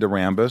brought Linda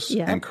Rambus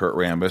and Kurt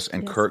Rambus.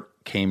 And Kurt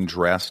came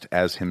dressed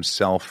as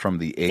himself from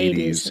the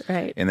 80s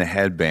right. in the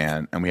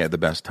headband. And we had the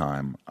best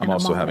time. I'm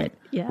also having...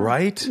 Yeah.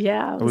 Right?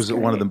 Yeah. It was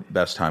one of the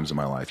best times of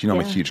my life. You know,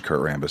 I'm a huge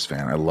Kurt Rambus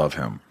fan. I love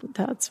him.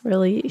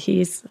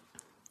 He's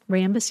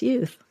Rambus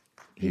Youth.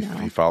 He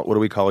followed... What do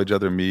we call each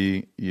other?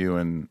 Me, you,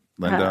 and...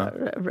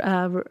 Linda?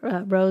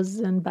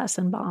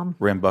 Rosenbussenbaum.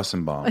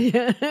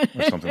 Rambussenbaum.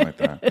 Or something like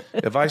that.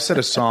 If I said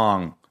a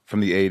song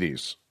from the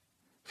 80s,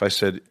 if I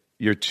said,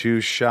 "You're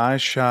too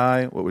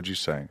shy," what would you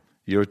say?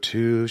 "You're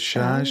too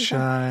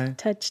shy.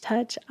 Touch,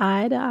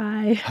 eye to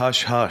eye.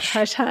 Hush, hush.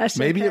 Hush, hush.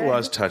 Maybe it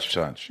was touch.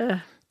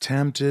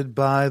 Tempted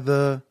by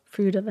the...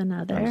 fruit of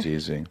another. That was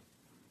easy.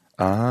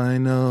 I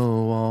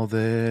know all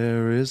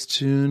there is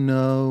to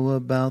know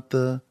about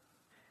the...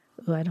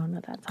 Oh, I don't know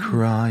that song.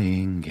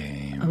 Crying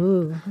Game.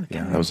 Ooh, okay.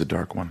 Yeah, that was a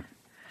dark one.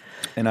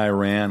 And I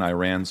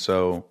ran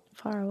so...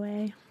 far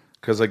away.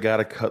 Because I got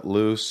to cut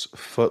loose,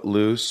 foot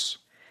loose.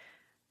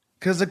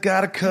 Because I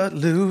got to cut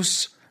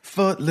loose,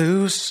 foot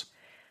loose.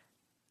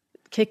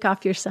 Kick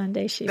off your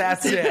Sunday shoes.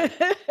 That's it.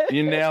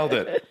 You nailed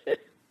it. It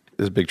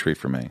was a big treat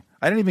for me.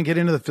 I didn't even get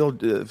into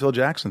the Phil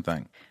Jackson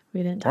thing.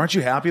 We didn't. Aren't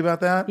you happy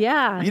about that?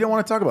 Yeah. You don't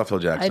want to talk about Phil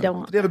Jackson. I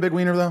don't. Did he have a big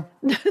wiener, though?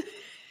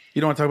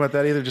 You don't want to talk about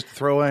that either, just to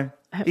throw away?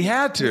 He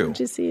had to. Did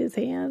you see his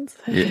hands?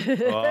 Yeah.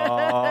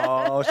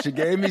 Oh, she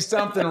gave me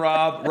something,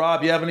 Rob.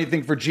 Rob, you have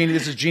anything for Jeannie?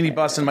 This is Jeannie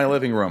Buss in my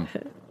living room.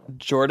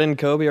 Jordan,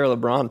 Kobe, or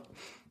LeBron?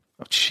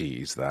 Oh,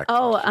 jeez.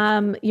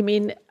 You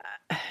mean...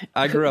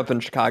 I grew up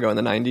in Chicago in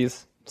the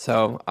 90s,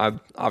 so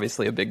I'm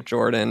obviously a big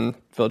Jordan,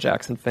 Phil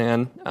Jackson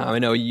fan. I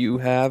know you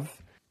have.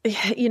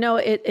 You know,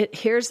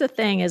 here's the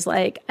thing is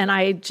like, and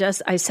I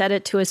said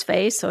it to his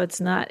face, so it's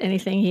not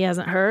anything he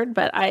hasn't heard,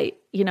 but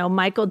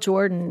Michael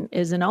Jordan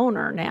is an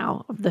owner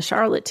now of the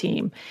Charlotte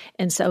team.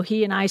 And so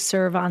he and I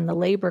serve on the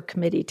labor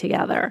committee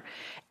together.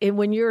 And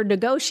when you're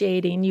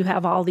negotiating, you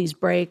have all these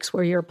breaks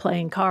where you're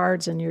playing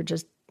cards and you're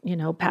just,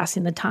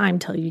 passing the time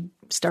till you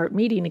start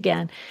meeting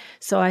again.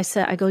 So I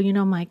go,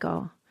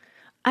 Michael,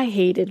 I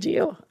hated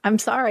you. I'm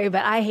sorry,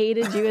 but I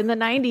hated you in the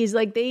 90s.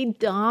 Like they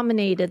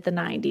dominated the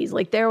 90s.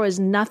 Like there was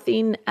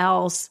nothing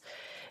else.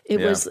 It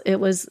was,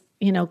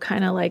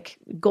 kind of like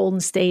Golden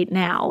State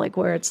now, like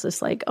where it's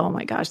just like, oh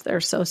my gosh,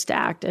 they're so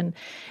stacked. And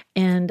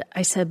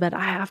I said, but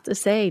I have to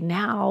say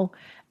now,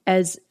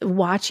 as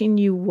watching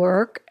you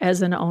work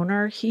as an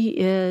owner, he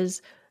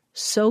is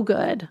so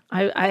good.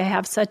 I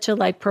have such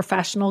a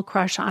professional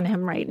crush on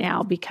him right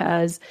now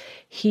because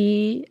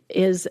he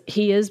is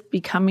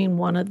becoming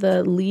one of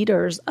the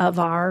leaders of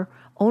our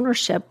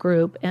ownership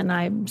group. And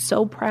I'm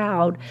so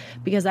proud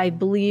because I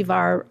believe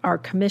our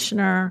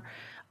commissioner,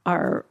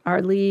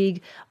 our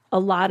league, a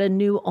lot of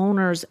new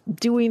owners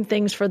doing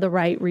things for the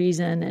right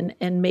reason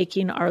and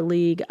making our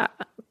league,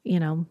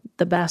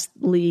 the best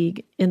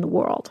league in the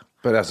world.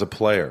 But as a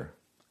player,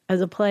 do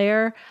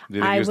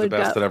you think he was the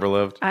best that ever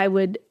lived? I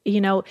would,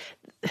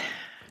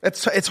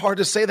 It's hard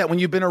to say that when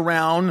you've been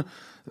around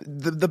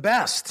the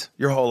best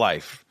your whole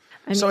life.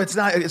 So it's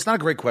not a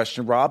great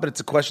question, Rob, but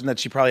it's a question that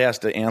she probably has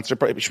to answer.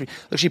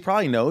 She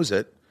probably knows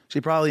it. She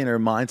probably in her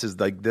mind says,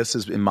 like, this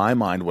is, in my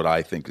mind, what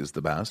I think is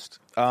the best.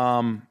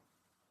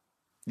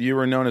 You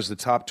were known as the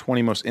top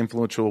 20 most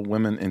influential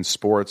women in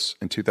sports.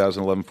 In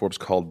 2011, Forbes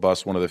called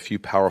Buss one of the few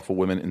powerful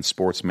women in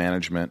sports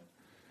management.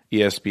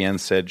 ESPN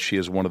said she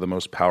is one of the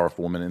most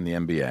powerful women in the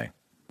NBA.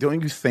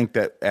 Don't you think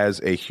that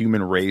as a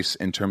human race,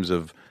 in terms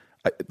of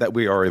that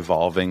we are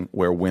evolving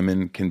where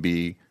women can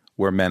be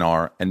where men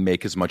are and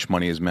make as much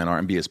money as men are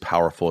and be as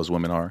powerful as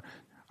women are?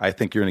 I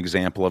think you're an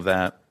example of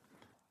that.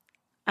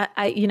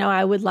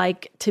 I would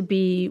like to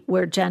be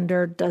where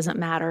gender doesn't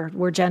matter,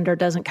 where gender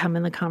doesn't come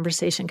in the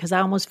conversation. Because I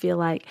almost feel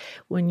like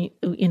when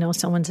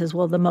someone says,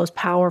 "Well, the most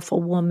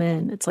powerful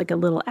woman," it's like a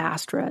little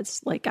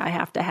asterisk. Like I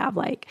have to have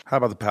like. How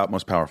about the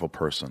most powerful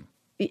person?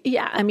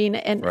 Yeah, I mean,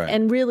 right.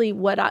 And really,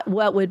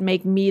 what would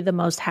make me the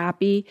most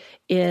happy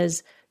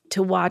is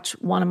to watch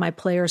one of my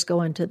players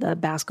go into the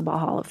Basketball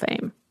Hall of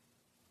Fame.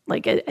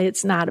 Like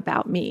it's not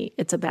about me.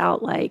 It's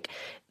about like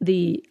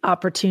the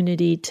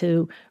opportunity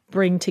to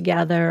bring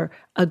together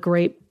a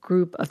great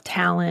group of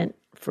talent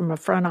from a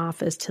front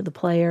office to the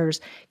players,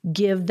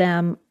 give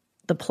them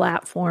the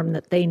platform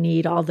that they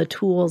need, all the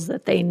tools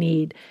that they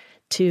need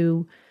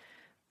to,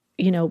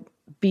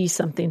 be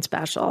something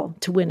special,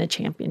 to win a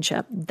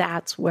championship.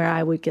 That's where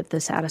I would get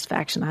the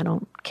satisfaction. I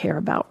don't care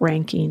about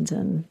rankings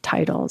and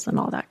titles and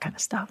all that kind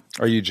of stuff.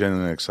 Are you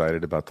genuinely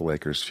excited about the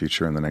Lakers'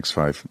 future in the next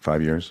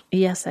five years?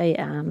 Yes, I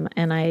am.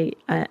 And I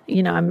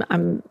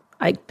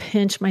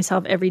pinch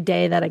myself every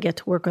day that I get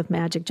to work with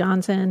Magic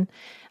Johnson.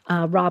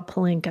 Rob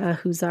Pelinka,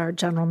 who's our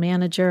general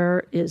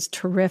manager, is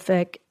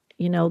terrific.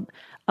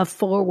 A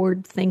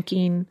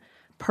forward-thinking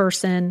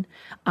person.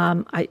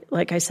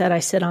 Like I said, I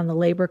sit on the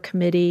labor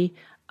committee.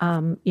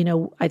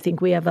 I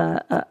think we have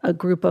a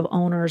group of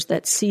owners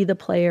that see the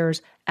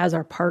players as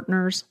our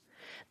partners,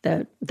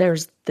 that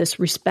there's this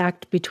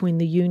respect between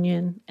the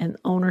union and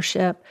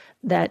ownership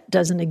that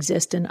doesn't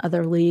exist in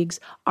other leagues.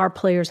 Our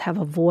players have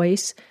a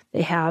voice.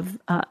 They have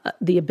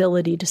the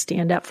ability to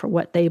stand up for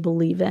what they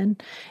believe in.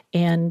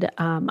 And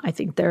I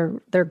think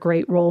they're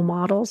great role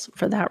models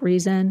for that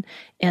reason.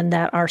 And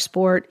that our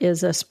sport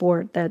is a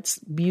sport that's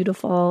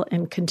beautiful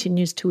and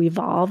continues to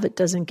evolve. It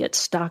doesn't get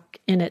stuck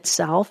in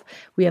itself.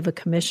 We have a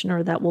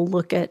commissioner that will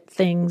look at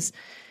things,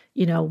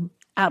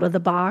 out of the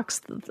box,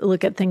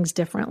 look at things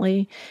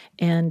differently.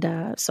 And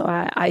so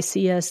I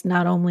see us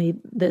not only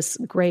this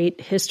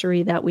great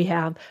history that we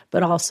have,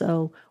 but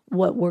also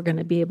what we're going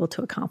to be able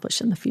to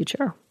accomplish in the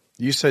future.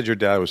 You said your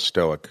dad was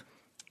stoic.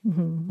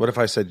 Mm-hmm. What if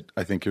I said,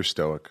 I think you're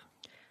stoic?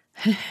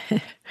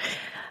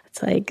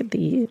 It's like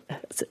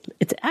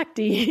it's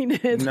acting.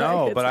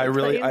 But I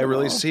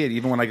really see it.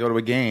 Even when I go to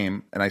a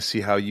game and I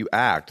see how you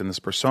act and this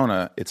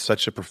persona, it's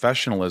such a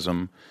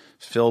professionalism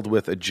filled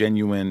with a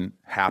genuine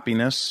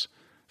happiness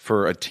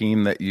for a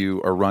team that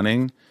you are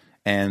running,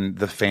 and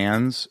the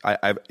fans.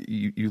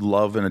 You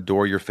love and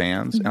adore your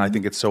fans, mm-hmm. and I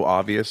think it's so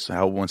obvious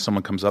how when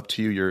someone comes up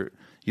to you,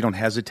 you don't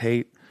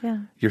hesitate.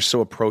 Yeah. You're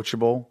so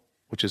approachable,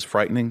 which is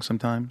frightening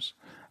sometimes.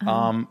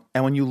 And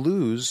when you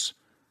lose,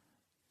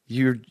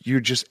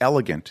 you're just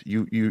elegant.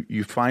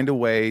 You find a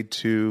way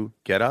to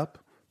get up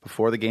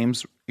before the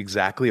game's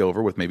exactly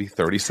over, with maybe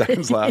 30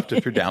 seconds left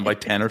if you're down by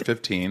 10 or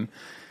 15.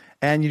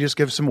 And you just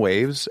give some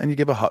waves, and you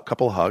give a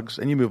couple of hugs,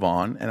 and you move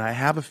on. And I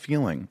have a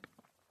feeling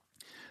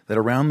that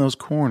around those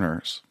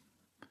corners,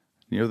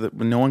 that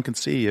when no one can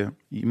see you,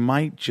 you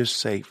might just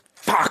say,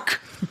 fuck,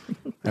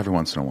 every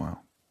once in a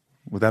while.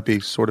 Would that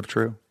be sort of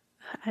true?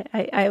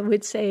 I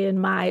would say in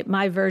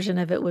my version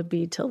of it would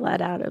be to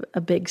let out a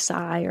big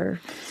sigh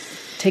or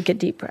take a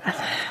deep breath.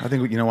 I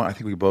think, I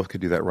think we both could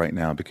do that right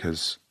now,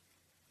 because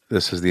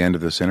this is the end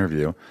of this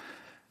interview.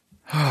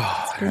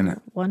 It's been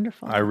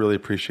wonderful. I really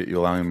appreciate you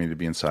allowing me to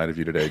be inside of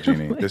you today,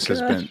 Jeannie. This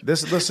has been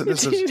this is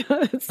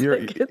it's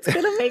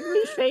gonna make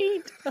me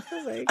faint.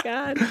 Oh my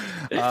God.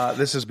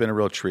 This has been a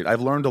real treat. I've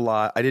learned a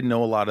lot. I didn't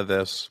know a lot of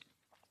this,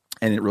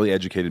 and it really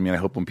educated me. And I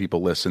hope when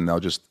people listen, they'll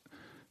just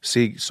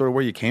see sort of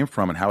where you came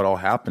from and how it all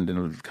happened in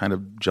a kind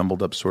of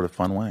jumbled up sort of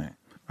fun way.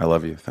 I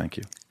love you. Thank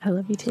you. I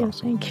love you too.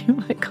 Awesome. Thank you,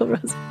 Michael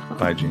Rosenbaum.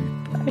 Bye,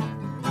 Jeannie.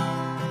 Bye.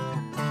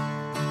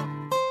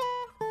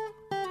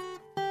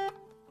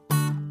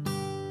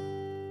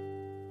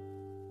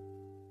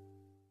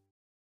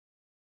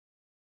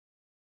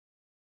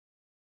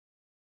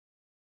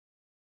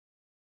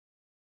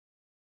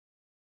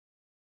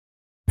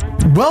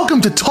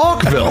 welcome to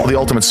Talkville, the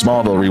ultimate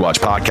Smallville rewatch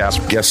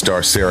podcast. Guest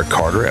star Sarah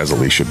Carter as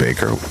Alicia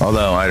Baker,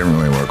 although I didn't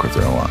really work with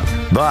her a lot.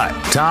 But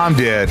Tom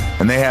did,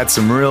 and they had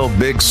some real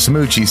big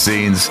smoochy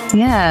scenes.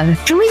 Yeah.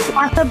 Can we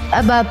talk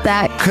about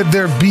that? Could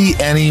there be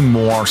any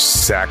more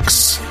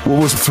sex?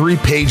 What was a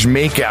 3-page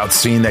makeout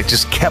scene that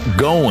just kept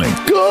going?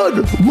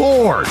 Good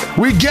Lord.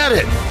 We get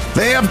it.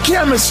 They have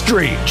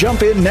chemistry.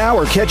 Jump in now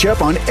or catch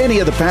up on any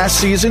of the past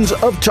seasons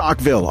of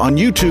Talkville on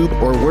YouTube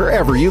or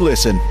wherever you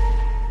listen.